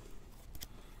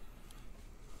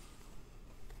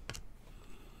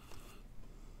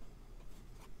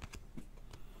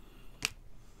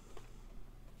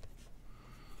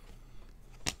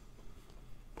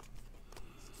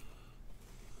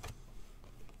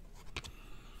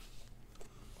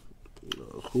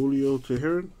 Julio to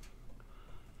Heron.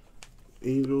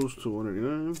 Angels to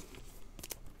 189.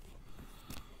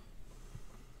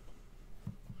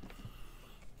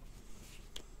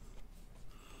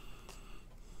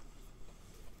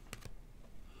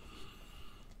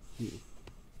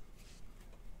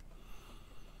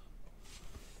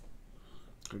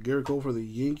 Garrett Cole for the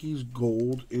Yankees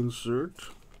gold insert.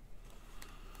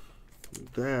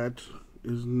 That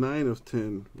is 9 of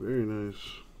 10. Very nice.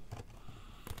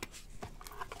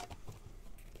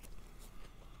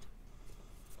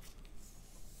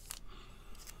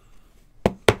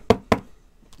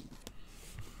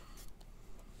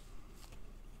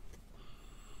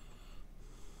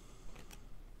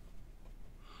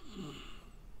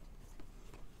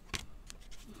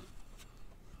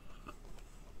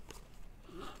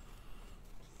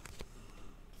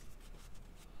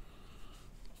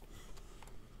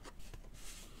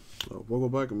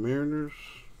 Vogelbach and Mariners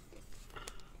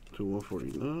to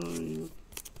 149.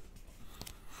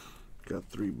 Got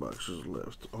 3 boxes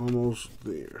left. Almost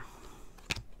there.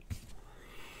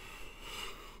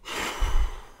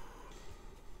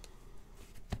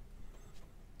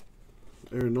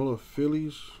 Arenola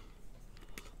Phillies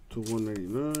to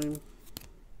 199.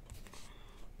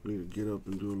 Need to get up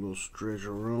and do a little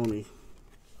stretch-a-roni.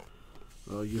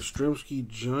 Yastrzemski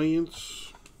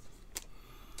Giants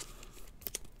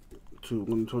to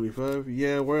 125.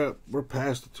 Yeah, we're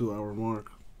past the 2-hour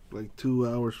mark. Like 2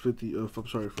 hours 50. I'm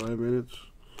sorry, 5 minutes.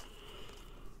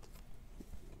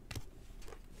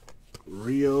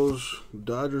 Rios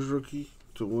Dodgers rookie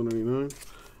to 199.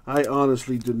 I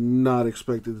honestly did not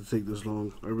expect it to take this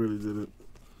long. I really didn't.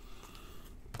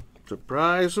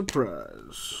 Surprise,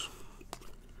 surprise.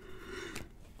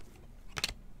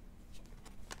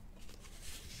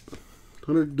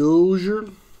 Hunter Dozier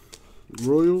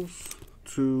Royals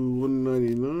to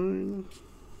 199.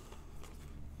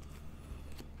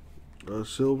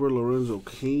 Silver Lorenzo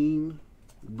Cain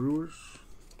Brewers.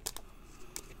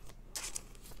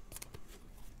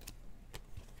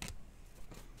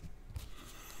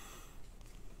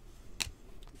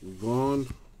 Vaughn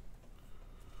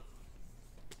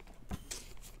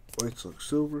White Sox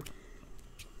silver.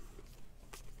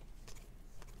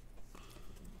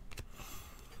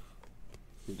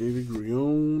 David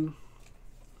Grione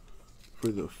for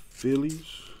the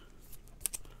Phillies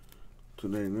to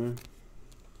 99.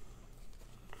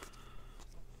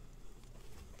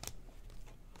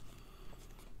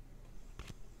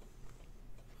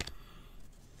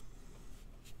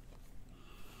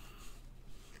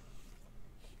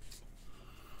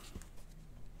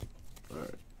 All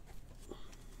right.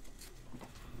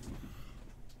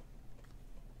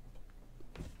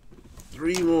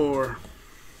 Three more.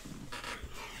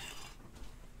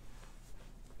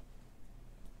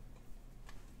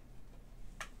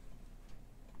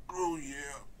 Oh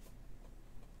yeah.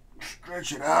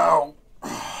 Stretch it out.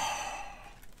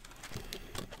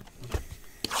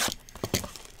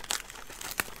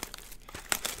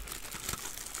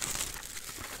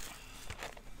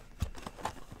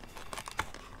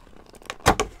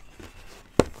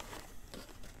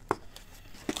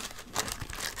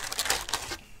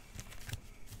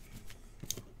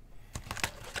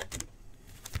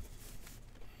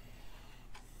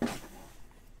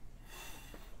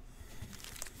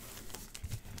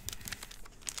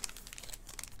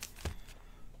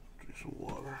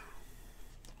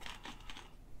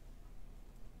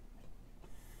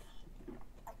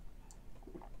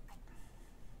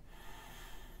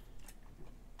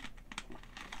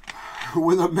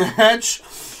 with a match.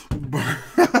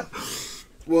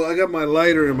 Well, I got my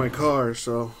lighter in my car,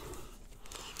 so.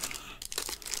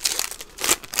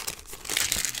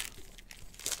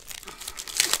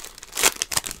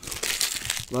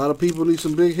 A lot of people need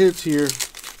some big hits here.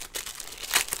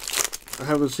 I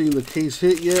haven't seen the case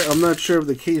hit yet. I'm not sure if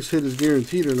the case hit is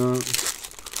guaranteed or not.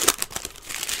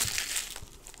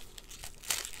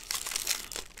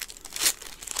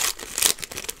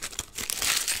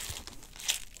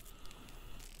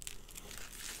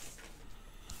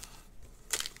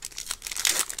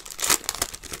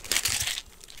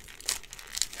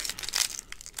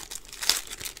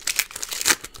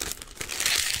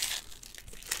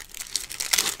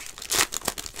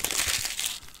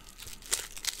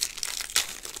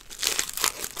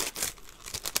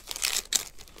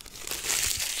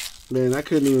 Man, I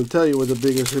couldn't even tell you what the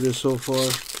biggest hit is so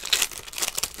far.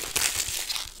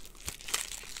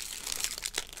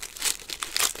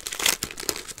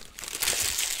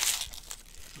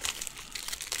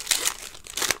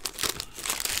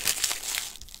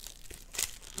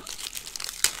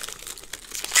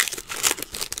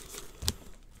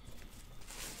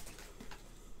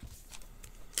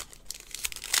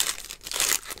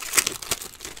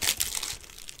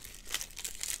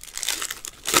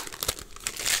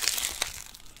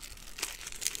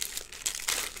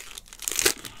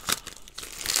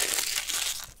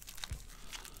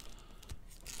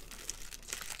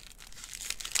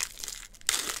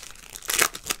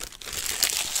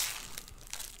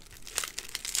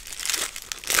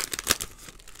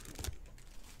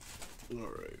 All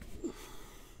right.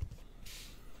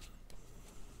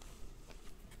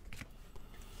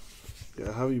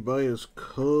 Yeah, Javi Baez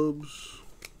Cubs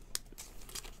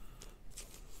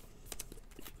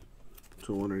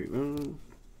to 189.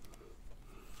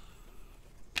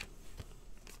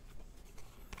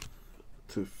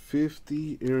 To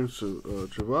 50, Aaron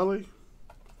Chavale,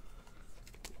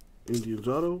 Indians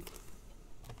Auto.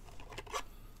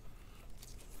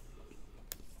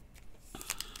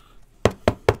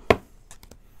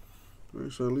 All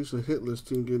right, so at least a hitless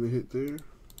team getting a hit there.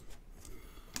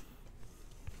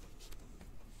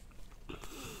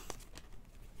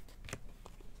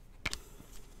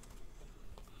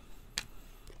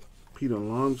 Pete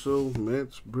Alonso,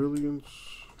 Mets, Brilliance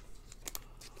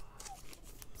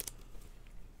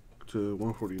to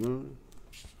 149.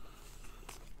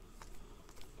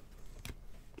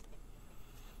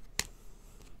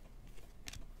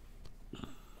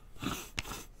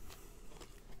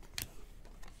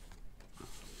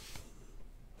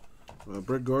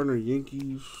 Brett Gardner,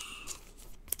 Yankees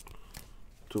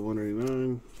to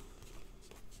 189.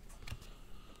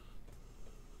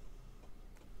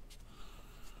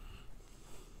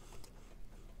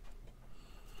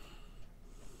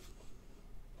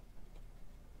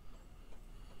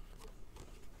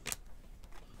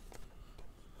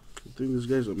 I think this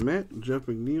guy's a Matt, Jeff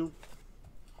McNeil.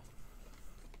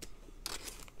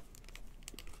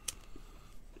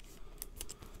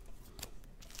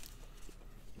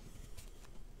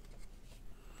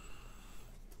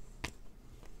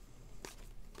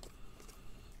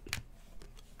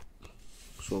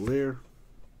 Soler,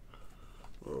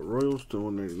 Royals to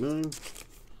 199.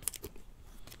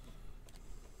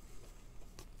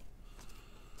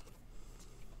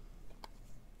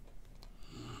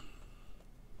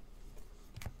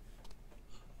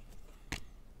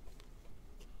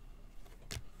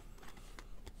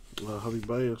 Javi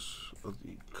Baez of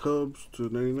the Cubs to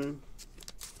 99.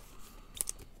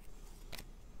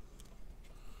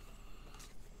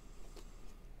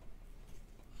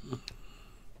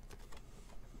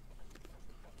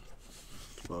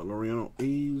 Loriano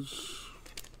A's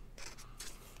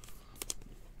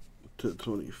to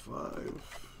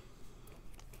 25.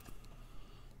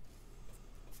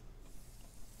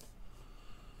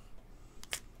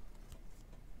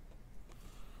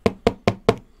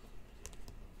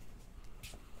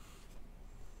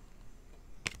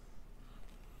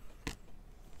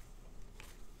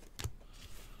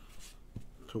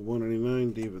 To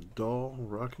 199, David Dahl,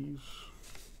 Rockies.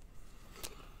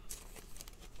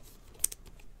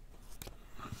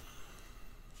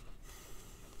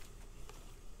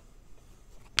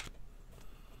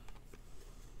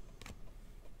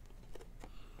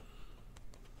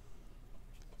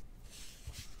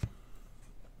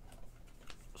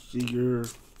 Seager,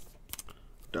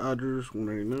 Dodgers,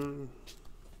 199.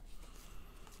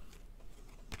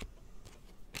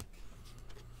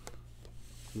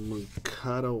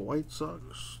 Moncada, White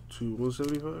Sox to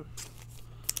 175.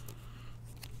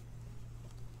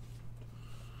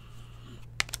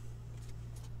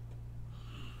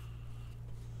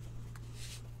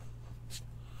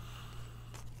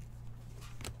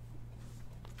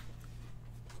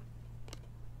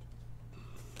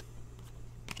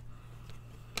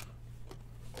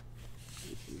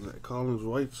 Collins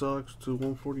White Sox to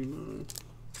 149.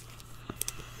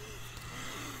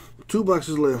 2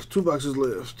 boxes left. 2 boxes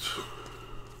left.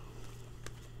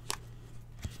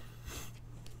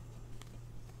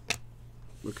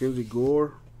 Mackenzie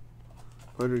Gore.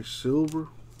 Padre Silver.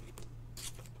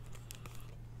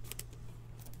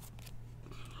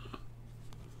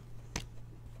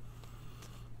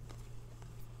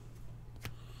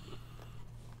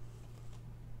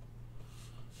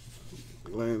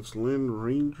 Lance Lynn,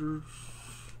 Rangers,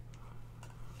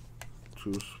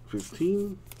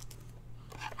 215.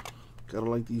 Gotta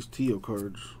like these Teal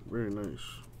cards. Very nice.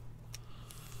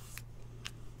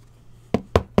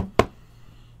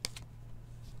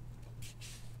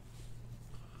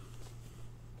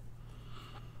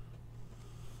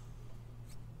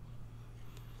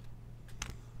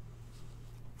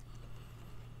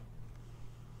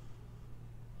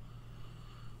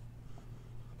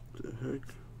 The heck?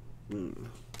 Man.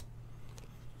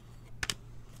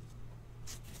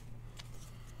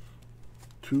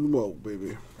 Two more,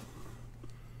 baby.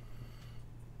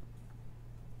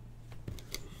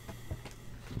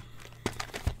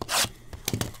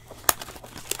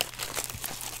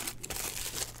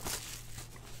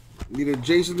 Need a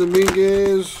Jason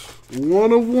Dominguez,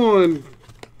 1 of 1.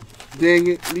 Dang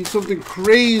it, need something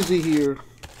crazy here.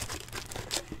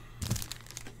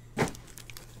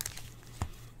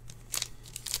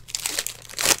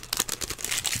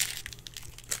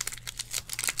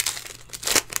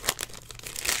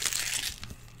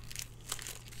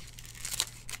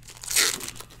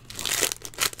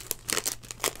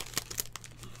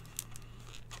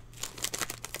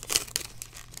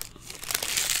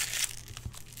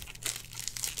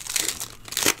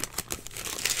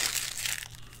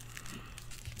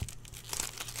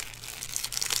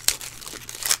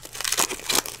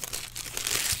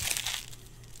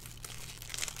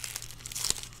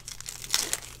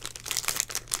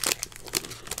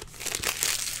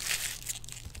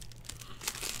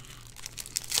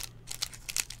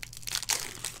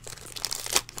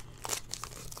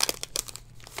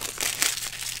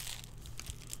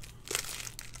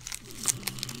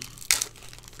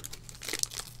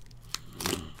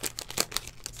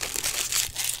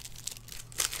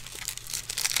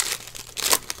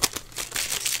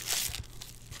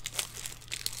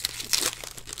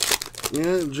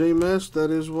 Yeah, JMS,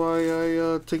 that is why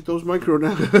I take those micro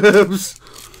nabs.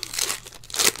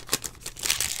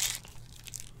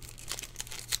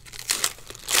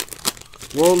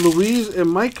 Well, Louise, it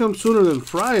might come sooner than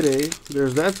Friday.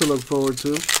 There's that to look forward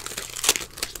to.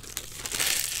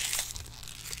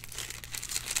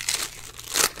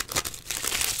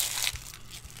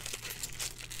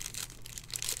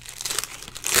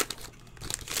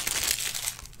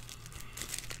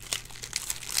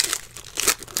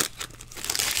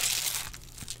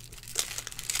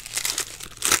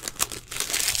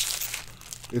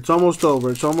 It's almost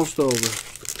over. It's almost over.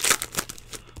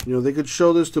 You know, they could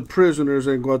show this to prisoners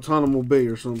in Guantanamo Bay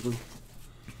or something.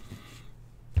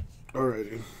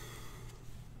 Alrighty.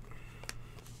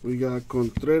 We got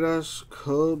Contreras,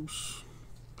 Cubs,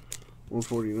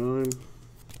 149.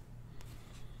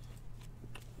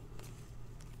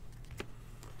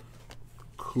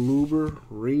 Kluber,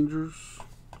 Rangers,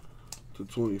 to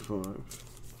 25.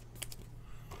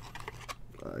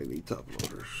 I need top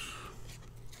loaders.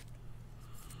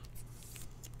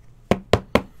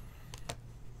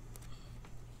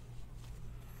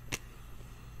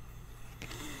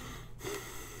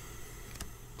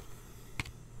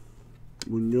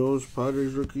 Munoz,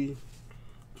 Padres rookie,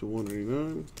 to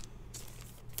 189.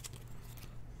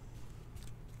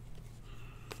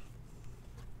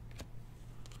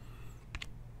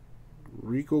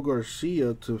 Rico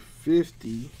Garcia to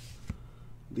 50.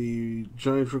 The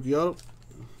Giants rookie auto.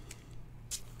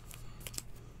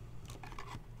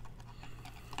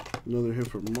 Another hit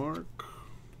for Mark.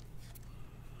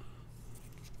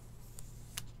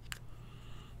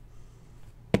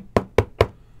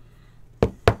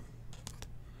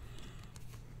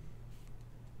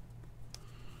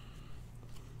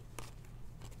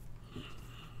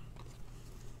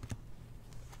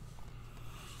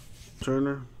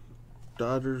 Turner,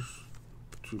 Dodgers,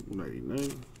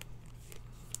 299.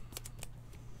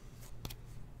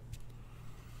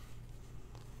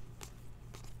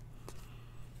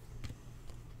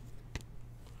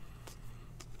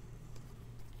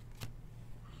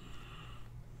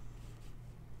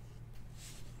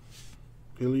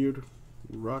 Hilliard,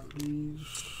 Rockies,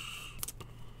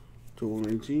 to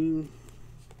 119.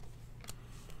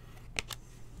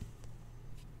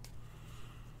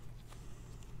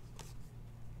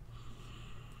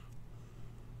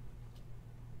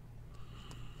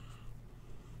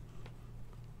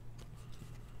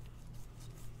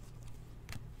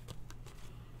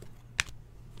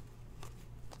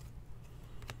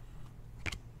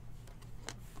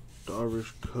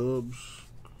 Darvish Cubs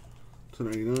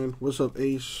 /99. What's up,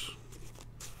 Ace?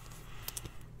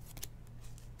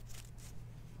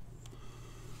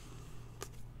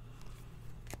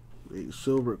 A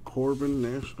silver Corbin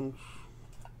Nationals.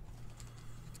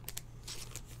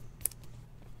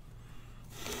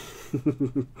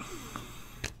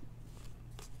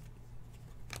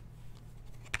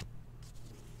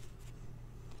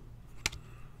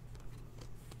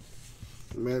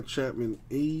 Matt Chapman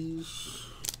A's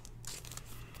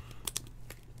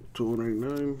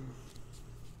 /199.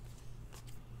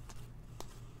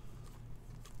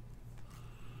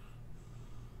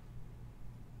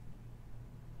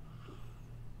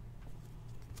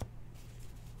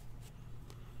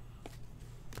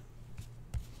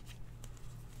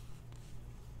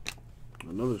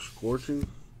 Another scorching.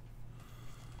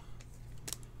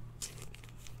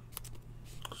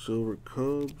 Silver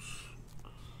Cubs.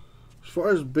 As far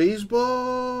as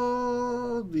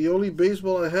baseball, the only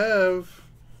baseball I have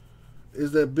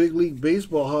is that Big League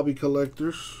Baseball Hobby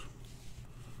Collectors.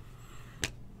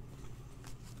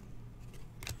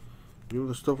 You know,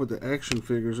 the stuff with the action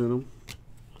figures in them.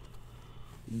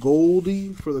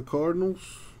 Goldie for the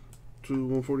Cardinals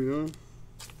 /149.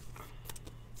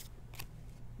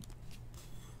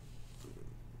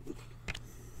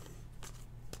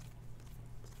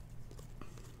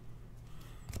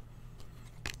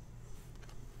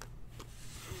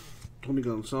 Tony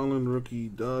Gonsolin, rookie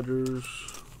Dodgers.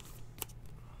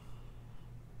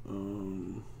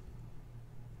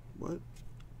 What?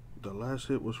 The last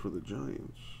hit was for the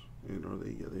Giants. And are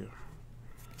they? Yeah, they are.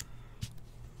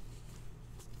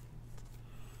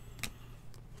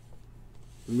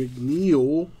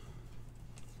 McNeil.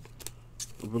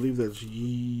 I believe that's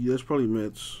probably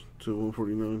Mets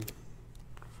 /149.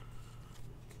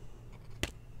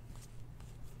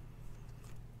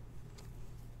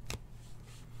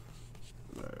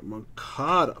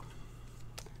 Moncada.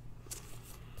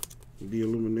 The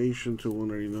Illumination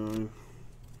 /199.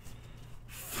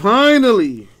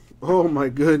 Finally! Oh my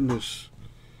goodness.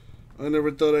 I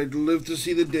never thought I'd live to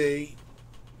see the day.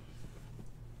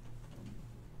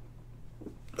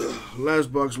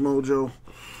 Last box mojo.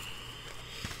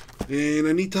 And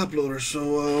I need top loader,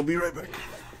 so I'll be right back.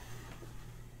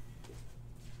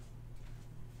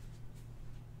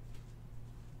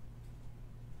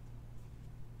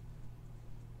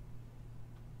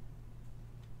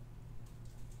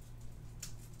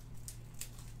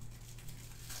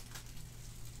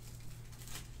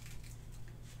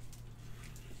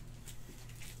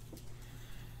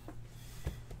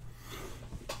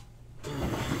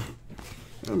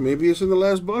 Maybe it's in the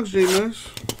last box, J-Max.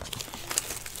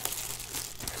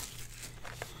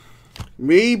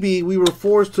 Maybe we were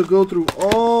forced to go through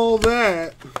all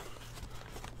that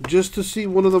just to see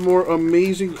one of the more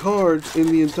amazing cards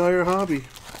in the entire hobby.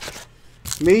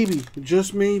 Maybe,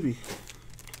 just maybe.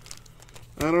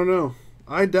 I don't know.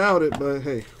 I doubt it, but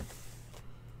hey.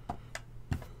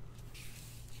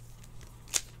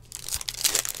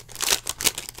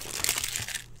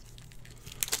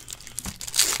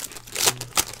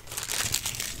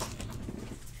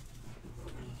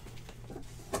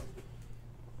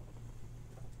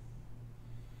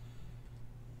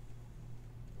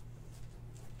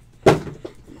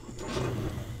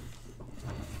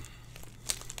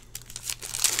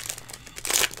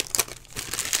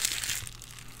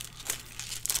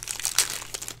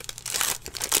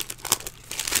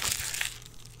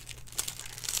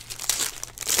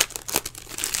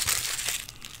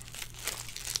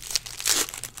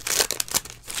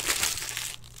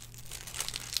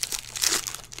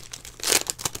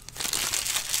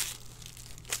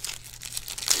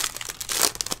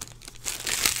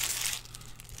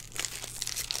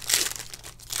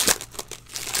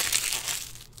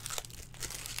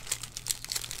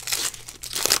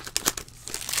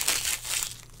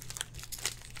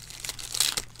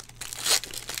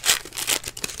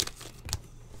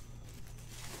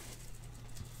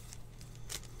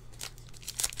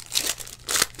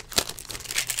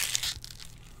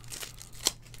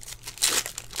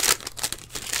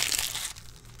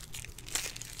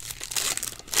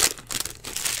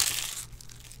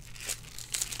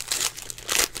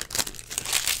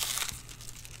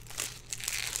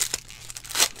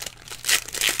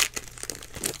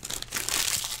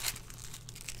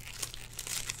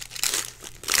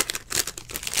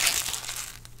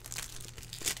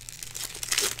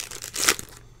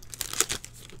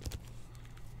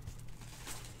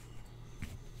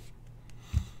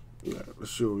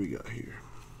 Let's see what we got here.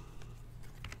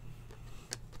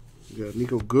 We got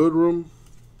Nico Goodrum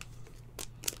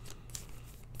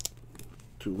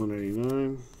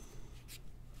 /189.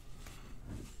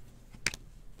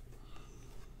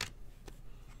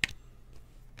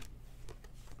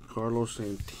 Carlos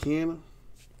Santana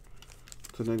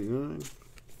 /99.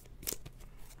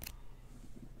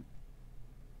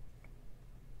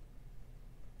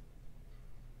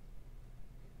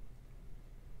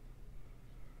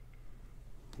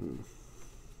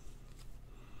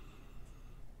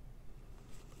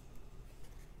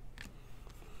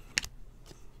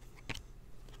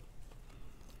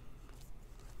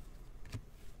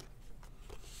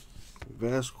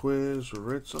 Vasquez,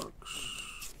 Red Sox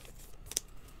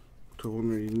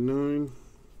 /199.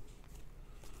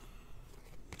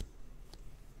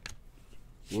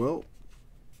 Well,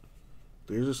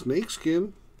 there's a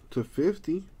snakeskin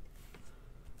 /50.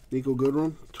 Nico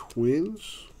Goodrum,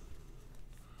 Twins.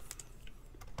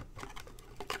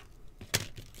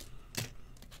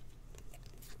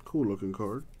 Cool looking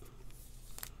card.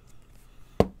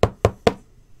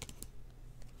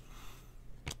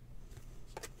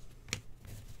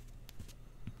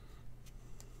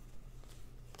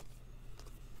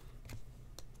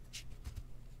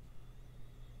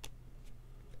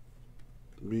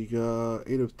 We got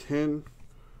 8/10.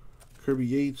 Kirby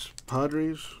Yates,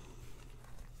 Padres.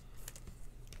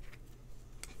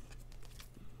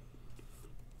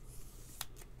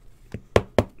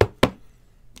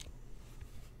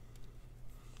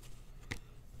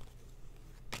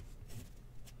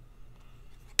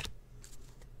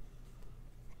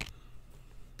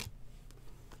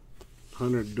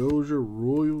 Hunter Dozier,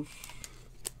 Royals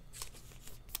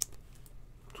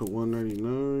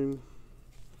 /199.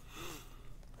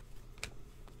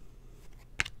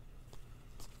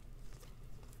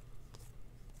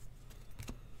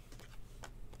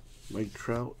 Mike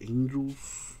Trout,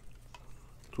 Angels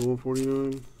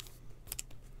 /149.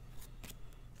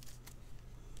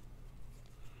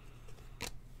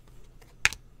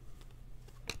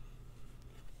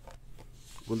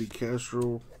 Willie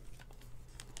Castro,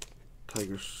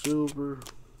 Tiger Silver.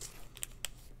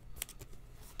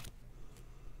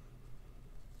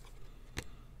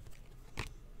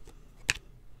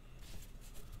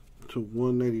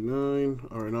 /199.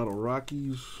 Arenado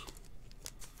Rockies.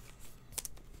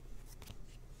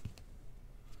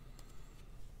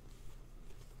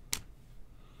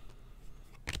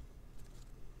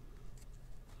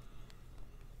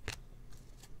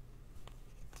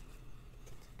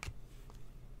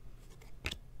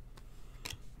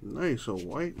 Nice, a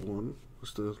white one.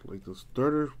 What's the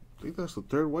third? I think that's the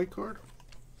third white card.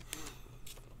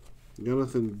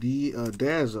 Jonathan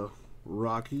Daza,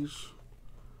 Rockies,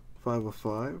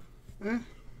 5/5. Eh.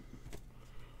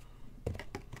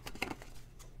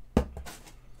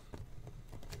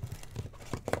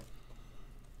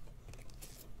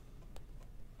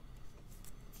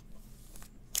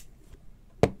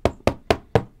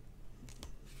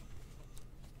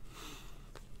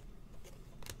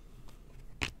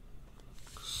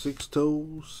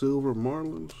 Six-toe Silver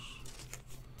Marlins.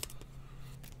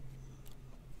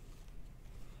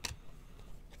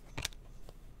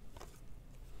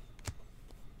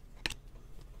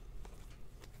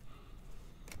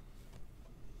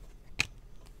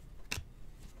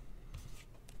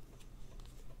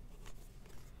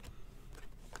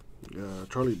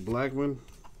 Charlie Blackmon,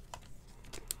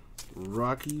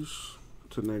 Rockies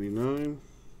 /99.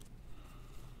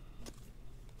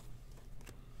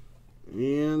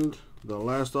 And the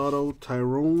last auto,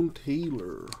 Tyrone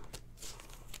Taylor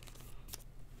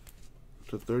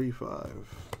 /35.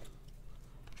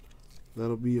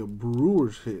 That'll be a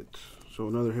Brewers hit. So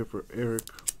another hit for Eric.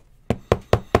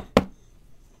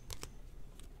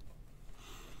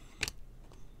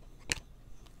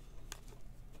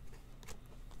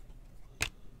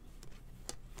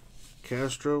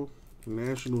 Castro,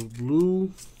 Nationals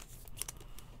Blue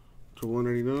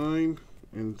 /199.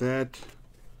 And that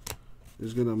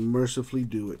is going to mercifully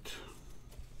do it.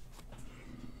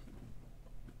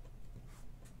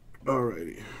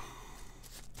 Alrighty.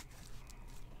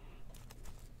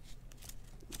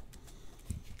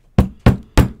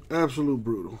 Absolute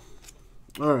brutal.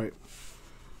 Alright.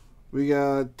 We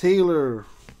got Taylor,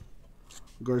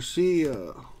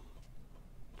 Garcia,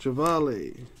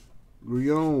 Chavale,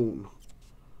 Grion,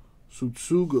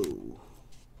 Sutsugo,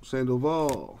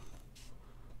 Sandoval,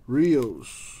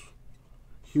 Rios,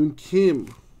 Hyun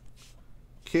Kim,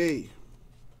 K,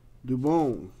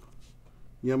 Dubon,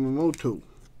 Yamamoto,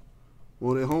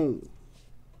 Morejon,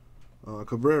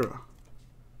 Cabrera,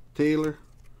 Taylor,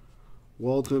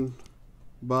 Walton,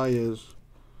 Baez,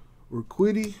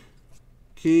 Urquidy,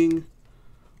 King,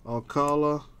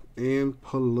 Alcala, and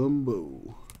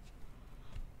Palumbo.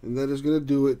 And that is going to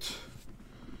do it.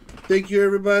 Thank you,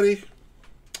 everybody.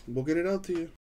 We'll get it out to you.